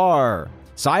 Damiel R,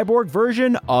 cyborg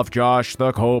version of Josh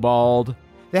the Kobold,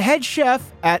 the head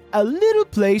chef at a little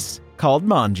place called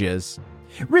Manjas,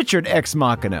 Richard X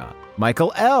Machina,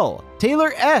 Michael L,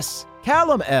 Taylor S,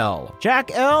 Callum L,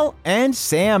 Jack L, and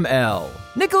Sam L,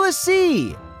 Nicholas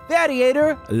C,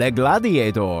 Gladiator Le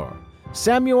Gladiator,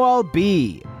 Samuel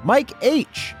B, Mike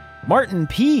H, Martin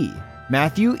P,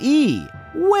 Matthew E,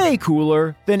 way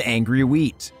cooler than Angry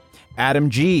Wheat, Adam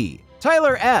G,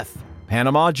 Tyler F,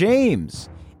 Panama James,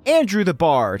 Andrew the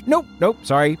Bard. Nope,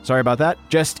 sorry about that.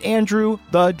 Just Andrew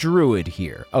the Druid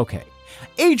here. Okay.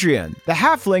 Adrian, the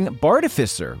Halfling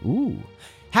Bartificer. Ooh.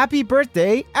 Happy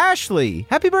birthday, Ashley.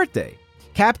 Happy birthday.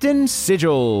 Captain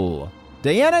Sigil,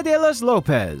 Diana de los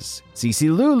Lopez,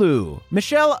 Cece Lulu,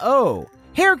 Michelle O,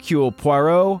 Hercule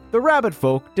Poirot, the Rabbit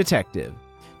Folk Detective,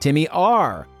 Timmy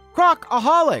R,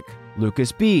 Crocaholic,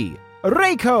 Lucas B,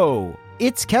 Reiko,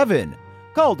 It's Kevin,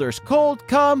 Calder's Cold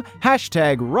Cum,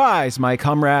 hashtag Rise My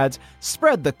Comrades,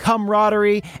 spread the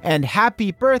camaraderie, and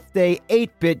happy birthday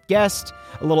 8-bit guest.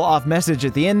 A little off message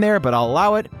at the end there, but I'll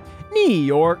allow it. New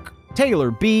York,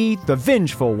 Taylor B, the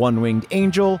Vengeful One-Winged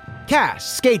Angel,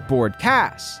 Cass, Skateboard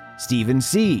Cass, Stephen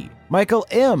C, Michael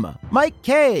M, Mike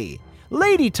K,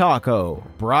 Lady Taco,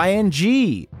 Brian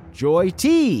G, Joy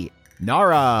T,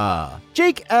 Nara,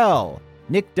 Jake L,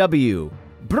 Nick W,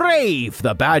 Brave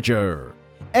the Badger,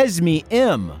 Esme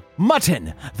M,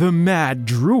 Mutton, the Mad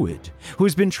Druid,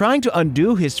 who's been trying to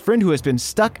undo his friend who has been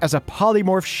stuck as a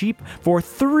polymorph sheep for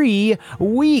 3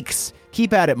 weeks.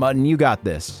 Keep at it, Mutton, you got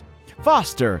this.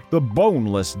 Foster, the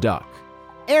Boneless Duck,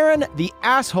 Aaron, the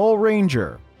Asshole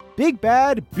Ranger, Big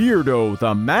Bad Beardo,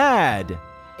 the Mad,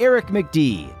 Eric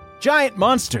McD, Giant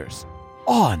Monsters,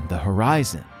 on the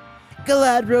Horizon,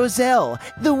 Galad Roselle,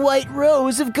 the White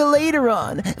Rose of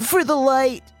Galateron, for the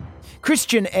light,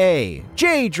 Christian A,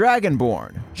 J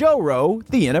Dragonborn, Joro,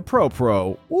 the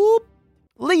Inapropro, whoop,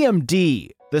 Liam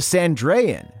D, the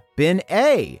Sandrayan, Ben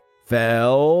A,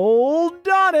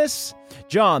 Feldonis,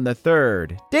 John the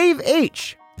Third, Dave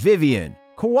H, Vivian,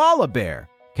 Koala Bear,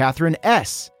 Catherine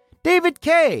S, David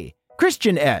K,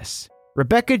 Christian S,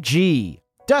 Rebecca G,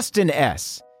 Dustin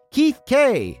S, Keith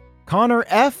K, Connor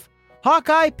F,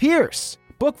 Hawkeye Pierce,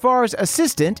 Bookvar's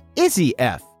assistant Izzy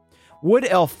F, Wood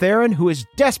Elf Theron, who is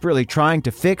desperately trying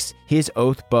to fix his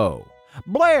oath bow,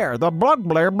 Blair, the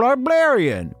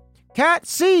Blarian, Cat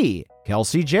C,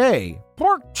 Kelsey J,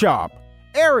 Pork Chop,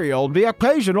 Ariel, the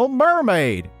occasional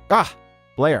mermaid.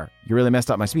 Blair, you really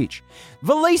messed up my speech.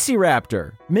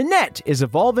 Velociraptor, Minette is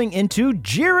evolving into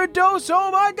Gyarados.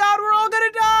 Oh my god, we're all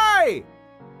gonna die!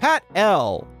 Pat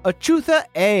L, Achutha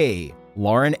A,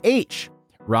 Lauren H,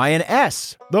 Ryan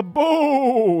S, the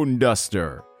Bone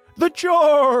Duster, the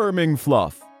Charming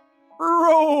Fluff,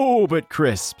 Robot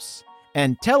Crisps,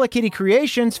 and Telekitty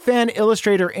Creations fan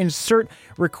illustrator insert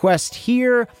request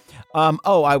here.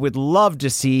 I would love to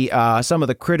see some of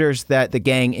the critters that the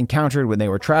gang encountered when they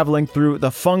were traveling through the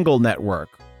Fungal Network,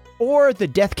 or the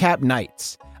Deathcap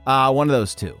Knights. One of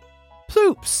those two.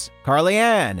 Ploops, Carly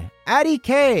Ann, Addie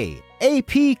K,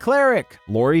 AP Cleric,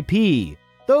 Lori P,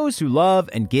 those who love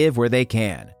and give where they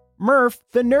can. Murph,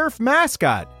 the Nerf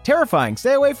mascot, terrifying,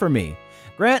 stay away from me.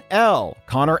 Grant L,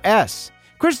 Connor S,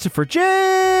 Christopher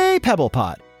J,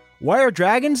 Pebblepot. Why are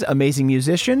dragons amazing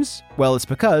musicians? Well, it's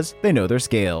because they know their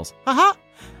scales. Haha!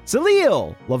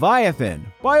 Salil,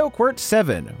 Leviathan, BioQuirt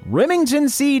 7, Remington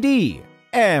CD,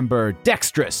 Amber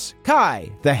Dextrous,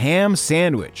 Kai, the Ham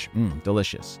Sandwich,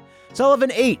 delicious.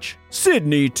 Sullivan H,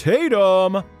 Sydney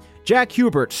Tatum, Jack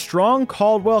Hubert, strong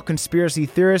Caldwell conspiracy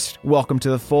theorist, welcome to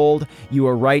the fold. You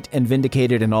are right and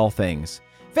vindicated in all things.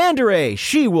 Vanderay,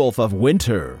 She-Wolf of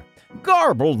Winter,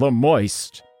 Garble the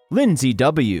Moist, Lindsay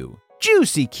W,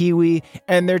 Juicy Kiwi,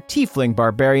 and their tiefling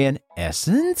barbarian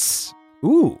Essence?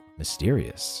 Ooh,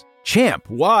 mysterious. Champ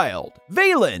Wild,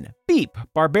 Valen, Beep,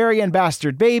 Barbarian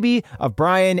Bastard Baby of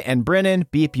Brian and Brennan,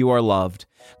 Beep, you are loved.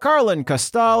 Carlin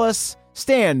Costalis,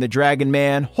 Stan the Dragon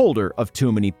Man, holder of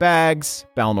too many bags,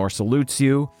 Balnor salutes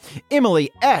you.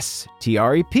 Emily S,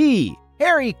 TREP,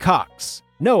 Harry Cox,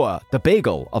 Noah, the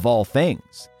bagel of all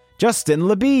things. Justin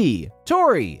LeBee,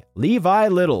 Tori, Levi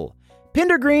Little,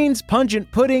 Pindergreen's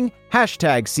Pungent Pudding,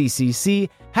 hashtag CCC,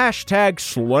 hashtag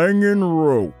Slangin'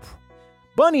 Rope.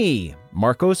 Bunny,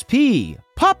 Marcos P,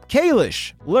 Pop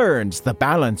Kalish learns the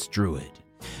Balance Druid.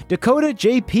 Dakota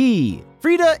JP,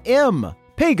 Frida M,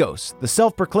 Pagos, the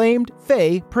self-proclaimed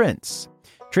Fey Prince.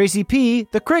 Tracy P,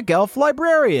 the Crick Elf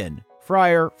Librarian.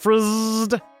 Friar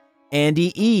Frizzed.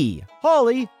 Andy E,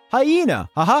 Holly, Hyena,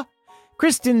 haha.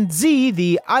 Kristen Z,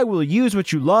 the I will use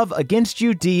what you love against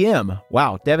you DM.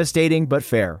 Wow, devastating but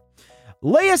fair.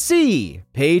 Leia C,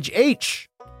 Paige H,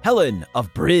 Helen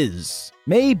of Briz,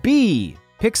 May B,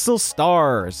 Pixel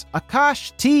Stars,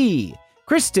 Akash T,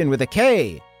 Kristen with a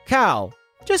K, Cal,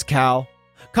 just Cal,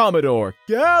 Commodore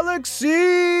Galaxy,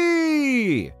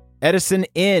 Edison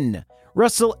N,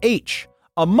 Russell H,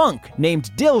 a monk named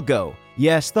Dilgo.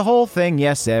 Yes, the whole thing,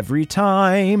 yes, every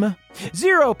time.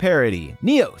 Zero Parody,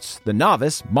 Neos, the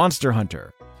novice monster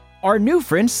hunter. Our new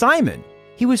friend Simon.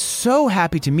 He was so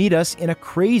happy to meet us in a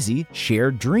crazy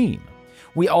shared dream.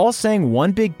 We all sang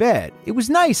One Big Bed. It was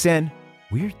nice and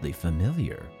weirdly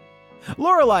familiar.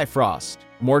 Lorelei Frost,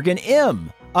 Morgan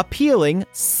M, Appealing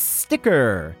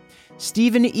Sticker.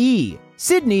 Stephen E,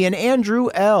 Sydney and Andrew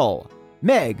L,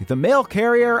 Meg, the mail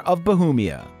carrier of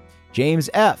Bohemia. James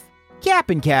F, Cap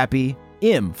and Cappy,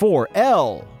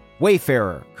 M4L.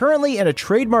 Wayfarer, currently in a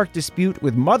trademark dispute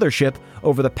with Mothership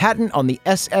over the patent on the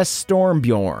SS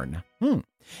Stormbjorn.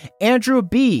 Andrew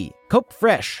B, Cope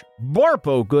Fresh,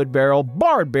 Barpo Goodbarrel,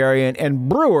 Barbarian, and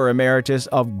Brewer Emeritus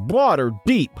of Water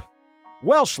Deep.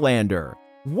 Welshlander,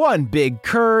 One Big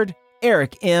Curd,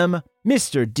 Eric M,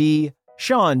 Mr. D,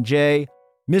 Sean J,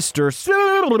 Mr.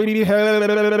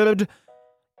 Head,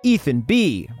 Ethan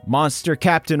B, Monster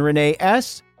Captain Renee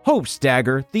S, Hope's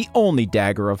Dagger, the only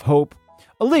dagger of hope,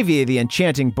 Olivia the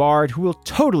Enchanting Bard, who will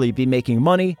totally be making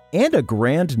money and a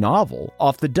grand novel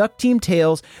off the Duck Team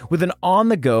tales with an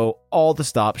on-the-go,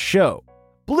 all-the-stop show.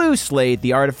 Blue Slade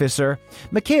the Artificer,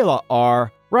 Michaela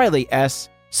R, Riley S,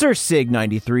 Sir Sig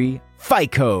 93,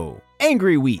 FICO,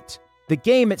 Angry Wheat, the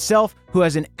game itself, who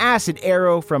has an acid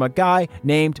arrow from a guy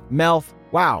named Melf.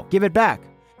 Wow, give it back.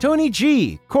 Tony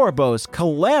G, Corbo's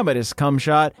Calamitous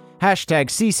Cumshot, hashtag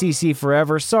CCC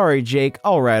Forever, sorry Jake,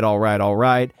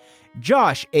 alright.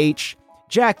 Josh H,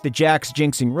 Jack the Jack's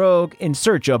Jinxing Rogue in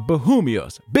search of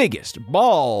Bohemia's biggest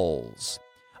balls.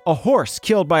 A horse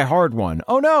killed by Hard One,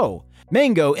 oh no.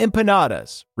 Mango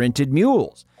Empanadas, Rented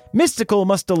Mules, Mystical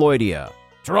Mustaloidia,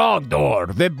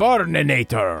 Trogdor the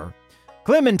Barninator,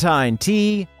 Clementine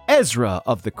T, Ezra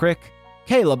of the Crick,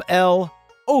 Caleb L,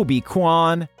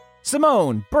 Obi-Kwan,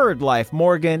 Simone Birdlife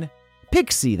Morgan,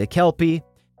 Pixie the Kelpie,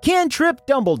 Cantrip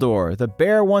Dumbledore, the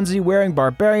bear onesie wearing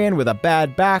barbarian with a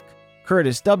bad back,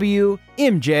 Curtis W,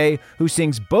 MJ, who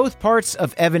sings both parts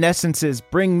of Evanescence's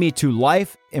Bring Me to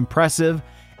Life, impressive,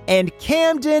 and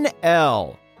Camden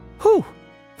L. Whew!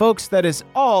 Folks, that is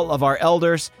all of our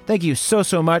elders. Thank you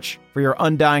so much for your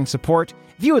undying support.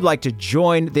 If you would like to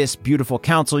join this beautiful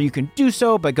council, you can do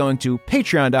so by going to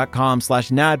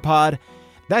patreon.com/nadpod.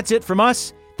 That's it from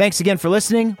us. Thanks again for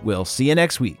listening. We'll see you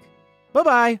next week.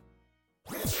 Bye-bye.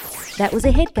 That was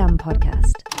a HeadGum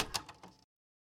podcast.